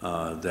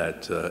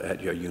that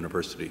at your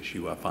universities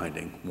you are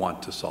finding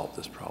want to solve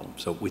this problem.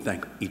 So we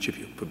thank each of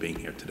you for being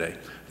here today.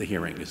 The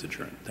hearing is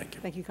adjourned. Thank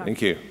you. Thank you,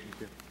 Thank you.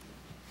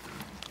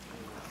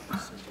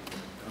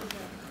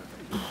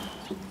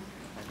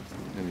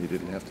 And you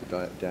didn't have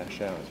to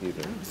dash out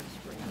either.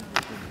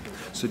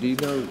 So do you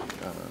know,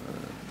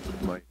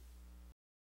 Mike?